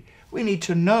history. We need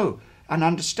to know and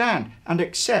understand and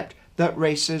accept that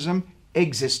racism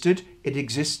existed, it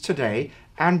exists today,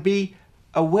 and be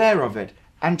aware of it,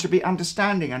 and to be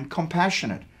understanding and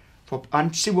compassionate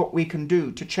and see what we can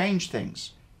do to change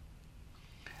things.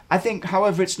 I think,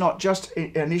 however, it's not just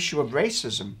an issue of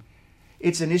racism.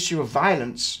 It's an issue of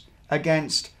violence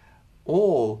against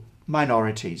all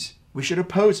minorities. We should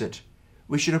oppose it.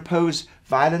 We should oppose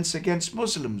violence against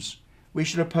Muslims. We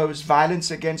should oppose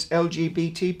violence against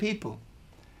LGBT people.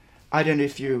 I don't know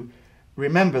if you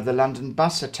remember the London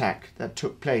bus attack that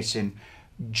took place in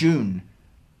June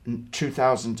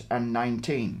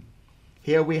 2019.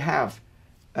 Here we have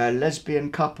a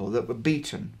lesbian couple that were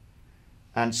beaten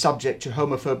and subject to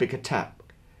homophobic attack,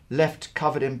 left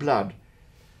covered in blood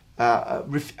for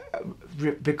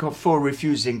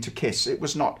refusing to kiss. It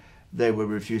was not they were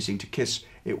refusing to kiss,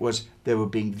 it was they were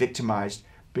being victimized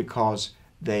because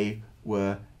they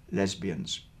were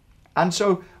lesbians. And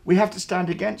so we have to stand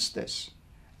against this.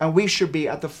 And we should be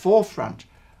at the forefront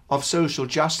of social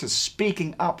justice,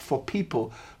 speaking up for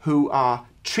people who are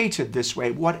treated this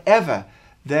way, whatever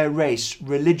their race,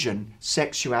 religion,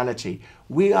 sexuality.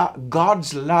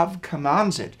 God's love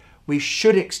commands it. We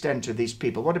should extend to these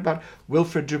people. What about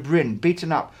Wilfred Dubrin,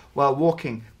 beaten up while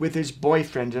walking with his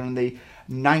boyfriend in the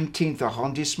 19th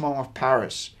arrondissement of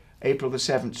Paris, April the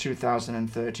 7th,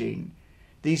 2013.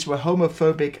 These were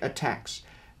homophobic attacks.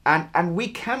 And we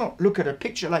cannot look at a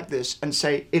picture like this and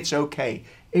say, it's okay.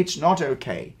 It's not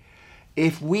okay.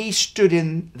 If we stood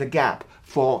in the gap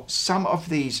for some of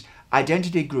these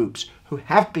identity groups who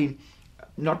have been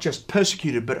not just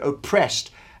persecuted but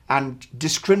oppressed and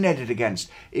discriminated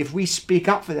against. If we speak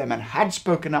up for them and had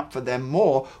spoken up for them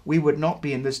more, we would not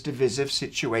be in this divisive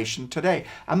situation today.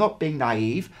 I'm not being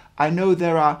naive. I know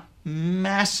there are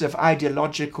massive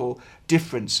ideological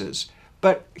differences,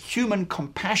 but human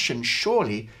compassion,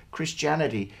 surely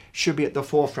Christianity should be at the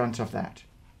forefront of that.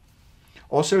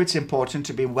 Also, it's important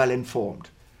to be well informed.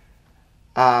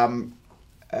 Dr.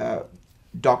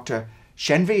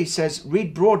 Shenvi says,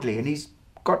 read broadly, and he's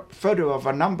got a photo of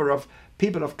a number of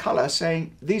people of color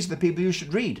saying, these are the people you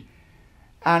should read.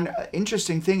 And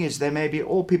interesting thing is, they may be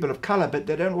all people of color, but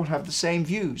they don't all have the same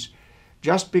views.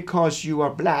 Just because you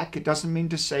are black, it doesn't mean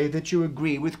to say that you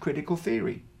agree with critical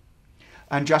theory.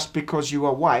 And just because you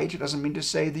are white, it doesn't mean to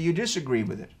say that you disagree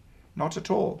with it. Not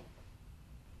at all.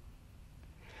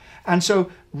 And so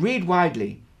read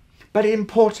widely. But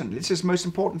importantly, this is the most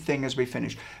important thing as we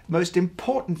finish, most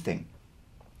important thing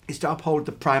is to uphold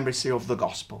the primacy of the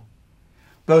gospel,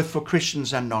 both for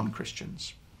Christians and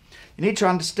non-Christians. You need to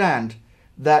understand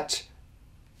that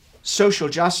social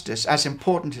justice, as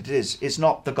important it is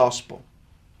not the gospel.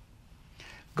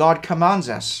 God commands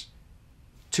us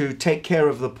to take care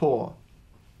of the poor,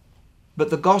 but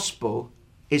the gospel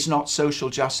is not social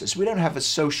justice. We don't have a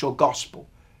social gospel.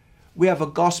 We have a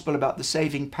gospel about the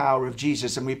saving power of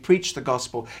Jesus, and we preach the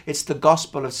gospel. It's the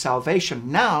gospel of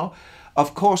salvation. Now,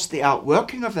 of course, the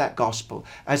outworking of that gospel,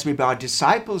 as we are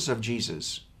disciples of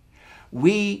Jesus,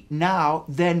 we now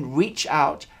then reach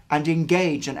out and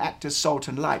engage and act as salt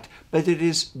and light. But it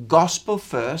is gospel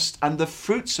first, and the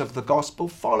fruits of the gospel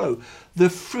follow. The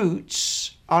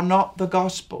fruits are not the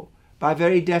gospel. By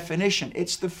very definition,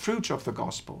 it's the fruit of the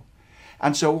gospel.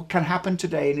 And so what can happen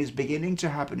today, and is beginning to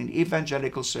happen in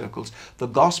evangelical circles, the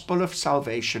gospel of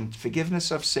salvation, forgiveness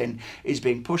of sin, is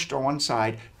being pushed on one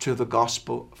side to the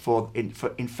gospel in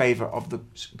favor of the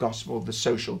gospel, the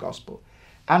social gospel.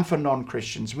 And for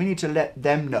non-Christians, we need to let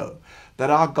them know that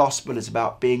our gospel is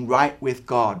about being right with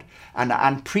God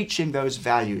and preaching those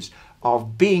values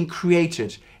of being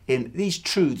created in these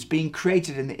truths, being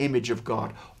created in the image of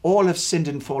God. All have sinned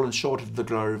and fallen short of the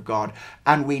glory of God,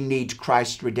 and we need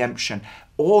Christ's redemption.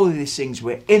 All of these things,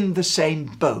 we're in the same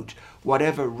boat.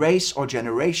 Whatever race or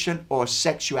generation or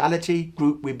sexuality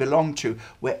group we belong to,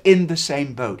 we're in the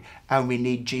same boat, and we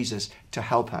need Jesus to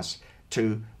help us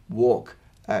to walk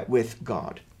with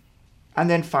God. And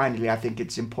then finally, I think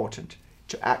it's important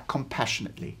to act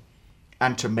compassionately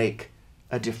and to make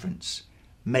a difference,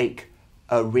 make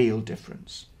a real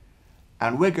difference.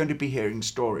 And we're going to be hearing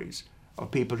stories of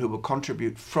people who will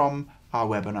contribute from our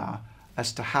webinar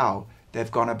as to how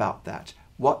they've gone about that,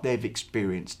 what they've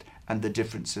experienced, and the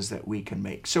differences that we can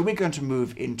make. So we're going to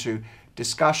move into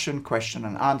discussion, question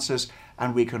and answers,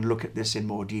 and we can look at this in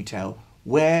more detail.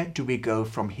 Where do we go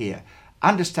from here?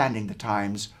 Understanding the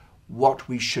times, what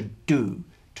we should do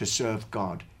to serve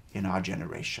God in our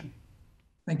generation.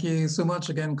 Thank you so much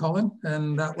again, Colin.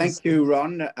 And that was... Thank you,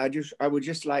 Ron. I would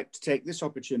just like to take this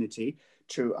opportunity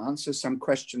to answer some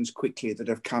questions quickly that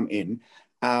have come in.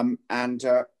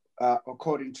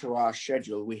 According to our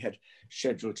schedule, we had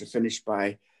scheduled to finish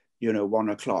by 1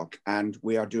 o'clock, and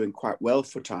we are doing quite well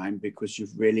for time because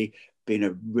you've really been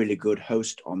a really good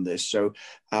host on this. So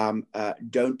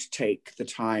don't take the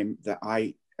time that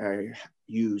I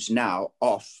use now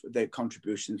off the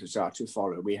contributions that are to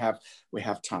follow. We have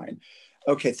time.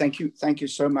 Okay, thank you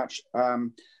so much.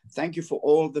 Thank you for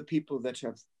all the people that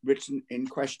have written in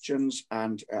questions,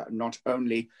 and not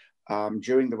only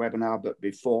during the webinar but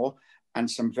before, and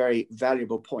some very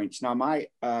valuable points. Now my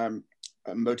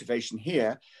motivation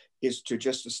here is to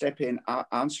just step in,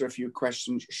 answer a few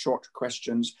questions, short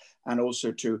questions, and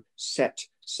also to set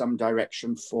some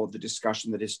direction for the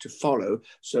discussion that is to follow,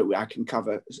 so I can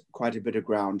cover quite a bit of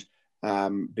ground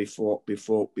before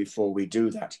we do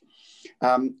that.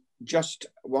 Just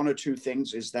one or two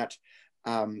things is that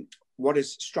what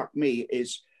has struck me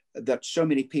is that so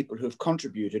many people who have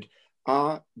contributed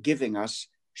are giving us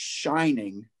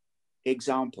shining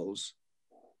examples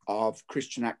of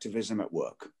Christian activism at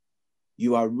work.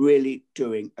 You are really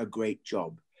doing a great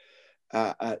job.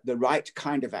 The right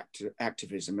kind of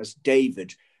activism, as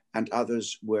David and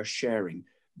others were sharing,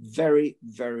 very,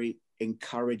 very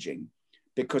encouraging,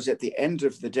 because at the end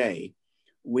of the day,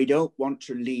 we don't want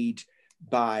to lead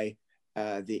by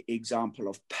the example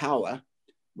of power.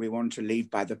 We want to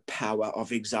lead by the power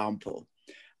of example.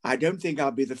 I don't think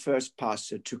I'll be the first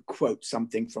pastor to quote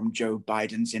something from Joe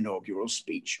Biden's inaugural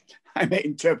speech. I may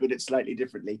interpret it slightly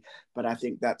differently, but I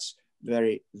think that's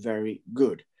very, very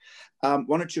good.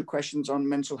 One or two questions on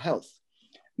mental health.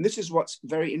 And this is what's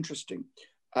very interesting.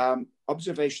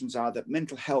 Observations are that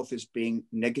mental health is being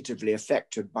negatively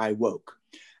affected by woke.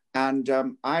 And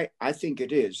I think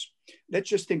it is. Let's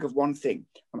just think of one thing.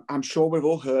 I'm sure we've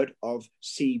all heard of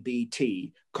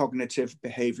CBT, cognitive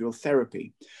behavioral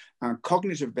therapy.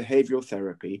 Cognitive behavioral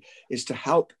therapy is to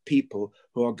help people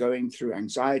who are going through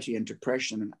anxiety and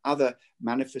depression and other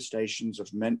manifestations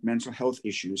of mental health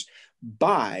issues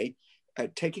by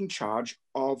taking charge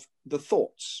of the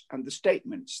thoughts and the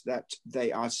statements that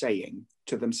they are saying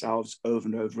to themselves over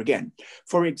and over again.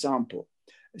 For example,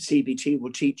 CBT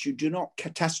will teach you, do not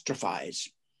catastrophize.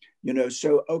 You know,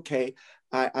 so, okay,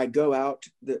 I go out,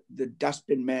 the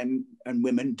dustbin men and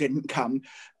women didn't come,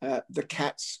 the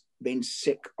cat's been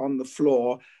sick on the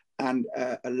floor, and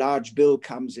a large bill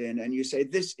comes in, and you say,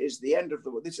 this is the end of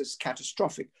the world, this is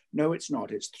catastrophic. No, it's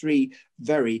not. It's three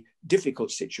very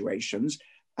difficult situations.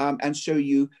 And so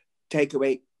you take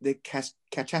away the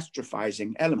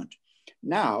catastrophizing element.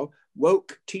 Now,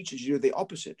 woke teaches you the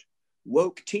opposite.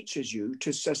 Woke teaches you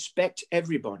to suspect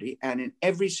everybody, and in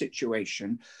every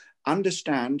situation,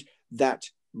 understand that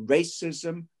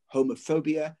racism,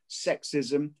 homophobia,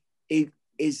 sexism, it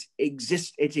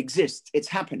exists. It's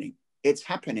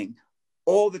happening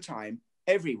all the time,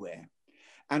 everywhere.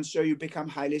 And so you become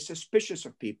highly suspicious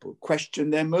of people, question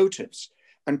their motives,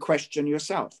 and question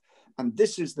yourself. And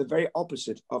this is the very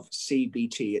opposite of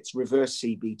CBT. It's reverse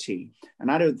CBT.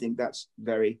 And I don't think that's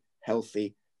very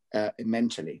healthy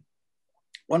mentally.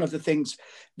 One of the things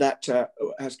that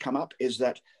has come up is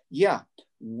that, yeah,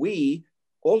 we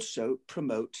also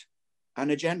promote an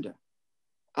agenda.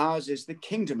 Ours is the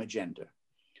kingdom agenda.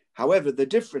 However, the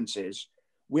difference is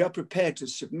we are prepared to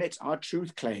submit our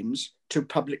truth claims to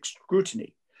public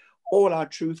scrutiny. All our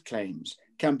truth claims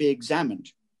can be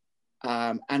examined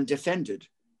and defended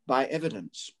by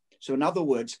evidence. So in other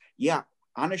words, yeah,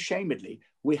 unashamedly,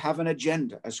 we have an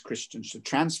agenda as Christians to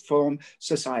transform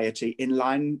society in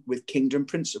line with kingdom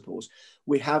principles.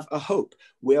 We have a hope.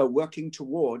 We are working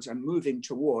towards and moving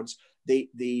towards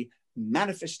the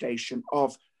manifestation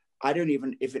of, I don't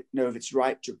even know if it's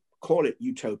right to call it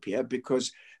utopia,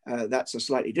 because that's a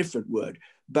slightly different word,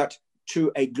 but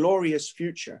to a glorious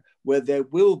future where there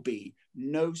will be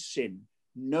no sin,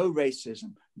 no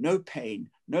racism, no pain,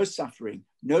 no suffering,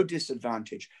 no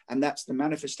disadvantage. And that's the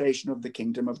manifestation of the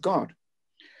kingdom of God.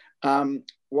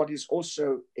 What is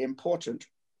also important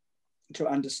to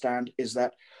understand is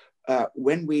that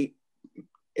when we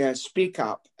speak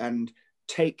up and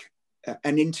take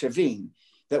and intervene,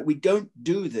 that we don't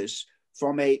do this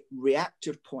from a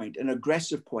reactive point, an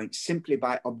aggressive point, simply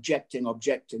by objecting.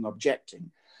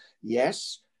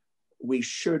 Yes, we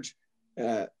should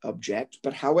object,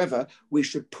 but however, we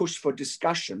should push for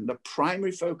discussion. The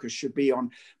primary focus should be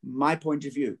on my point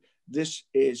of view. This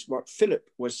is what Philip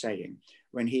was saying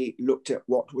when he looked at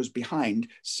what was behind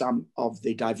some of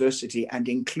the diversity and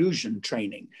inclusion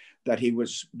training that he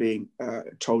was being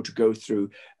told to go through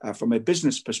from a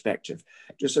business perspective.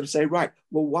 Just sort of say, right,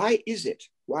 well, why is it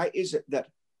that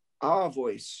our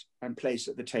voice and place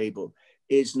at the table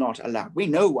is not allowed? We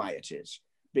know why it is,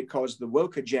 because the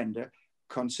woke agenda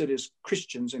considers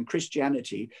Christians and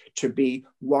Christianity to be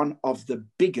one of the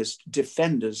biggest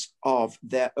defenders of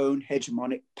their own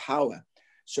hegemonic power.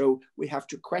 So we have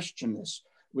to question this.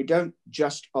 We don't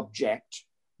just object,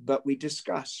 but we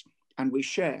discuss and we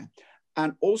share.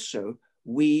 And also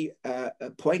we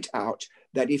point out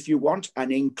that if you want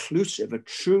an inclusive, a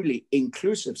truly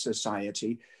inclusive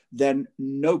society, then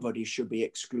nobody should be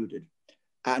excluded,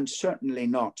 and certainly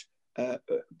not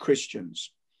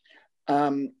Christians.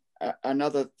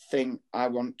 Another thing I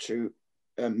want to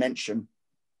mention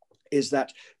is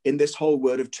that in this whole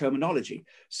word of terminology,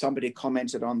 somebody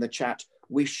commented on the chat,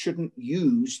 we shouldn't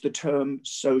use the term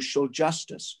social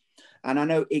justice. And I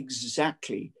know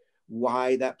exactly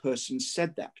why that person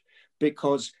said that,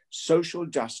 because social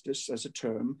justice as a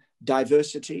term,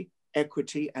 diversity,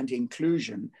 equity, and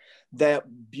inclusion, they're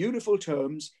beautiful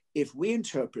terms if we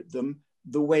interpret them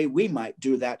the way we might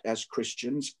do that as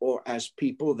Christians or as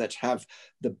people that have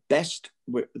the best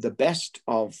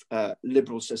of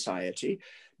liberal society.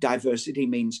 Diversity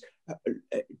means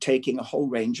taking a whole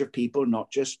range of people, not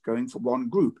just going for one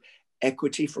group.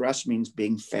 Equity for us means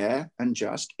being fair and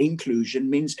just. Inclusion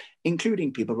means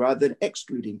including people rather than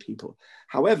excluding people.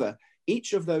 However,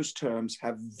 each of those terms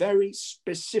have very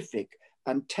specific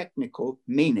and technical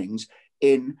meanings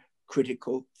in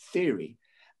critical theory.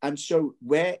 And so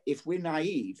if we're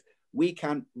naive, we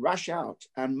can rush out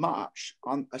and march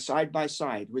on a side by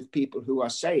side with people who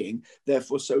are saying they're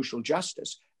for social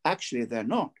justice. Actually, they're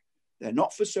not. They're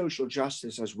not for social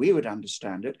justice as we would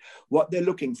understand it. What they're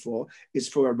looking for is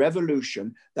for a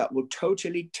revolution that will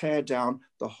totally tear down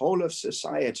the whole of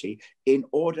society in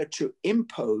order to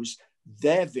impose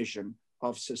their vision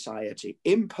of society,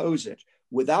 impose it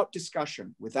without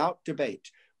discussion, without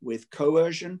debate, with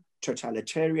coercion,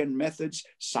 totalitarian methods,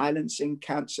 silencing,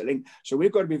 canceling. So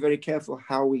we've got to be very careful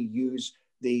how we use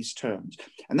these terms.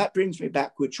 And that brings me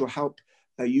back, which will help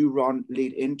you, Ron,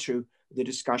 lead into the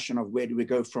discussion of where do we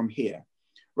go from here.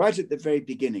 Right at the very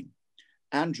beginning,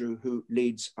 Andrew, who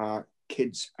leads our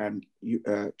kids and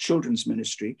children's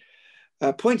ministry,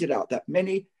 pointed out that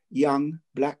many young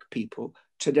Black people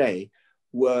today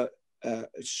were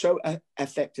so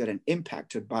affected and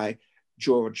impacted by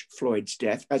George Floyd's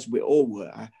death, as we all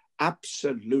were,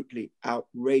 absolutely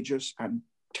outrageous and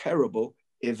terrible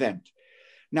event.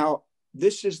 Now,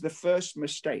 this is the first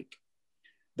mistake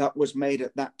that was made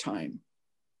at that time.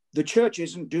 The church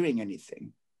isn't doing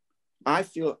anything. I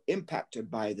feel impacted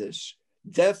by this.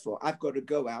 Therefore, I've got to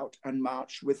go out and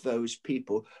march with those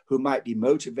people who might be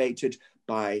motivated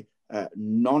by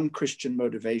non-Christian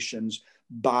motivations,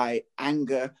 by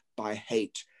anger, by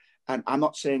hate. And I'm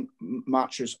not saying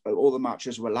marchers, all the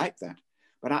marchers were like that,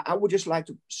 but I would just like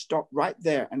to stop right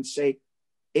there and say,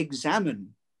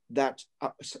 examine that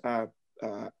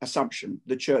assumption.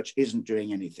 The church isn't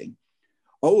doing anything.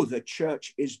 Oh, the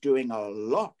church is doing a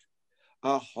lot,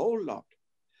 a whole lot.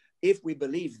 If we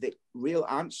believe the real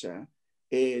answer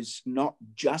is not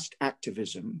just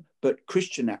activism, but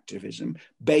Christian activism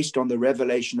based on the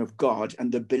revelation of God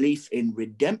and the belief in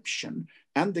redemption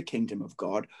and the kingdom of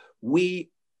God, we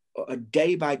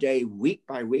day by day, week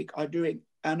by week, are doing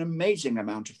an amazing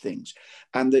amount of things.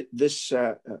 And this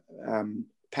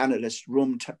panelist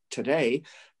room today,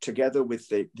 together with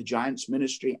the Giants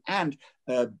Ministry and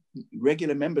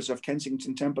regular members of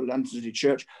Kensington Temple London City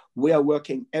Church, we are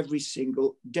working every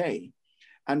single day.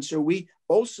 And so we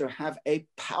also have a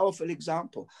powerful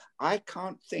example. I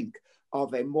can't think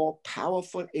of a more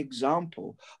powerful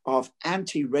example of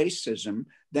anti-racism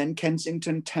than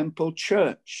Kensington Temple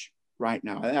Church right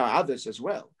now. There are others as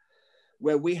well,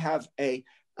 where we have a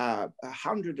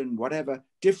 100 and whatever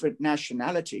different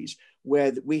nationalities,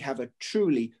 where we have a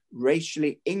truly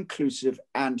racially inclusive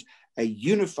and a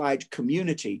unified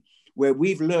community, where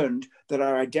we've learned that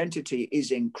our identity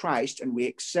is in Christ and we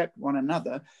accept one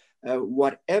another,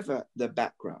 whatever the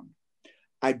background.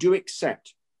 I do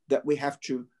accept that we have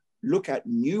to look at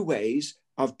new ways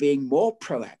of being more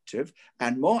proactive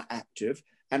and more active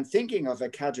and thinking of a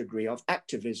category of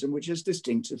activism which is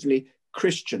distinctively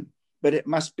Christian. But it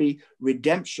must be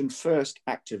redemption first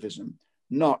activism,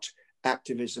 not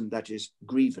activism that is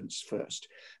grievance first,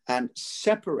 and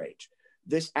separate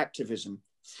this activism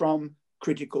from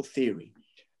critical theory.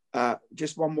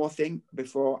 Just one more thing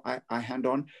before I hand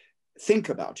on. Think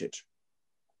about it.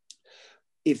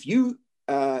 If you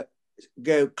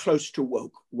go close to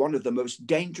woke, one of the most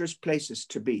dangerous places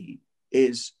to be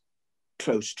is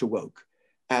close to woke,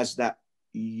 as that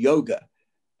yoga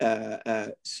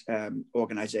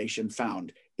organization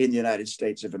found in the United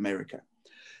States of America.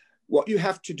 What you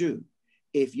have to do,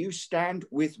 if you stand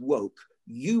with woke,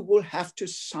 you will have to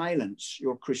silence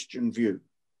your Christian view.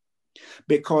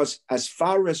 Because as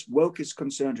far as woke is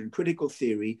concerned in critical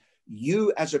theory,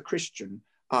 you as a Christian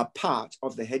are part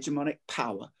of the hegemonic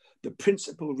power, the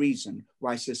principal reason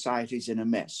why society is in a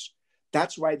mess.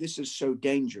 That's why this is so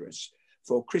dangerous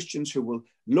for Christians who will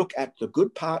look at the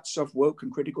good parts of woke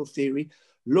and critical theory,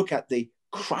 look at the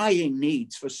crying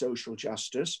needs for social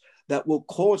justice that will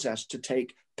cause us to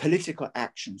take political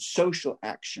action, social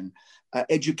action,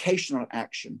 educational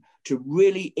action, to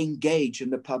really engage in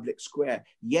the public square.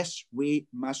 Yes, we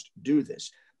must do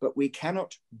this, but we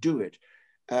cannot do it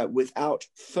without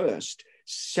first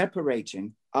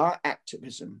separating our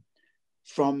activism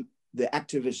from the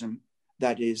activism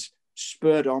that is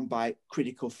spurred on by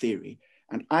critical theory.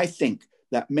 And I think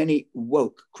that many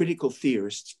woke critical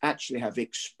theorists actually have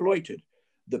exploited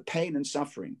the pain and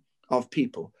suffering of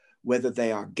people, whether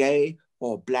they are gay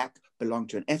or Black, belong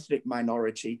to an ethnic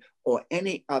minority or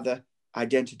any other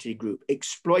identity group,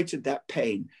 exploited that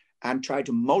pain and tried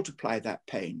to multiply that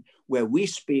pain, where we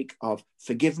speak of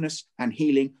forgiveness and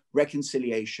healing,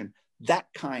 reconciliation. That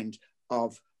kind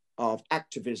of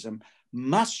activism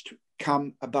must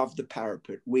come above the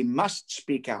parapet. We must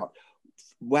speak out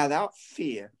without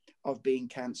fear of being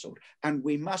cancelled. And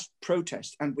we must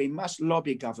protest, and we must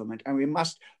lobby government, and we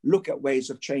must look at ways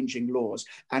of changing laws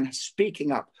and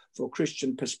speaking up for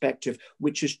Christian perspective,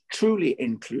 which is truly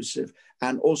inclusive,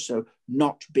 and also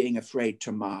not being afraid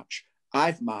to march.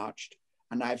 I've marched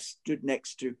and I've stood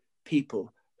next to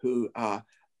people who are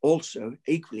also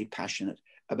equally passionate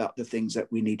about the things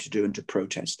that we need to do and to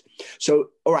protest. So,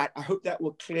 all right, I hope that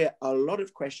will clear a lot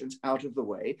of questions out of the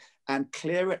way and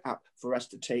clear it up for us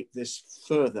to take this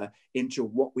further into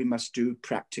what we must do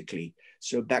practically.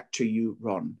 So back to you,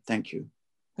 Ron. Thank you.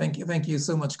 Thank you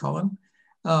so much, Colin.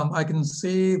 I can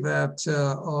see that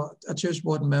a church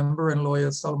board member and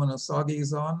lawyer Solomon Osagi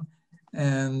is on,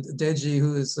 and Deji,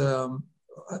 who is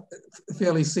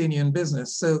fairly senior in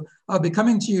business. So I'll be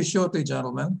coming to you shortly,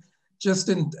 gentlemen, just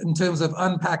in terms of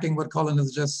unpacking what Colin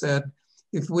has just said.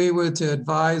 If we were to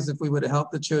advise, if we were to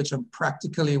help the church on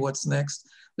practically what's next,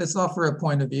 let's offer a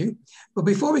point of view. But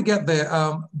before we get there,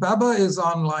 Baba is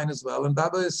online as well, and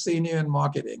Baba is senior in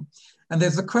marketing. And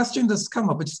there's a question that's come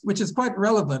up, which is quite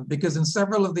relevant, because in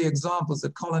several of the examples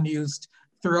that Colin used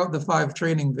throughout the 5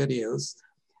 training videos,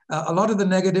 a lot of the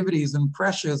negativities and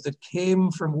pressures that came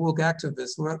from woke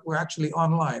activists were actually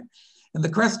online. And the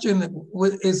question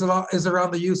is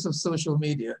around the use of social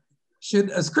media.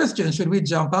 As Christians, should we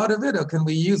jump out of it, or can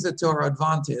we use it to our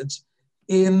advantage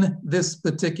in this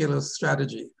particular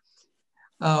strategy?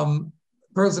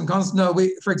 Pros and cons. No,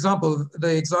 for example,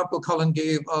 the example Colin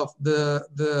gave of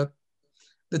the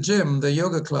gym, the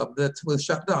yoga club that was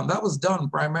shut down, that was done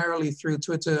primarily through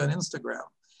Twitter and Instagram.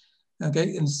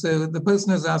 Okay, and so the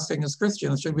person is asking, as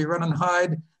Christians, should we run and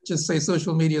hide, just say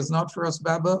social media is not for us,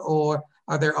 Baba, or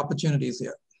are there opportunities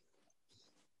here?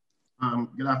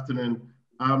 Good afternoon.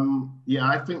 Yeah,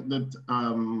 I think that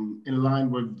in line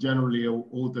with generally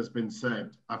all that's been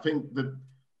said, I think that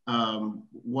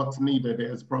what's needed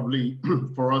is probably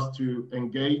for us to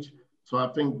engage. So I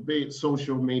think be it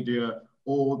social media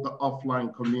or the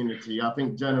offline community, I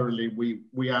think generally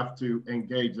we have to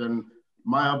engage. And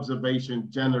my observation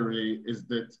generally is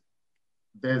that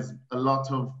there's a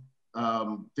lot of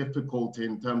difficulty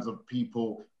in terms of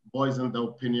people voicing their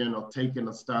opinion or taking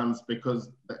a stance, because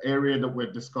the area that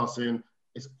we're discussing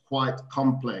is quite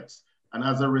complex. And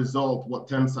as a result, what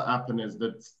tends to happen is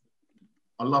that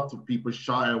a lot of people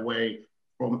shy away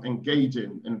from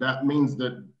engaging. And that means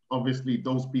that obviously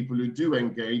those people who do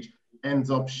engage ends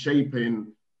up shaping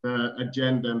the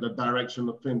agenda and the direction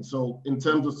of things. So in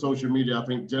terms of social media, I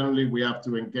think generally we have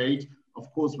to engage.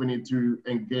 Of course, we need to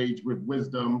engage with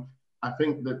wisdom. I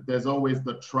think that there's always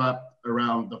the trap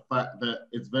around the fact that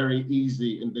it's very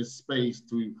easy in this space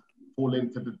to fall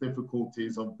into the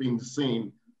difficulties of being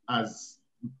seen as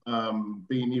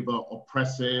being either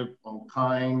oppressive,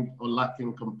 unkind, or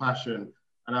lacking compassion.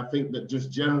 And I think that just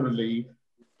generally,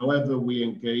 however we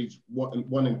engage,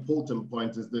 one important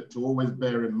point is that to always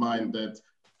bear in mind that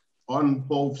on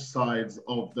both sides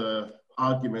of the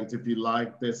argument, if you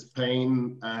like, there's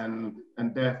pain, and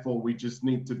therefore we just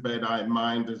need to bear that in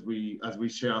mind as we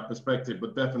share our perspective.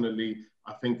 But definitely,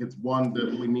 I think it's one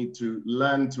that we need to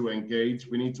learn to engage.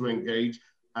 We need to engage,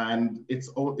 and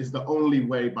it's the only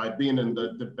way, by being in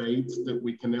the debate, that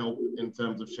we can help in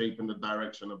terms of shaping the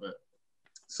direction of it.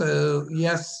 So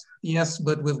yes,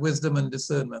 but with wisdom and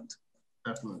discernment.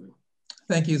 Definitely.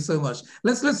 Thank you so much.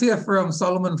 Let's hear from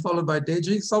Solomon, followed by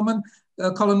Deji. Solomon,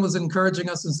 Colin was encouraging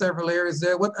us in several areas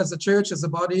there. What, as a church, as a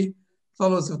body,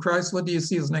 followers of Christ, what do you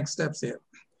see as next steps here?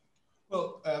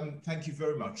 Well, thank you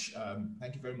very much.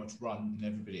 Thank you very much, Ron, and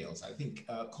everybody else. I think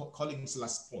Colin's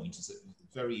last point is a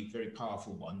very, very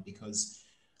powerful one, because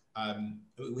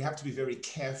we have to be very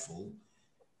careful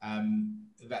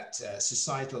that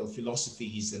societal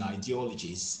philosophies and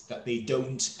ideologies, that they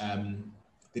don't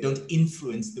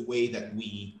influence the way that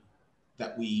we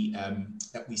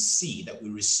see, that we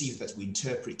receive, that we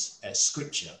interpret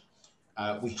Scripture.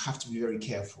 We have to be very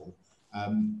careful.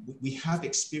 We have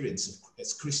experience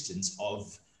as Christians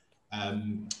of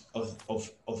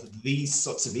these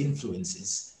sorts of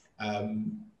influences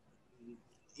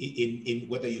in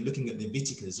whether you're looking at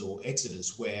Leviticus or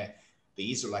Exodus, where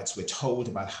the Israelites were told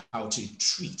about how to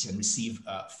treat and receive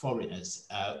foreigners.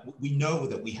 We know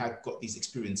that we have got these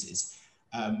experiences,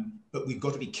 but we've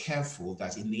got to be careful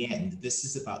that in the end, this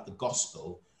is about the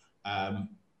gospel. I'm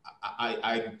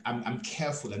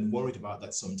careful and worried about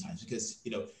that sometimes, because,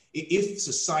 you know, if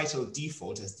societal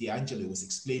default, as D'Angelo was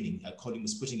explaining, Colin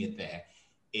was putting it there,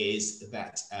 is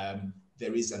that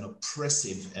there is an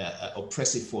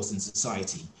oppressive force in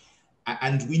society.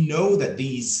 And we know that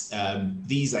these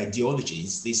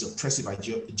ideologies, these oppressive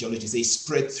ideologies, they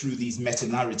spread through these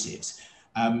meta-narratives.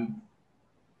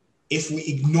 If we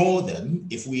ignore them,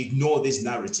 if we ignore these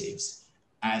narratives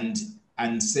and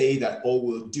say that all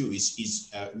we'll do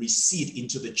is recede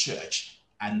into the church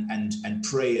and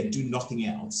pray and do nothing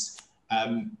else,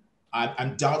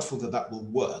 I'm doubtful that will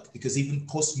work, because even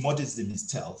postmodernism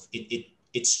itself,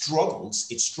 it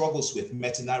struggles with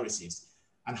meta-narratives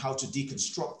and how to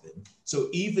deconstruct them. So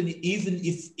even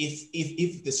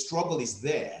if the struggle is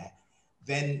there,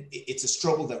 then it's a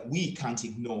struggle that we can't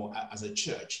ignore as a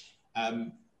church.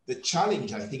 The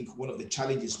challenge, I think, one of the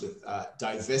challenges with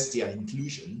diversity and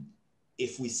inclusion,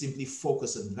 if we simply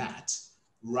focus on that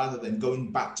rather than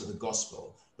going back to the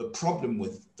gospel. the problem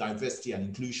with diversity and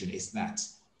inclusion is that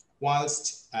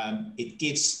whilst it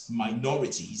gives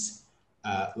minorities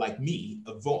like me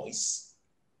a voice,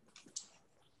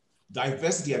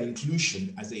 diversity and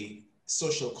inclusion as a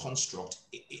social construct,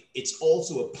 it's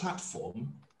also a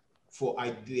platform for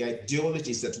the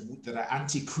ideologies that are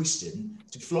anti-Christian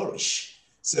to flourish.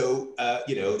 So,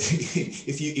 you know,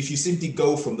 if you simply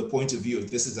go from the point of view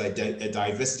of this is a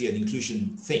diversity and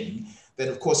inclusion thing, then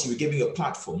of course you're giving a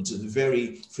platform to the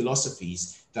very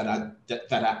philosophies that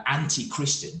are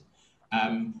anti-Christian.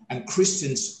 And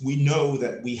Christians, we know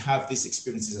that we have these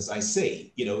experiences, as I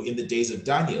say, you know, in the days of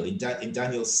Daniel, in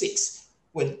Daniel 6,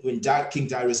 when King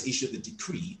Darius issued the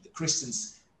decree, the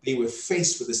Christians, they were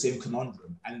faced with the same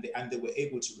conundrum, and they were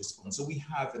able to respond. So we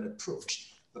have an approach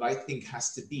that I think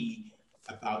has to be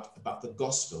about the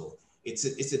gospel.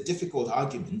 It's a difficult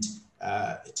argument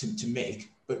to make,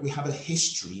 but we have a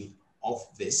history of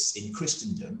this in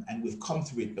Christendom, and we've come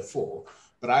through it before.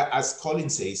 But as Colin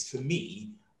says, for me,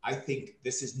 I think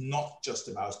this is not just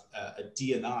about a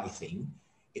D&I thing.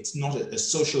 It's not a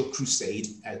social crusade,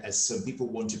 as some people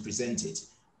want to present it.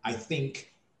 I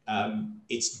think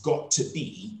it's got to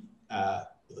be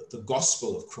the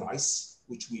gospel of Christ,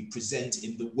 which we present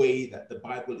in the way that the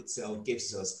Bible itself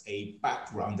gives us a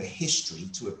background, a history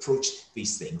to approach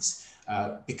these things,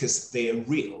 because they are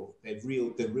real. They're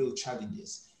real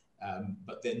challenges,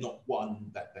 but they're not one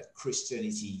that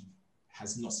Christianity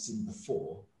has not seen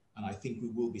before. And I think we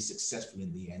will be successful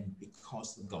in the end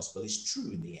because the gospel is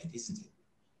true in the end, isn't it?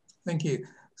 Thank you.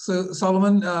 So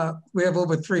Solomon, we have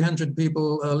over 300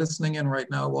 people listening in right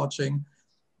now, watching.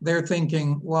 They're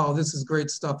thinking, wow, this is great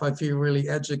stuff. I feel really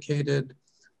educated.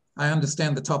 I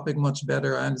understand the topic much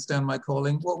better. I understand my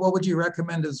calling. What would you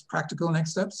recommend as practical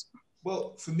next steps?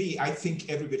 Well, for me, I think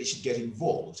everybody should get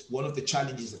involved. One of the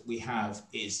challenges that we have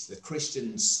is that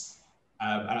Christians,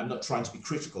 and I'm not trying to be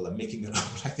critical, I'm making it up,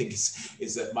 I think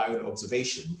is my own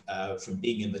observation from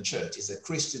being in the church, is that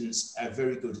Christians are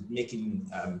very good at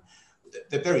making,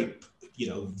 they're very, you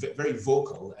know, very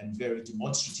vocal and very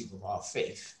demonstrative of our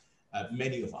faith,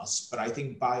 many of us. But I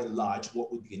think by and large,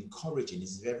 what would be encouraging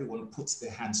is if everyone puts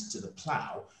their hands to the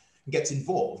plow and gets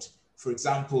involved. For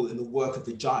example, in the work of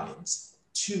the Giants,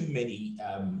 too many,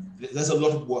 there's a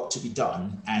lot of work to be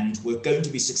done, and we're going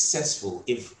to be successful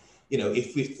if, you know,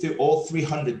 if we all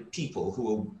 300 people who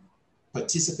are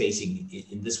participating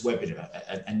in this webinar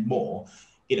and more,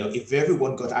 you know, if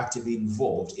everyone got actively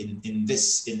involved in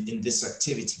this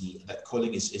activity that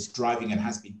Colin is driving and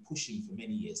has been pushing for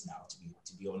many years now,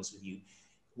 to be honest with you,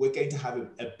 we're going to have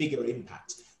a bigger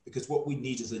impact, because what we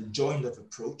need is a joined up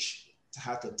approach to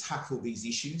how to tackle these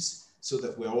issues, so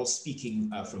that we're all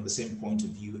speaking from the same point of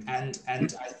view. And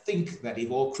I think that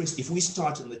if we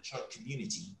start in the church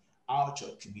community, our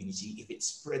church community, if it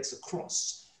spreads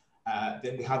across,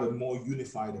 then we have a more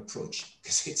unified approach.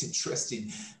 Because it's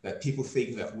interesting that people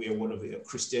think that we are one of the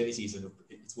Christianities and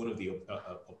it's one of the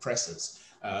oppressors.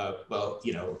 Well,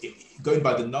 you know, going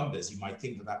by the numbers, you might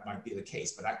think that might be the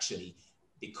case, but actually,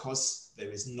 because there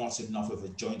is not enough of a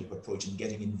joined up approach in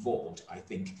getting involved, I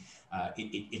think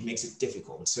it makes it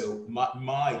difficult. So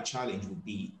my challenge would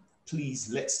be, please,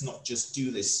 let's not just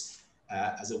do this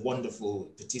as a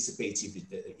wonderful participative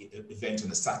event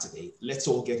on a Saturday. Let's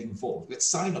all get involved. Let's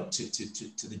sign up to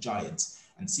the Giants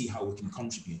and see how we can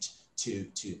contribute to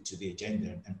the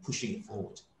agenda and pushing it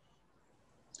forward.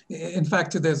 In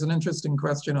fact, there's an interesting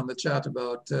question on the chat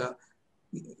about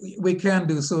we can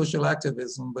do social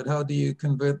activism, but how do you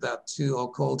convert that to our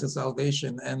call to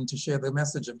salvation and to share the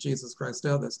message of Jesus Christ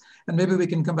to others? And maybe we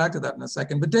can come back to that in a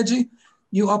second. But Deji,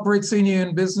 you operate senior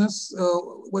in business.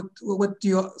 What do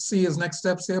you see as next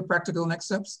steps here, practical next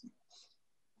steps?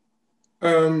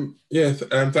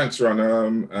 Thanks, Ron,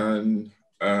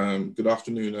 and good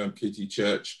afternoon, KT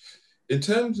Church. In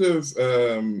terms of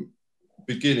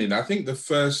beginning, I think the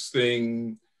first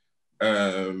thing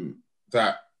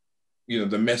that, you know,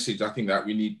 the message I think that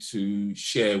we need to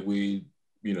share with,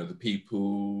 you know, the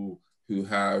people who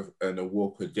have an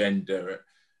awoke agenda,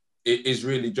 it is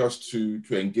really just to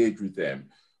engage with them,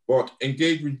 but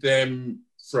engage with them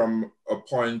from a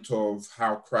point of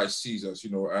how Christ sees us, you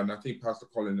know, and I think Pastor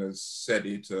Colin has said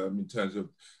it in terms of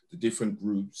the different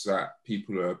groups that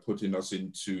people are putting us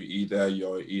into, either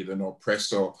you're either an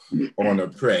oppressor or an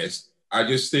oppressed. I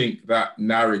just think that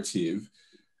narrative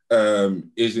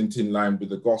isn't in line with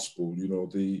the gospel. You know,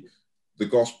 the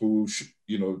gospel,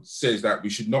 you know, says that we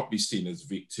should not be seen as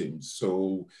victims.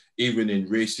 So even in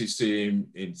racism,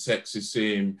 in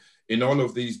sexism, in all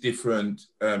of these different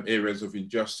areas of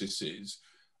injustices,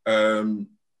 to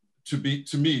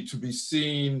be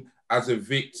seen as a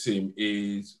victim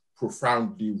is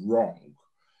profoundly wrong.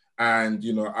 And,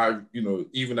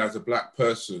 even as a Black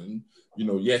person,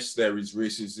 yes, there is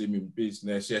racism in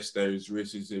business. Yes, there is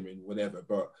racism in whatever.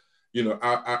 But,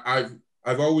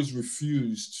 I've always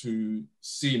refused to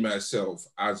see myself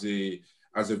as a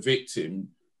victim,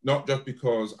 not just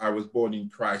because I was born in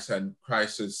Christ and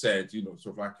Christ has said,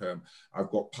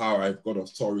 I've got power, I've got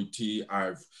authority,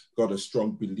 I've got a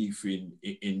strong belief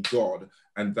in God,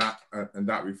 and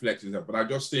that reflects that. But I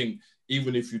just think,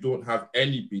 even if you don't have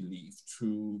any belief,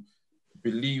 to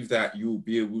believe that you'll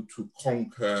be able to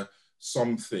conquer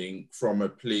something from a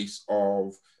place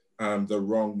of the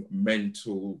wrong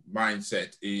mental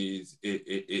mindset is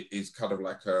kind of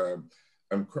like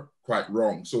quite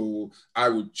wrong. So I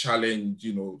would challenge,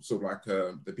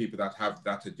 the people that have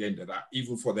that agenda, that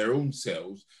even for their own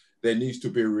selves, there needs to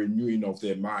be a renewing of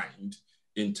their mind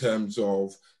in terms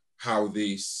of how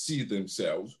they see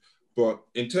themselves. But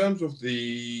in terms of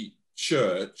the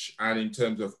church and in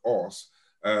terms of us,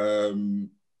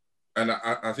 and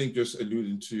I think just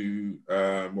alluding to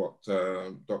what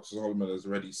Dr. Solomon has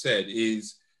already said,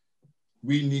 is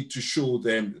we need to show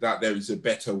them that there is a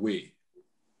better way.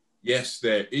 Yes,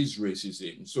 there is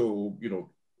racism. So,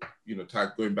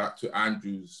 going back to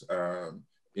Andrew's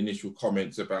initial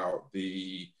comments about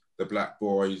the Black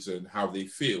boys and how they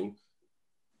feel,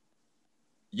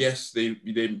 yes, they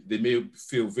may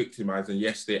feel victimized, and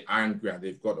yes, they're angry and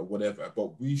they've got whatever,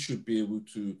 but we should be able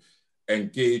to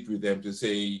engage with them to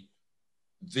say,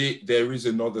 there is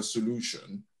another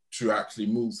solution to actually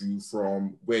move you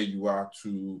from where you are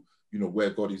to, where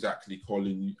God is actually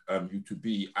calling you to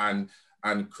be. And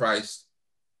Christ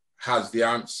has the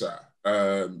answer,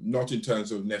 not in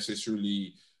terms of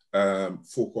necessarily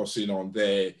focusing on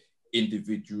their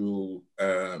individual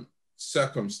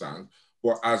circumstance,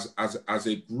 but as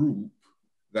a group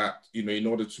that, in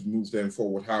order to move them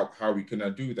forward, how we can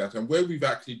do that. And where we've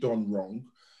actually done wrong,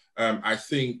 I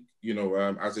think,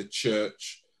 as a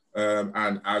church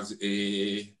and as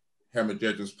a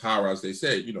homogeneous power, as they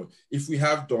say, if we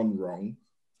have done wrong,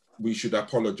 we should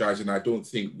apologize. And I don't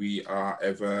think we are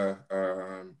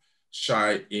ever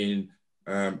shy in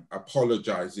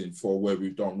apologizing for where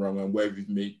we've done wrong and where we've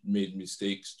made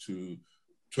mistakes, to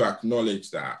acknowledge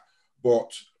that.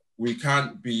 But we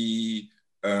can't be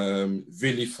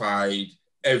vilified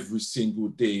every single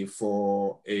day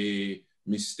for a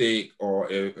mistake or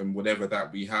whatever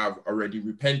that we have already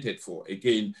repented for.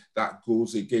 Again, that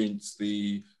goes against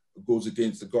the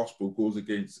gospel, goes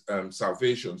against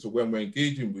salvation. So when we're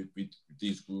engaging with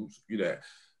these groups,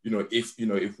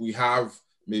 if we have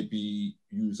maybe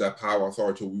used our power,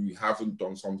 authority, we haven't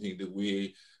done something the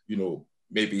way,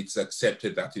 maybe it's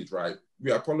accepted that is right,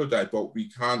 we apologize, but we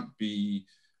can't be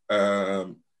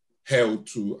held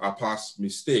to our past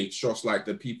mistakes. Just like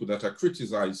the people that are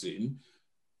criticizing,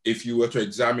 if you were to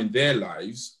examine their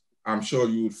lives, I'm sure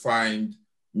you would find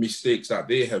mistakes that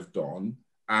they have done,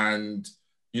 and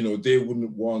they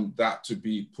wouldn't want that to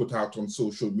be put out on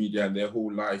social media and their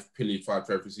whole life pillified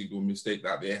for every single mistake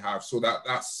that they have. So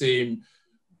that same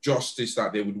justice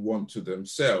that they would want to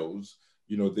themselves,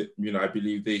 I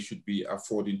believe they should be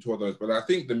affording to others. But I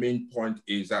think the main point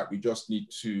is that we just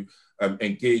need to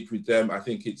engage with them. I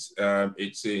think it's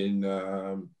in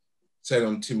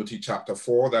 2 Timothy chapter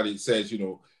 4 that it says,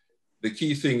 the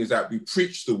key thing is that we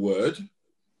preach the word,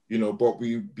 but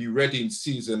we be ready in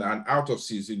season and out of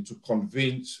season to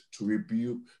convince, to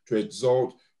rebuke, to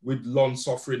exhort with long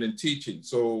suffering and teaching.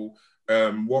 So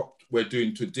what we're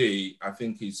doing today, I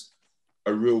think, is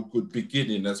a real good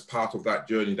beginning as part of that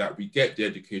journey, that we get the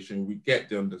education, we get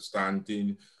the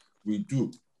understanding, we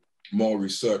do more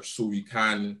research so we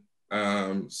can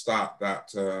start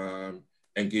that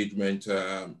engagement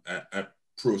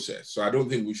process. So I don't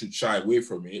think we should shy away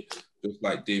from it, just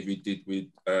like David did with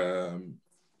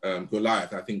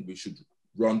Goliath. I think we should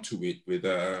run to it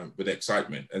with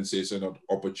excitement and say it's an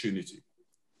opportunity.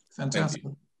 Fantastic.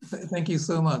 Thank you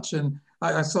so much. And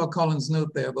I saw Colin's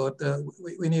note there about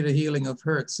we need a healing of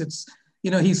hurts. It's,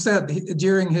 he said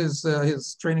during his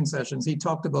training sessions, he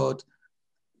talked about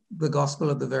the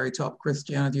gospel at the very top,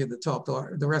 Christianity at the top,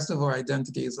 the rest of our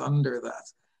identity is under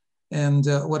that. And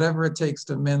whatever it takes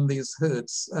to mend these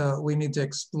hurts, we need to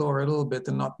explore a little bit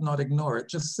and not ignore it,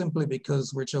 just simply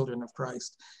because we're children of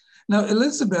Christ. Now,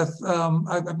 Elizabeth,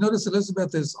 I've noticed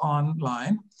Elizabeth is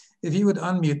online. If you would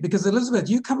unmute, because Elizabeth,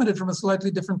 you come at it from a slightly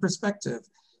different perspective.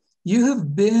 You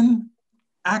have been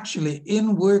actually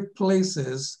in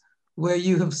workplaces where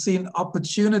you have seen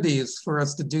opportunities for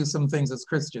us to do some things as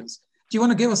Christians. Do you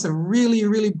want to give us a really,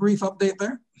 really brief update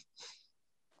there?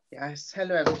 Yes,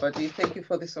 hello everybody. Thank you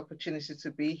for this opportunity to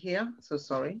be here. So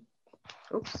sorry.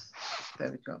 Oops,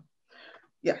 there we go.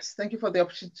 Yes, thank you for the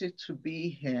opportunity to be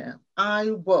here. I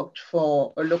worked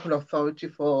for a local authority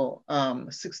for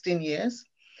 16 years.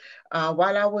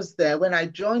 While I was there, when I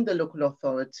joined the local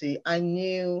authority, I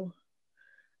knew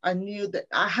that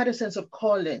I had a sense of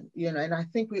calling, you know, and I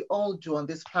think we all do on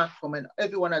this platform, and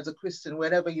everyone as a Christian,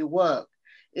 wherever you work,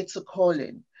 it's a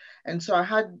calling. And so I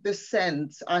had this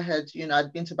sense,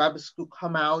 I'd been to Bible school,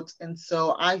 come out, and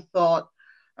so I thought,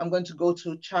 I'm going to go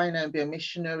to China and be a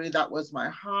missionary. That was my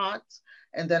heart.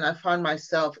 And then I found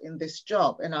myself in this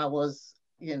job, and I was,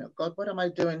 God, what am I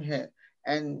doing here?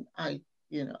 And I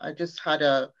just had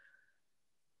a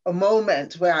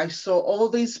moment where I saw all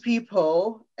these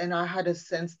people, and I had a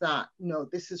sense that, no,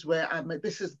 this is where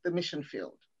this is the mission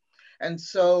field. And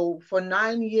so for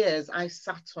 9 years, I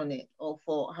sat on it, or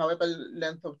for however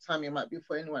length of time it might be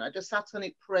for anyone. I just sat on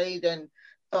it, prayed, and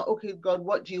thought, okay, God,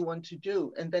 what do you want to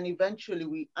do? And then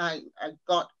eventually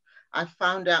I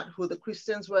found out who the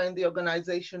Christians were in the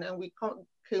organization, and we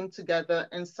came together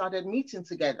and started meeting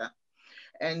together.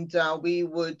 And we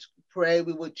would pray,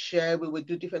 we would share, we would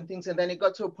do different things. And then it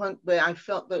got to a point where I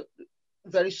felt that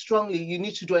very strongly, you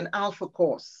need to do an Alpha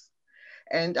course.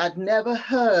 And I'd never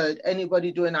heard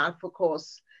anybody do an Alpha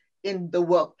course in the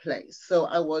workplace. So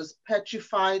I was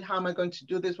petrified. How am I going to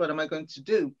do this? What am I going to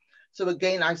do? So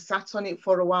again, I sat on it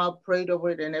for a while, prayed over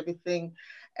it and everything.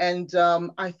 And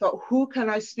I thought, who can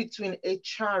I speak to in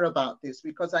HR about this?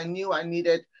 Because I knew I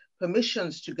needed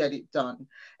permissions to get it done.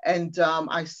 And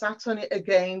I sat on it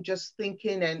again, just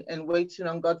thinking and waiting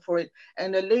on God for it.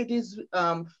 And the lady's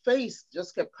face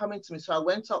just kept coming to me. So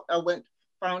I went,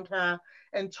 found her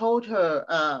and told her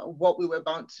what we were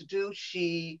about to do.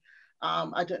 She,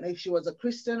 I don't know if she was a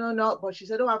Christian or not, but she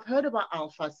said, oh, I've heard about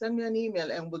Alpha, send me an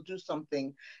email and we'll do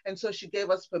something. And so she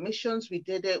gave us permissions, we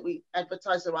did it, we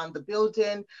advertised around the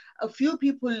building. A few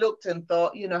people looked and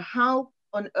thought, how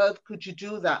on earth could you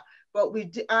do that? But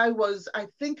I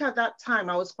think at that time,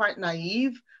 I was quite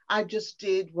naive. I just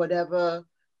did whatever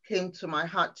came to my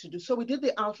heart to do. So we did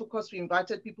the Alpha course, we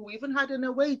invited people, we even had an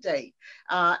away day.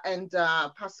 And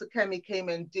Pastor Kemi came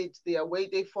and did the away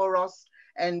day for us,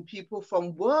 and people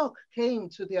from work came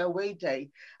to the away day,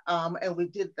 and we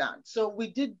did that. So we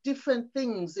did different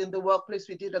things in the workplace.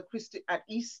 We did at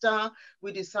Easter,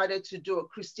 we decided to do a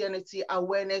Christianity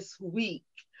Awareness Week,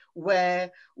 where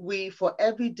for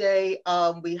every day,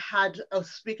 we had a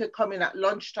speaker coming at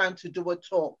lunchtime to do a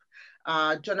talk.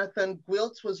 Jonathan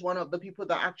Gwilt was one of the people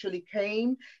that actually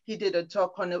came. He did a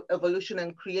talk on evolution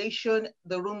and creation.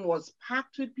 The room was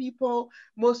packed with people.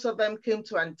 Most of them came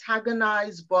to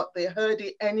antagonize, but they heard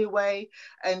it anyway.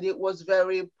 And it was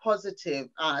very positive,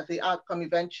 the outcome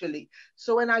eventually.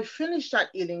 So when I finished at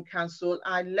Ealing Council,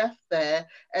 I left there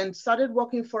and started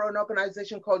working for an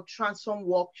organization called Transform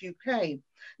Walk UK.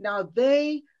 Now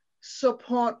they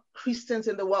support Christians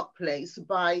in the workplace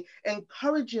by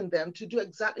encouraging them to do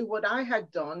exactly what I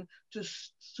had done, to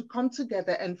come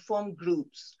together and form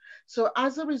groups. So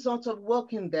as a result of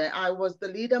working there, I was the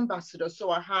lead ambassador. So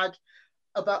I had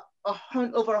about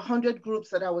over 100 groups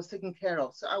that I was taking care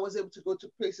of. So I was able to go to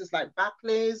places like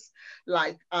Barclays,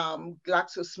 like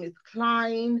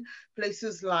GlaxoSmithKline,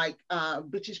 places like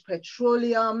British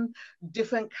Petroleum,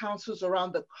 different councils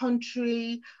around the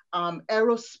country,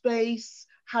 aerospace,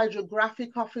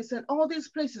 hydrographic office, and all these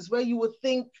places where you would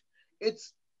think it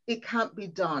can't be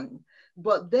done.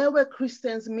 But there were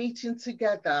Christians meeting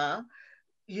together,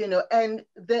 and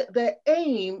the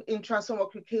aim in Transform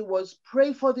Walk UK was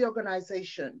pray for the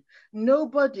organization.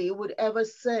 Nobody would ever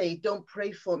say, don't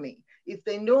pray for me. If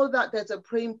they know that there's a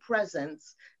praying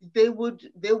presence, they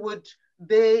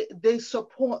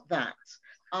support that.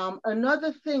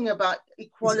 Another thing about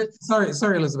equality.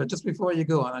 Sorry, Elizabeth, just before you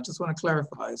go on, I just want to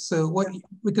clarify. So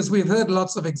because we've heard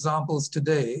lots of examples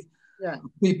today,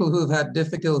 people who've had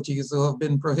difficulties or have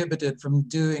been prohibited from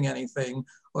doing anything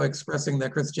or expressing their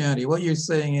Christianity. What you're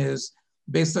saying is,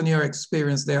 based on your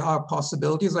experience, there are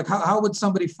possibilities. Like how would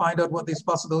somebody find out what these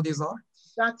possibilities are?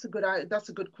 That's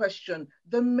a good question.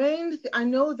 The main thing, I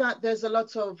know that there's a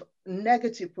lot of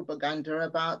negative propaganda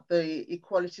about the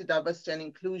equality, diversity, and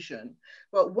inclusion.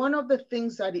 But one of the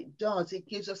things that it does, it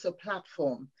gives us a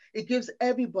platform. It gives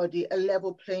everybody a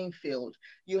level playing field.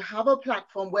 You have a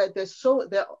platform where there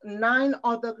are 9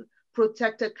 other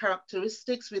protected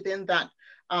characteristics within that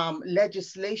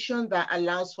legislation that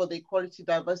allows for the equality,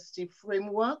 diversity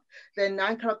framework. There are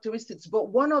 9 characteristics, but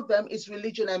one of them is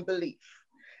religion and belief.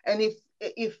 And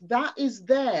if that is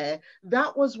there,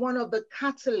 that was one of the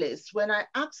catalysts. When I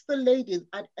asked the lady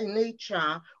in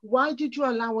HR, why did you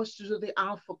allow us to do the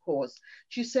Alpha course?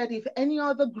 She said, if any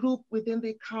other group within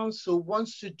the council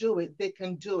wants to do it, they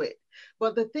can do it.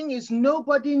 But the thing is,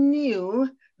 nobody knew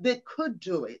they could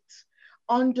do it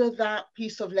under that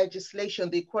piece of legislation,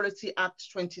 the Equality Act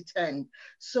 2010.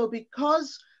 So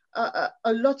because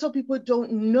a lot of people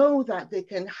don't know that they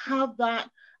can have that,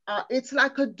 it's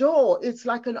like a door, it's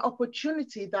like an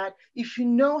opportunity that if you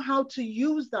know how to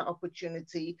use that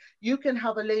opportunity, you can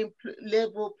have a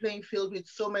level playing field with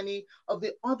so many of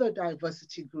the other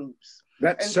diversity groups.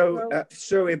 That's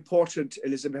so important,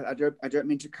 Elizabeth. I don't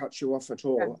mean to cut you off at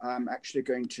all. Yeah. I'm actually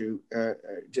going to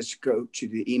just go to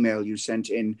the email you sent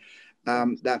in.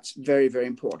 That's very, very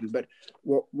important. But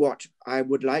what I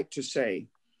would like to say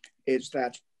is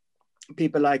that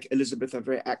people like Elizabeth are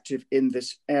very active in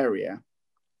this area.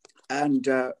 And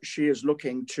she is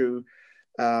looking to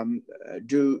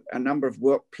do a number of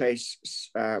workplace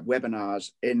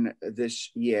webinars in this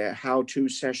year, how-to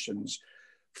sessions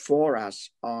for us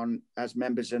on as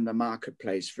members in the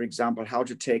marketplace. For example, how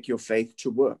to take your faith to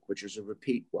work, which is a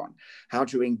repeat one, how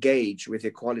to engage with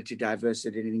equality,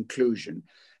 diversity, and inclusion,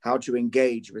 how to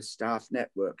engage with staff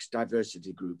networks,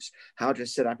 diversity groups, how to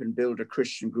set up and build a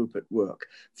Christian group at work,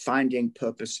 finding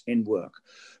purpose in work.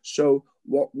 So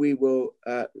what we will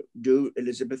do,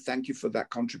 Elizabeth, thank you for that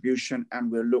contribution,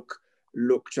 and we'll look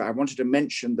to, I wanted to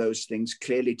mention those things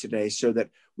clearly today so that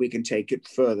we can take it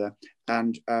further,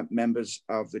 and members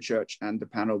of the church and the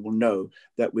panel will know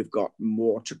that we've got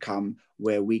more to come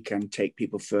where we can take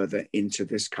people further into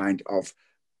this kind of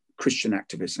Christian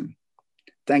activism.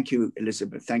 Thank you,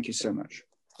 Elizabeth. Thank you so much.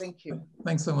 Thank you.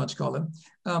 Thanks so much, Colin.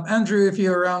 Andrew, if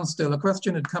you're around still, a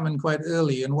question had come in quite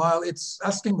early, and while it's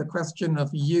asking the question of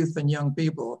youth and young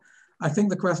people, I think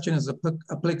the question is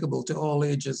applicable to all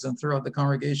ages and throughout the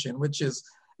congregation, which is,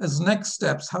 as next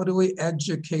steps, how do we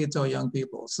educate our young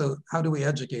people? So how do we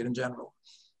educate in general?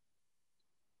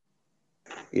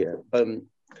 Yeah,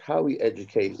 how we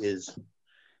educate is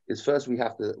first we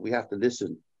have to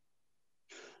listen.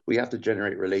 We have to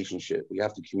generate relationship. We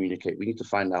have to communicate. We need to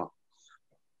find out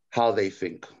how they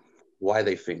think, why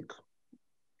they think,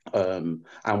 and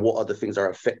what other things are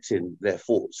affecting their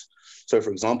thoughts. So,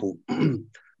 for example,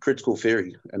 critical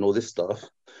theory and all this stuff,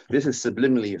 this is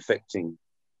subliminally affecting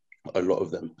a lot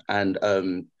of them. And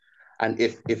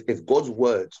if God's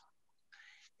word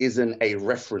isn't a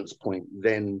reference point,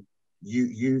 then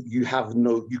you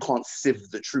can't sieve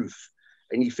the truth.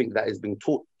 Anything that is being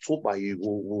taught by you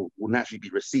will naturally be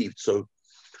received. So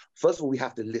first of all, we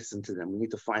have to listen to them. We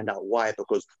need to find out why,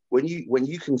 because when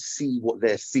you can see what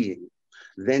they're seeing,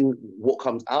 then what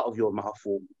comes out of your mouth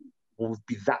will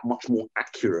be that much more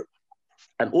accurate.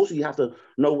 And also you have to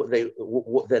know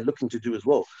what they're looking to do as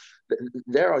well.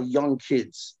 There are young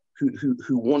kids who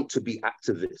want to be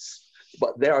activists,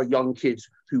 but there are young kids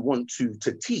who want to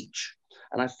teach.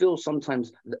 And I feel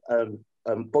sometimes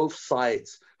both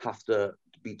sides have to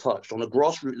be touched. On a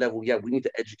grassroots level, yeah, we need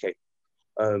to educate.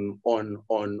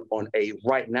 On a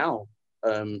right now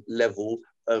level,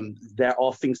 there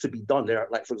are things to be done. There are,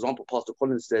 like, for example, Pastor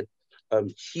Collins said,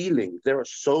 healing. There are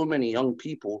so many young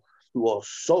people who are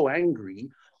so angry.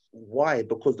 Why?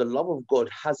 Because the love of God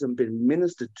hasn't been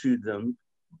ministered to them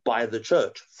by the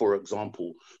church, for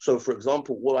example. So, for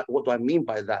example, what do I mean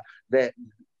by that?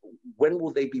 When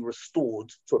will they be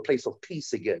restored to a place of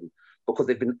peace again? Because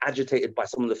they've been agitated by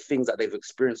some of the things that they've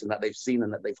experienced and that they've seen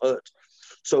and that they've heard.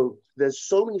 So there's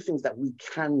so many things that we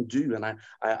can do. And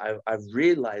I've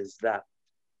realized that,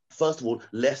 first of all,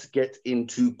 let's get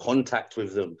into contact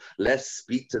with them. Let's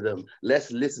speak to them.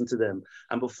 Let's listen to them.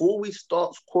 And before we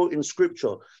start quoting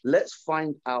scripture, let's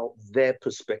find out their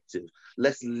perspective.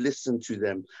 Let's listen to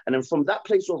them. And then from that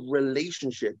place of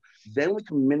relationship, then we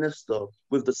can minister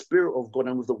with the Spirit of God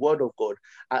and with the Word of God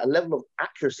at a level of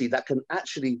accuracy that can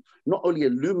actually not only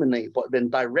illuminate, but then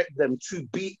direct them to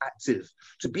be active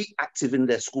in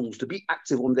their schools, to be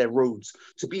active on their roads,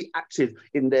 to be active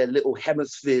in their little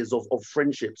hemispheres of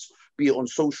friendships, be it on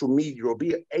social media or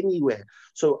be it anywhere.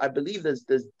 So I believe there's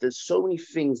so many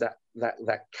things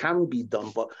that can be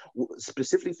done, but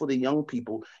specifically for the young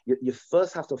people, you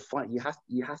first have to find,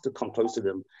 you have to come close to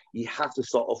them. You have to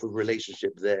start off with a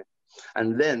relationship there.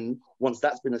 And then once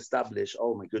that's been established,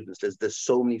 oh my goodness, there's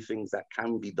so many things that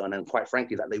can be done, and quite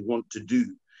frankly, that they want to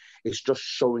do. It's just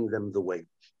showing them the way.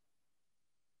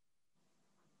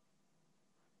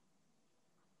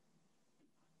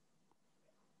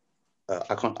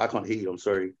 I can't hear you, I'm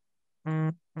sorry.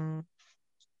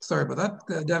 Sorry about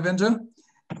that. Davinder,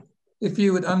 if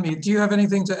you would unmute, do you have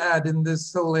anything to add in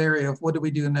this whole area of what do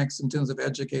we do next in terms of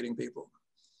educating people?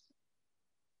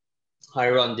 Hi,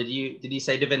 Ron. Did you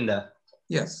say Davinder?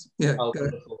 Yes. Yeah. Oh,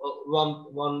 wonderful. Well,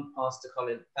 Ron, Pastor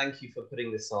Colin, thank you for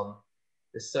putting this on.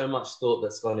 There's so much thought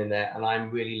that's gone in there, and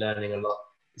I'm really learning a lot.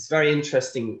 It's very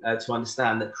interesting to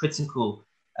understand that critical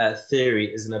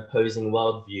theory is an opposing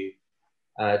worldview.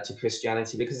 to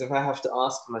Christianity, because if I have to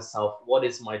ask myself, what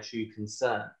is my true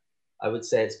concern? I would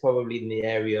say it's probably in the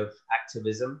area of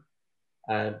activism,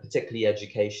 particularly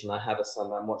education. I have a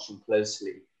son, I'm watching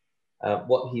closely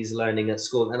what he's learning at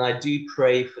school. And I do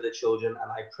pray for the children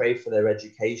and I pray for their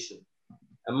education.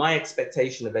 And my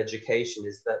expectation of education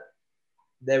is that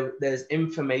there's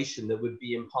information that would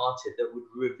be imparted that would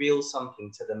reveal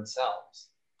something to themselves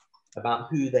about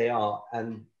who they are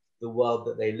and the world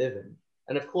that they live in.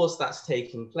 And of course that's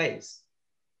taking place.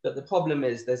 But the problem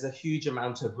is there's a huge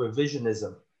amount of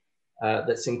revisionism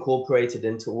that's incorporated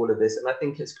into all of this. And I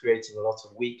think it's creating a lot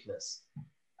of weakness.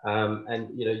 And,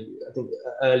 you know, I think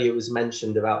earlier it was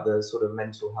mentioned about the sort of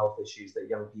mental health issues that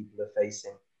young people are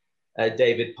facing.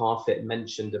 David Parfit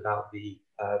mentioned about the,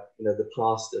 you know, the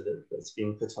plaster that's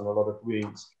being put on a lot of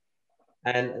wounds.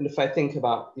 And if I think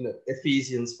about, you know,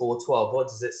 Ephesians 4:12, what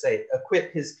does it say?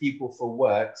 Equip his people for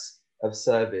works of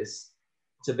service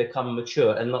to become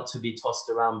mature and not to be tossed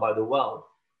around by the world.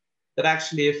 But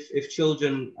actually, if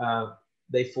children,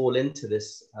 they fall into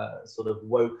this sort of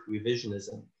woke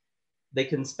revisionism, they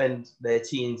can spend their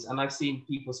teens, and I've seen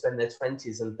people spend their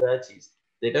 20s and 30s.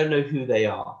 They don't know who they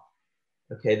are.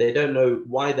 Okay, they don't know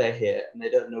why they're here and they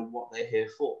don't know what they're here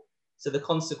for. So the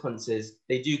consequence is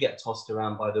they do get tossed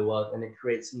around by the world and it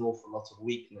creates an awful lot of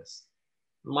weakness.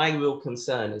 My real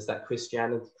concern is that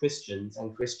Christians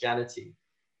and Christianity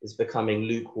is becoming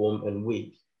lukewarm and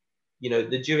weak. You know,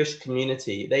 the Jewish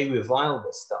community, they revile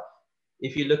this stuff.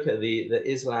 If you look at the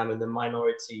Islam and the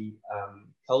minority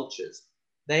cultures,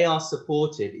 they are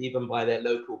supported even by their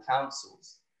local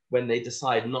councils when they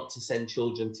decide not to send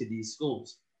children to these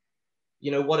schools. You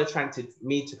know, what attracted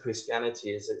me to Christianity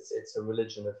is it's a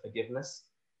religion of forgiveness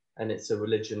and it's a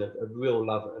religion of real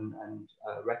love and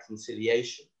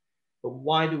reconciliation. But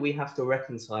why do we have to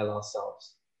reconcile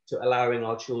ourselves to allowing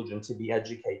our children to be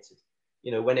educated?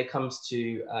 You know, when it comes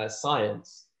to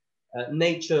science,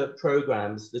 nature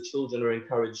programs, the children are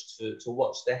encouraged to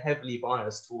watch. They're heavily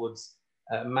biased towards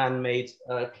man-made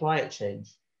climate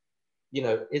change. You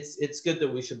know, it's good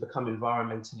that we should become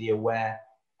environmentally aware,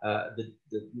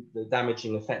 the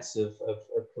damaging effects of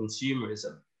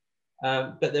consumerism,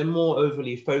 but they're more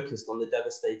overly focused on the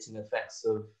devastating effects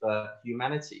of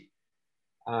humanity.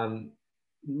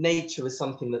 Nature is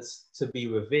something that's to be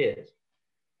revered.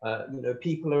 You know,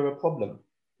 people are a problem.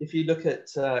 If you look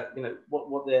at you know,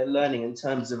 what they're learning in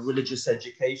terms of religious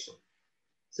education.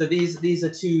 So these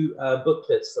are two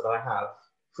booklets that I have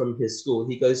from his school.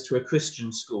 He goes to a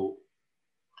Christian school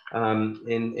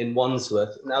in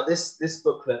Wandsworth. Now this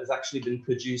booklet has actually been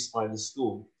produced by the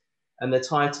school, and the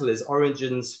title is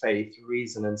Origins, Faith,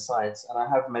 Reason and Science. And I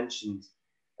have mentioned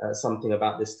something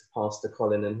about this to Pastor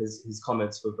Colin, and his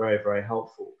comments were very, very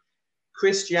helpful.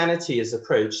 Christianity is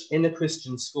approached in a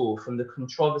Christian school from the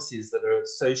controversies that are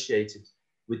associated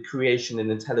with creation and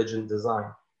intelligent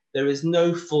design. There is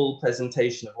no full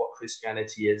presentation of what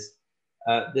Christianity is.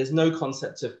 There's no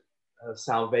concept of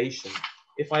salvation.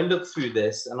 If I look through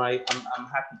this, and I'm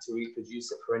happy to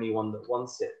reproduce it for anyone that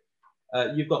wants it,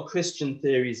 you've got Christian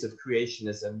theories of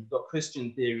creationism, you've got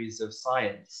Christian theories of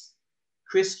science.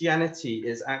 Christianity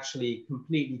is actually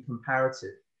completely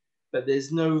comparative, but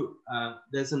there's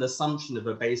an assumption of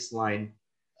a baseline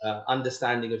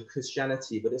understanding of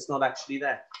Christianity, but it's not actually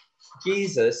there.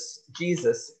 Jesus,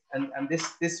 and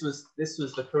this was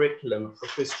the curriculum for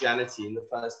Christianity in the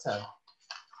first term.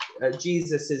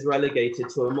 Jesus is relegated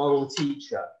to a moral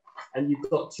teacher, and you've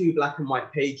got two black and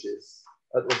white pages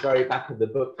at the very back of the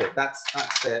booklet. That's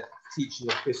their teaching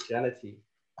of Christianity.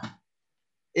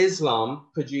 Islam,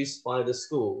 produced by the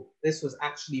school, this was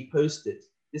actually posted.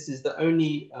 This is the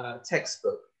only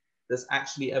textbook that's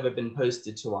actually ever been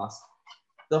posted to us.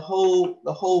 The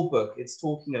whole book, it's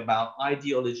talking about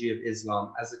ideology of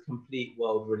Islam as a complete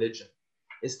world religion.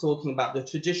 It's talking about the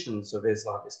traditions of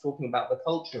Islam. It's talking about the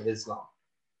culture of Islam.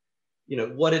 You know,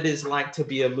 what it is like to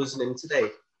be a Muslim today.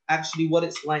 Actually, what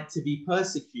it's like to be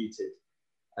persecuted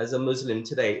as a Muslim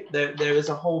today. There is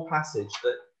a whole passage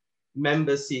that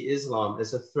members see Islam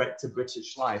as a threat to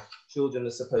British life. Children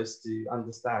are supposed to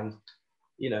understand,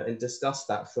 you know, and discuss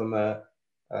that from a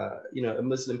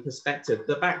Muslim perspective.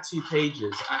 The back two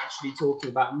pages are actually talking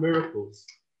about miracles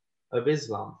of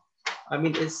Islam. I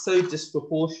mean, it's so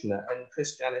disproportionate, and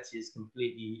Christianity is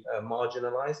completely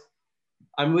marginalized.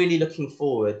 I'm really looking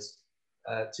forward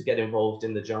to get involved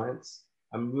in the Giants.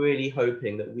 I'm really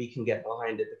hoping that we can get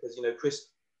behind it, because, you know,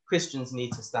 Christians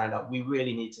need to stand up. We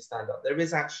really need to stand up. There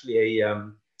is actually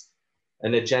an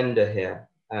agenda here.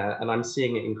 And I'm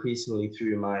seeing it increasingly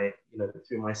through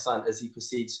my son as he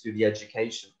proceeds through the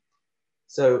education.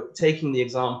 So taking the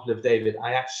example of David,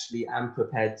 I actually am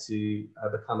prepared to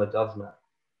become a governor.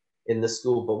 in the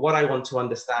school. But what I want to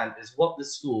understand is what the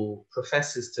school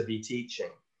professes to be teaching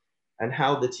and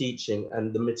how the teaching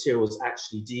and the materials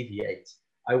actually deviate.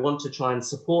 I want to try and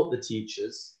support the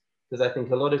teachers, because I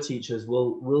think a lot of teachers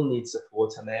will need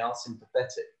support and they are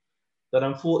sympathetic. But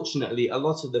unfortunately, a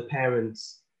lot of the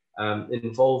parents'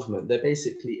 involvement, they're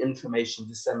basically information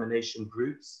dissemination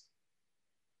groups.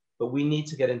 But we need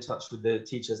to get in touch with the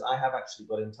teachers. I have actually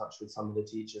got in touch with some of the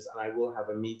teachers and I will have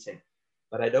a meeting,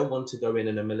 but I don't want to go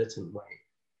in a militant way.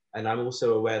 And I'm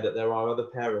also aware that there are other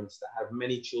parents that have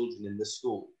many children in the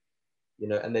school, you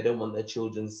know, and they don't want their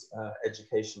children's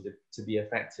education to be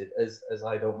affected, as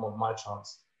I don't want my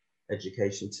child's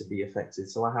education to be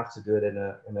affected. So I have to do it in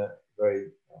a very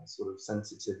sort of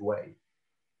sensitive way.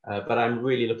 But I'm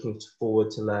really looking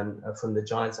forward to learn from the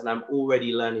giants, and I'm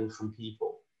already learning from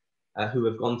people who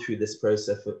have gone through this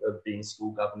process of being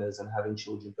school governors and having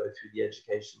children go through the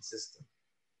education system,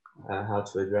 how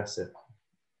to address it.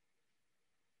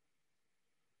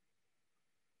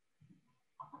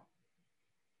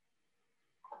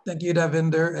 Thank you,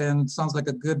 Davinder, and sounds like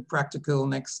a good practical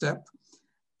next step.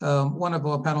 One of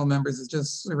our panel members has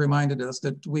just reminded us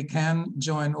that we can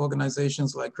join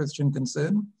organizations like Christian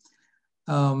Concern.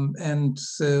 And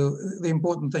so the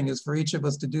important thing is for each of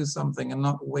us to do something and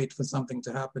not wait for something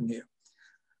to happen here.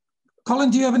 Colin,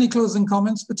 do you have any closing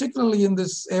comments, particularly in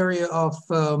this area of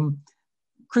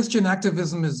Christian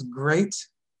activism is great,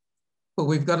 but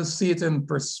we've got to see it in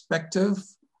perspective.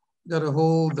 We've got to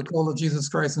hold the call of Jesus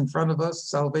Christ in front of us,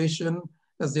 salvation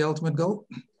as the ultimate goal.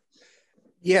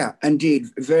 Yeah, indeed.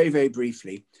 Very, very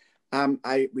briefly.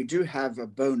 We do have a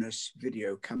bonus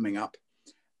video coming up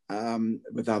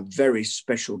with our very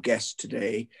special guest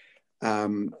today,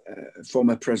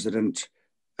 former President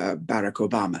Barack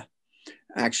Obama.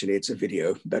 Actually, it's a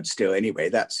video, but still, anyway,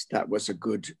 that was a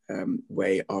good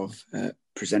way of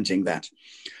presenting that.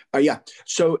 Yeah,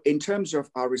 so in terms of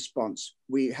our response,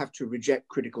 we have to reject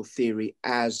critical theory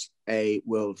as a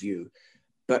worldview,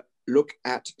 but look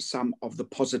at some of the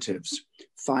positives,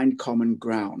 find common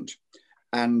ground,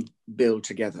 and build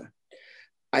together.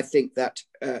 I think that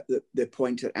the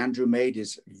point that Andrew made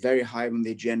is very high on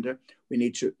the agenda. We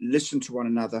need to listen to one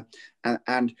another.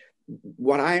 And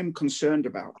what I am concerned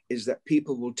about is that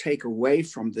people will take away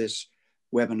from this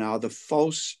webinar the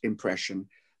false impression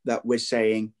that we're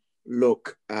saying,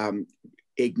 look,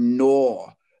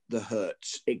 ignore the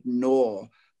hurts, ignore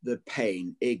the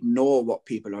pain, ignore what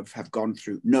people have gone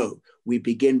through. No, we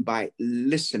begin by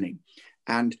listening.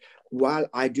 And while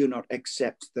I do not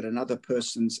accept that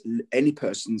any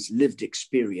person's lived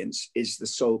experience is the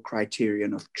sole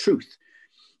criterion of truth,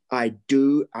 I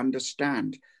do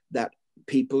understand that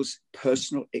people's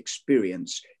personal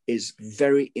experience is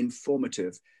very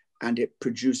informative and it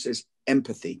produces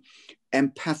empathy,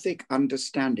 empathic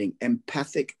understanding,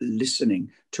 empathic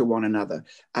listening to one another,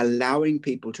 allowing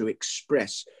people to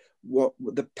express what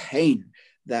the pain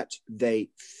that they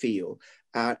feel.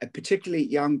 Particularly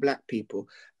young Black people,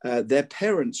 their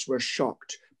parents were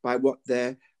shocked by what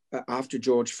after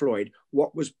George Floyd,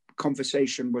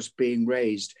 conversation was being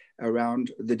raised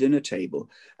around the dinner table.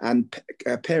 And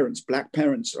Black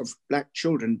parents of Black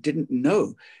children didn't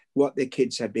know what their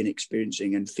kids had been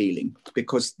experiencing and feeling,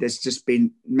 because there's just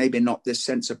been maybe not this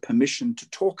sense of permission to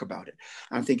talk about it.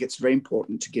 I think it's very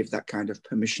important to give that kind of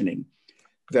permissioning.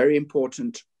 Very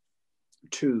important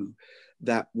too,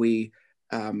 that we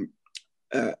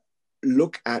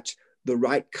look at the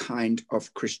right kind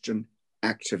of Christian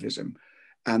activism.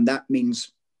 And that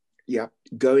means,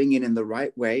 going in the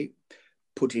right way,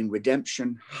 putting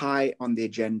redemption high on the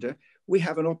agenda. We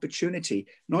have an opportunity,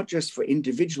 not just for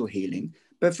individual healing,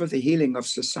 but for the healing of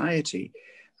society.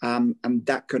 And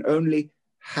that can only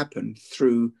happen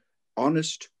through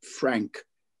honest, frank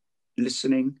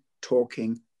listening,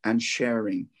 talking, and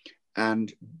sharing,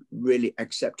 and really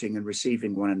accepting and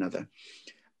receiving one another.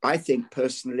 I think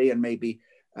personally, and maybe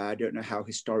I don't know how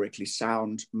historically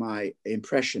sound my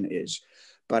impression is,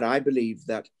 but I believe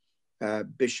that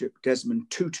Bishop Desmond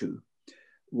Tutu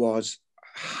was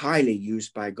highly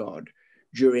used by God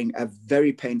during a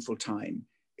very painful time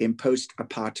in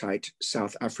post-apartheid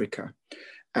South Africa.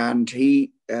 And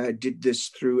he did this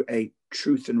through a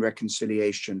Truth and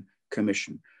Reconciliation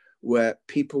Commission, where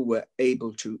people were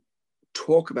able to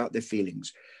talk about their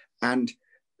feelings. And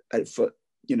we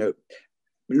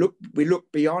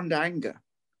look beyond anger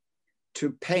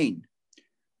to pain.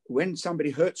 When somebody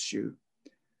hurts you,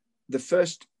 the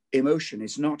first emotion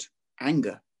is not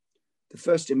anger. The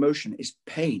first emotion is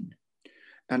pain.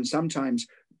 And sometimes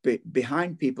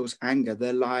behind people's anger,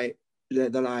 there lies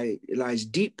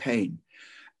deep pain.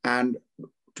 And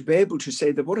to be able to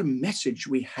say that what a message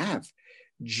we have.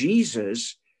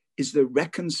 Jesus is the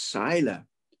reconciler,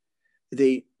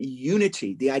 the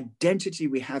unity, the identity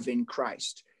we have in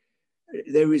Christ.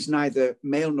 There is neither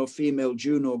male nor female,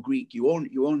 Jew nor Greek. You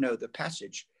all know the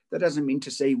passage. That doesn't mean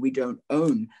to say we don't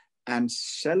own and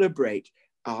celebrate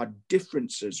our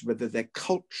differences, whether they're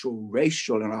cultural,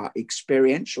 racial, and our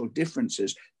experiential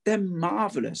differences. They're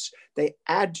marvelous. They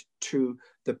add to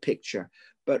the picture,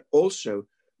 but also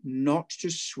not to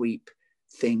sweep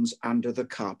things under the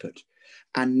carpet,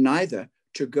 and neither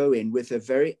to go in with a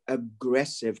very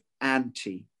aggressive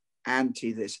anti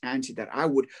this, anti that. I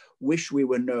would wish we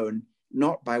were known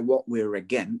not by what we're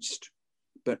against,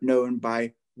 but known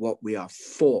by what we are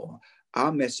for.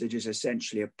 Our message is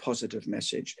essentially a positive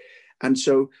message. And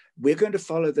so we're going to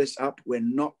follow this up. We're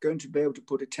not going to be able to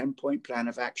put a 10-point plan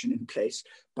of action in place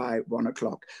by 1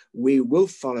 o'clock. We will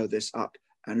follow this up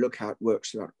and look how it works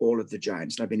throughout all of the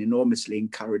giants. And I've been enormously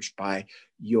encouraged by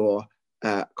your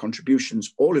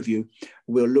contributions. All of you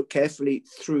will look carefully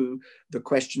through the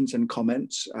questions and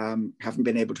comments. Haven't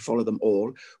been able to follow them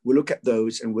all. We'll look at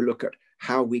those, and we'll look at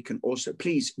how we can also,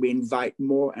 please, we invite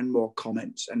more and more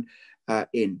comments and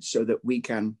in, so that we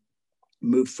can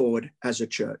move forward as a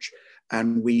church.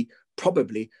 And we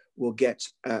probably will get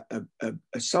a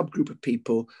subgroup of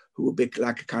people who will be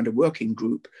like a kind of working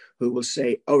group, who will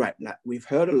say, all right, we've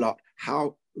heard a lot.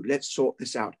 Let's sort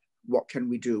this out. What can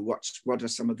we do? What are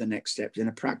some of the next steps in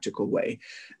a practical way?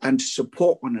 And to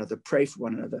support one another, pray for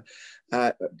one another.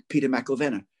 Peter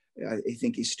McElvenna, I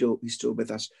think he's still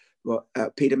with us. Well,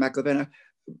 Peter McElvenna,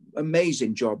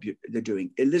 amazing job they're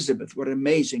doing. Elizabeth, what an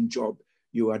amazing job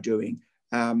you are doing.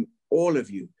 All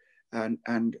of you,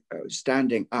 and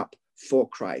standing up for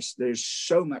Christ. There's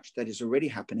so much that is already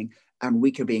happening, and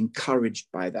we can be encouraged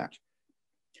by that.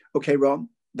 Okay, Ron,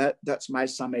 that's my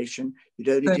summation. You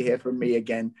don't need to hear from me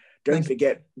again. Don't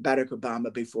forget Barack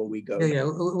Obama before we go. Yeah,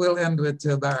 we'll end with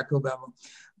Barack Obama.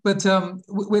 But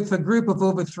with a group of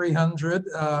over 300,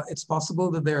 it's possible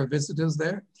that there are visitors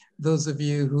there. Those of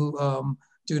you who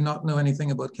do not know anything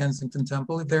about Kensington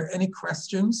Temple, if there are any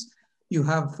questions you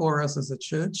have for us as a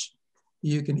church,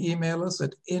 you can email us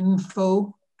at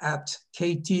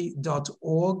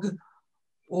info@kt.org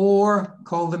or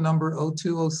call the number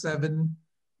 0207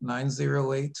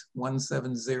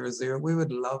 908-1700. We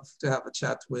would love to have a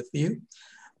chat with you.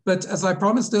 But as I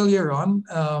promised earlier on,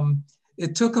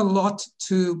 it took a lot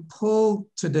to pull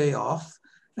today off,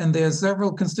 and there are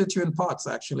several constituent parts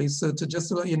actually. So just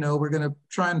to let you know, we're going to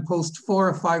try and post 4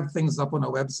 or 5 things up on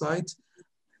our website.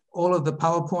 All of the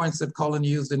PowerPoints that Colin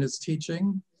used in his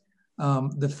teaching,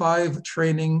 the 5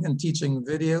 training and teaching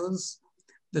videos,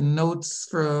 the notes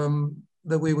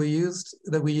that we used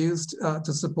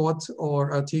to support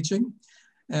our teaching,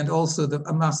 and also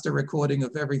a master recording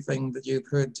of everything that you've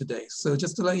heard today. So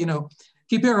just to let you know,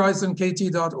 keep your eyes on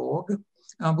kt.org.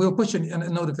 We'll push a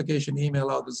notification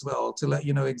email out as well to let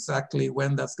you know exactly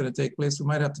when that's going to take place. We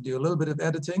might have to do a little bit of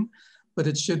editing, but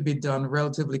it should be done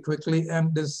relatively quickly,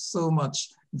 and there's so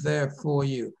much there for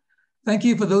you. Thank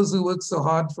you for those who worked so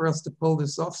hard for us to pull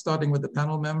this off, starting with the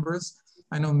panel members.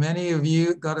 I know many of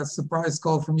you got a surprise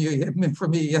call from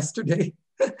me yesterday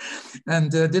and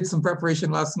did some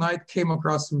preparation last night, came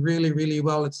across really, really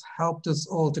well. It's helped us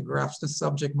all to grasp the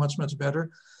subject much, much better.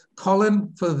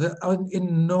 Colin, for the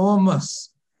enormous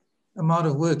amount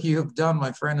of work you have done,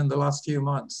 my friend, in the last few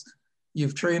months.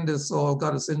 You've trained us all,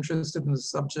 got us interested in the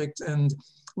subject. And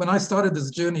when I started this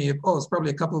journey, it's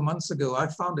probably a couple of months ago, I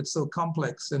found it so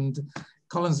complex, and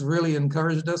Colin's really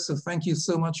encouraged us. So thank you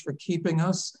so much for keeping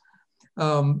us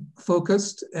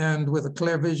focused and with a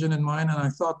clear vision in mind. And I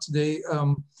thought today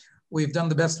we've done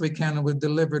the best we can, and we've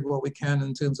delivered what we can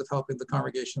in terms of helping the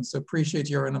congregation. So appreciate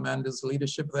your and Amanda's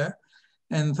leadership there.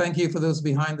 And thank you for those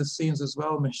behind the scenes as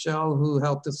well. Michelle, who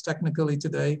helped us technically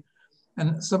today,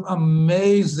 and some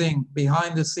amazing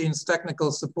behind the scenes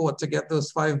technical support to get those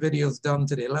 5 videos done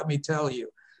today. Let me tell you,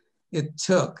 it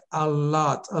took a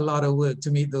lot of work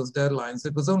to meet those deadlines.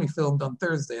 It was only filmed on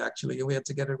Thursday, actually, and we had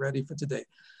to get it ready for today.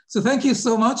 So thank you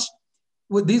so much.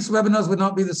 These webinars would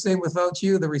not be the same without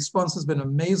you. The response has been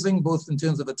amazing, both in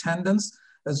terms of attendance,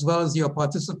 as well as your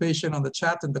participation on the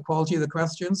chat and the quality of the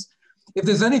questions. If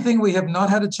there's anything we have not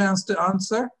had a chance to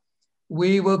answer,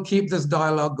 we will keep this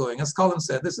dialogue going. As Colin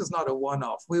said, this is not a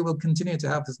one-off. We will continue to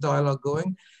have this dialogue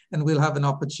going, and we'll have an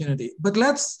opportunity. But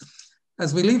let's,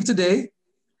 as we leave today,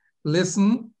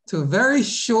 listen to a very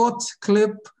short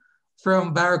clip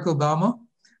from Barack Obama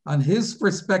on his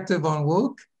perspective on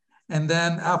woke. And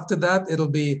then after that, it'll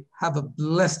be have a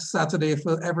blessed Saturday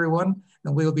for everyone,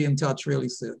 and we'll be in touch really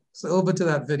soon. So over to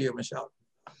that video, Michelle.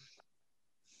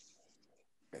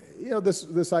 You know,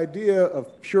 this idea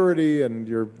of purity, and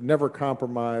you're never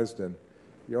compromised, and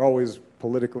you're always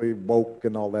politically woke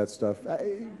and all that stuff.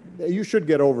 You should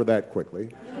get over that quickly.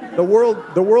 The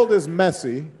world is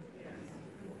messy.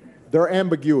 There are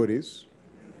ambiguities.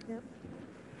 Yep.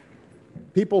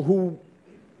 People who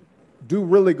do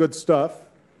really good stuff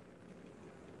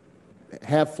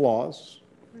have flaws.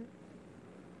 Right.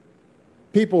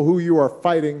 People who you are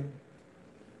fighting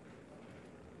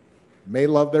may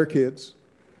love their kids.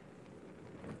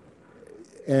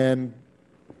 And,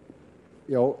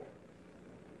 you know,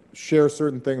 share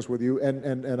certain things with you.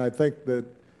 And I think that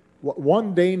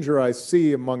one danger I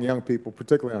see among young people,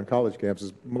 particularly on college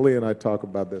campuses, Malia and I talk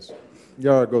about this.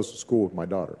 Yara goes to school with my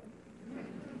daughter.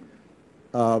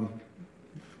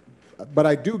 But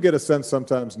I do get a sense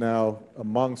sometimes now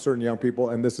among certain young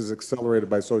people, and this is accelerated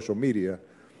by social media,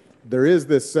 there is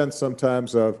this sense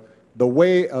sometimes of the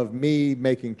way of me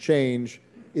making change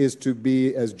is to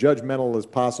be as judgmental as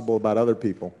possible about other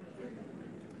people.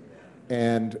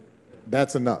 And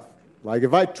that's enough. Like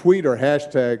if I tweet or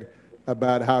hashtag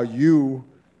about how you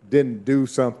didn't do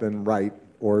something right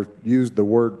or used the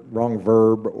wrong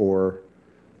verb, or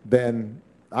then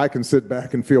I can sit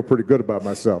back and feel pretty good about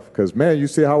myself because, man, you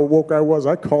see how woke I was?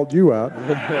 I called you out. I'm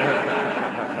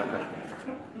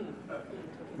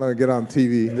gonna get on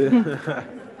TV,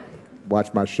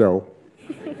 watch my show,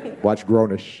 watch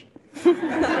Grownish.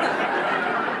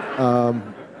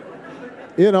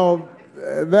 You know,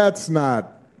 that's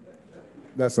not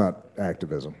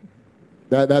activism.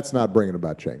 That's not bringing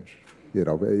about change. You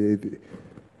know,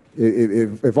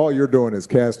 if all you're doing is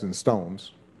casting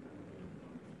stones,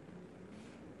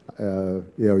 you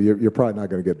know, you're probably not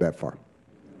going to get that far.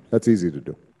 That's easy to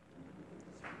do.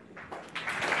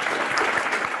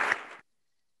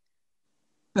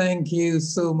 Thank you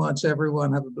so much,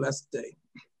 everyone. Have a blessed day.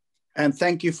 And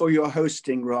thank you for your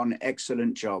hosting, Ron.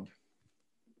 Excellent job.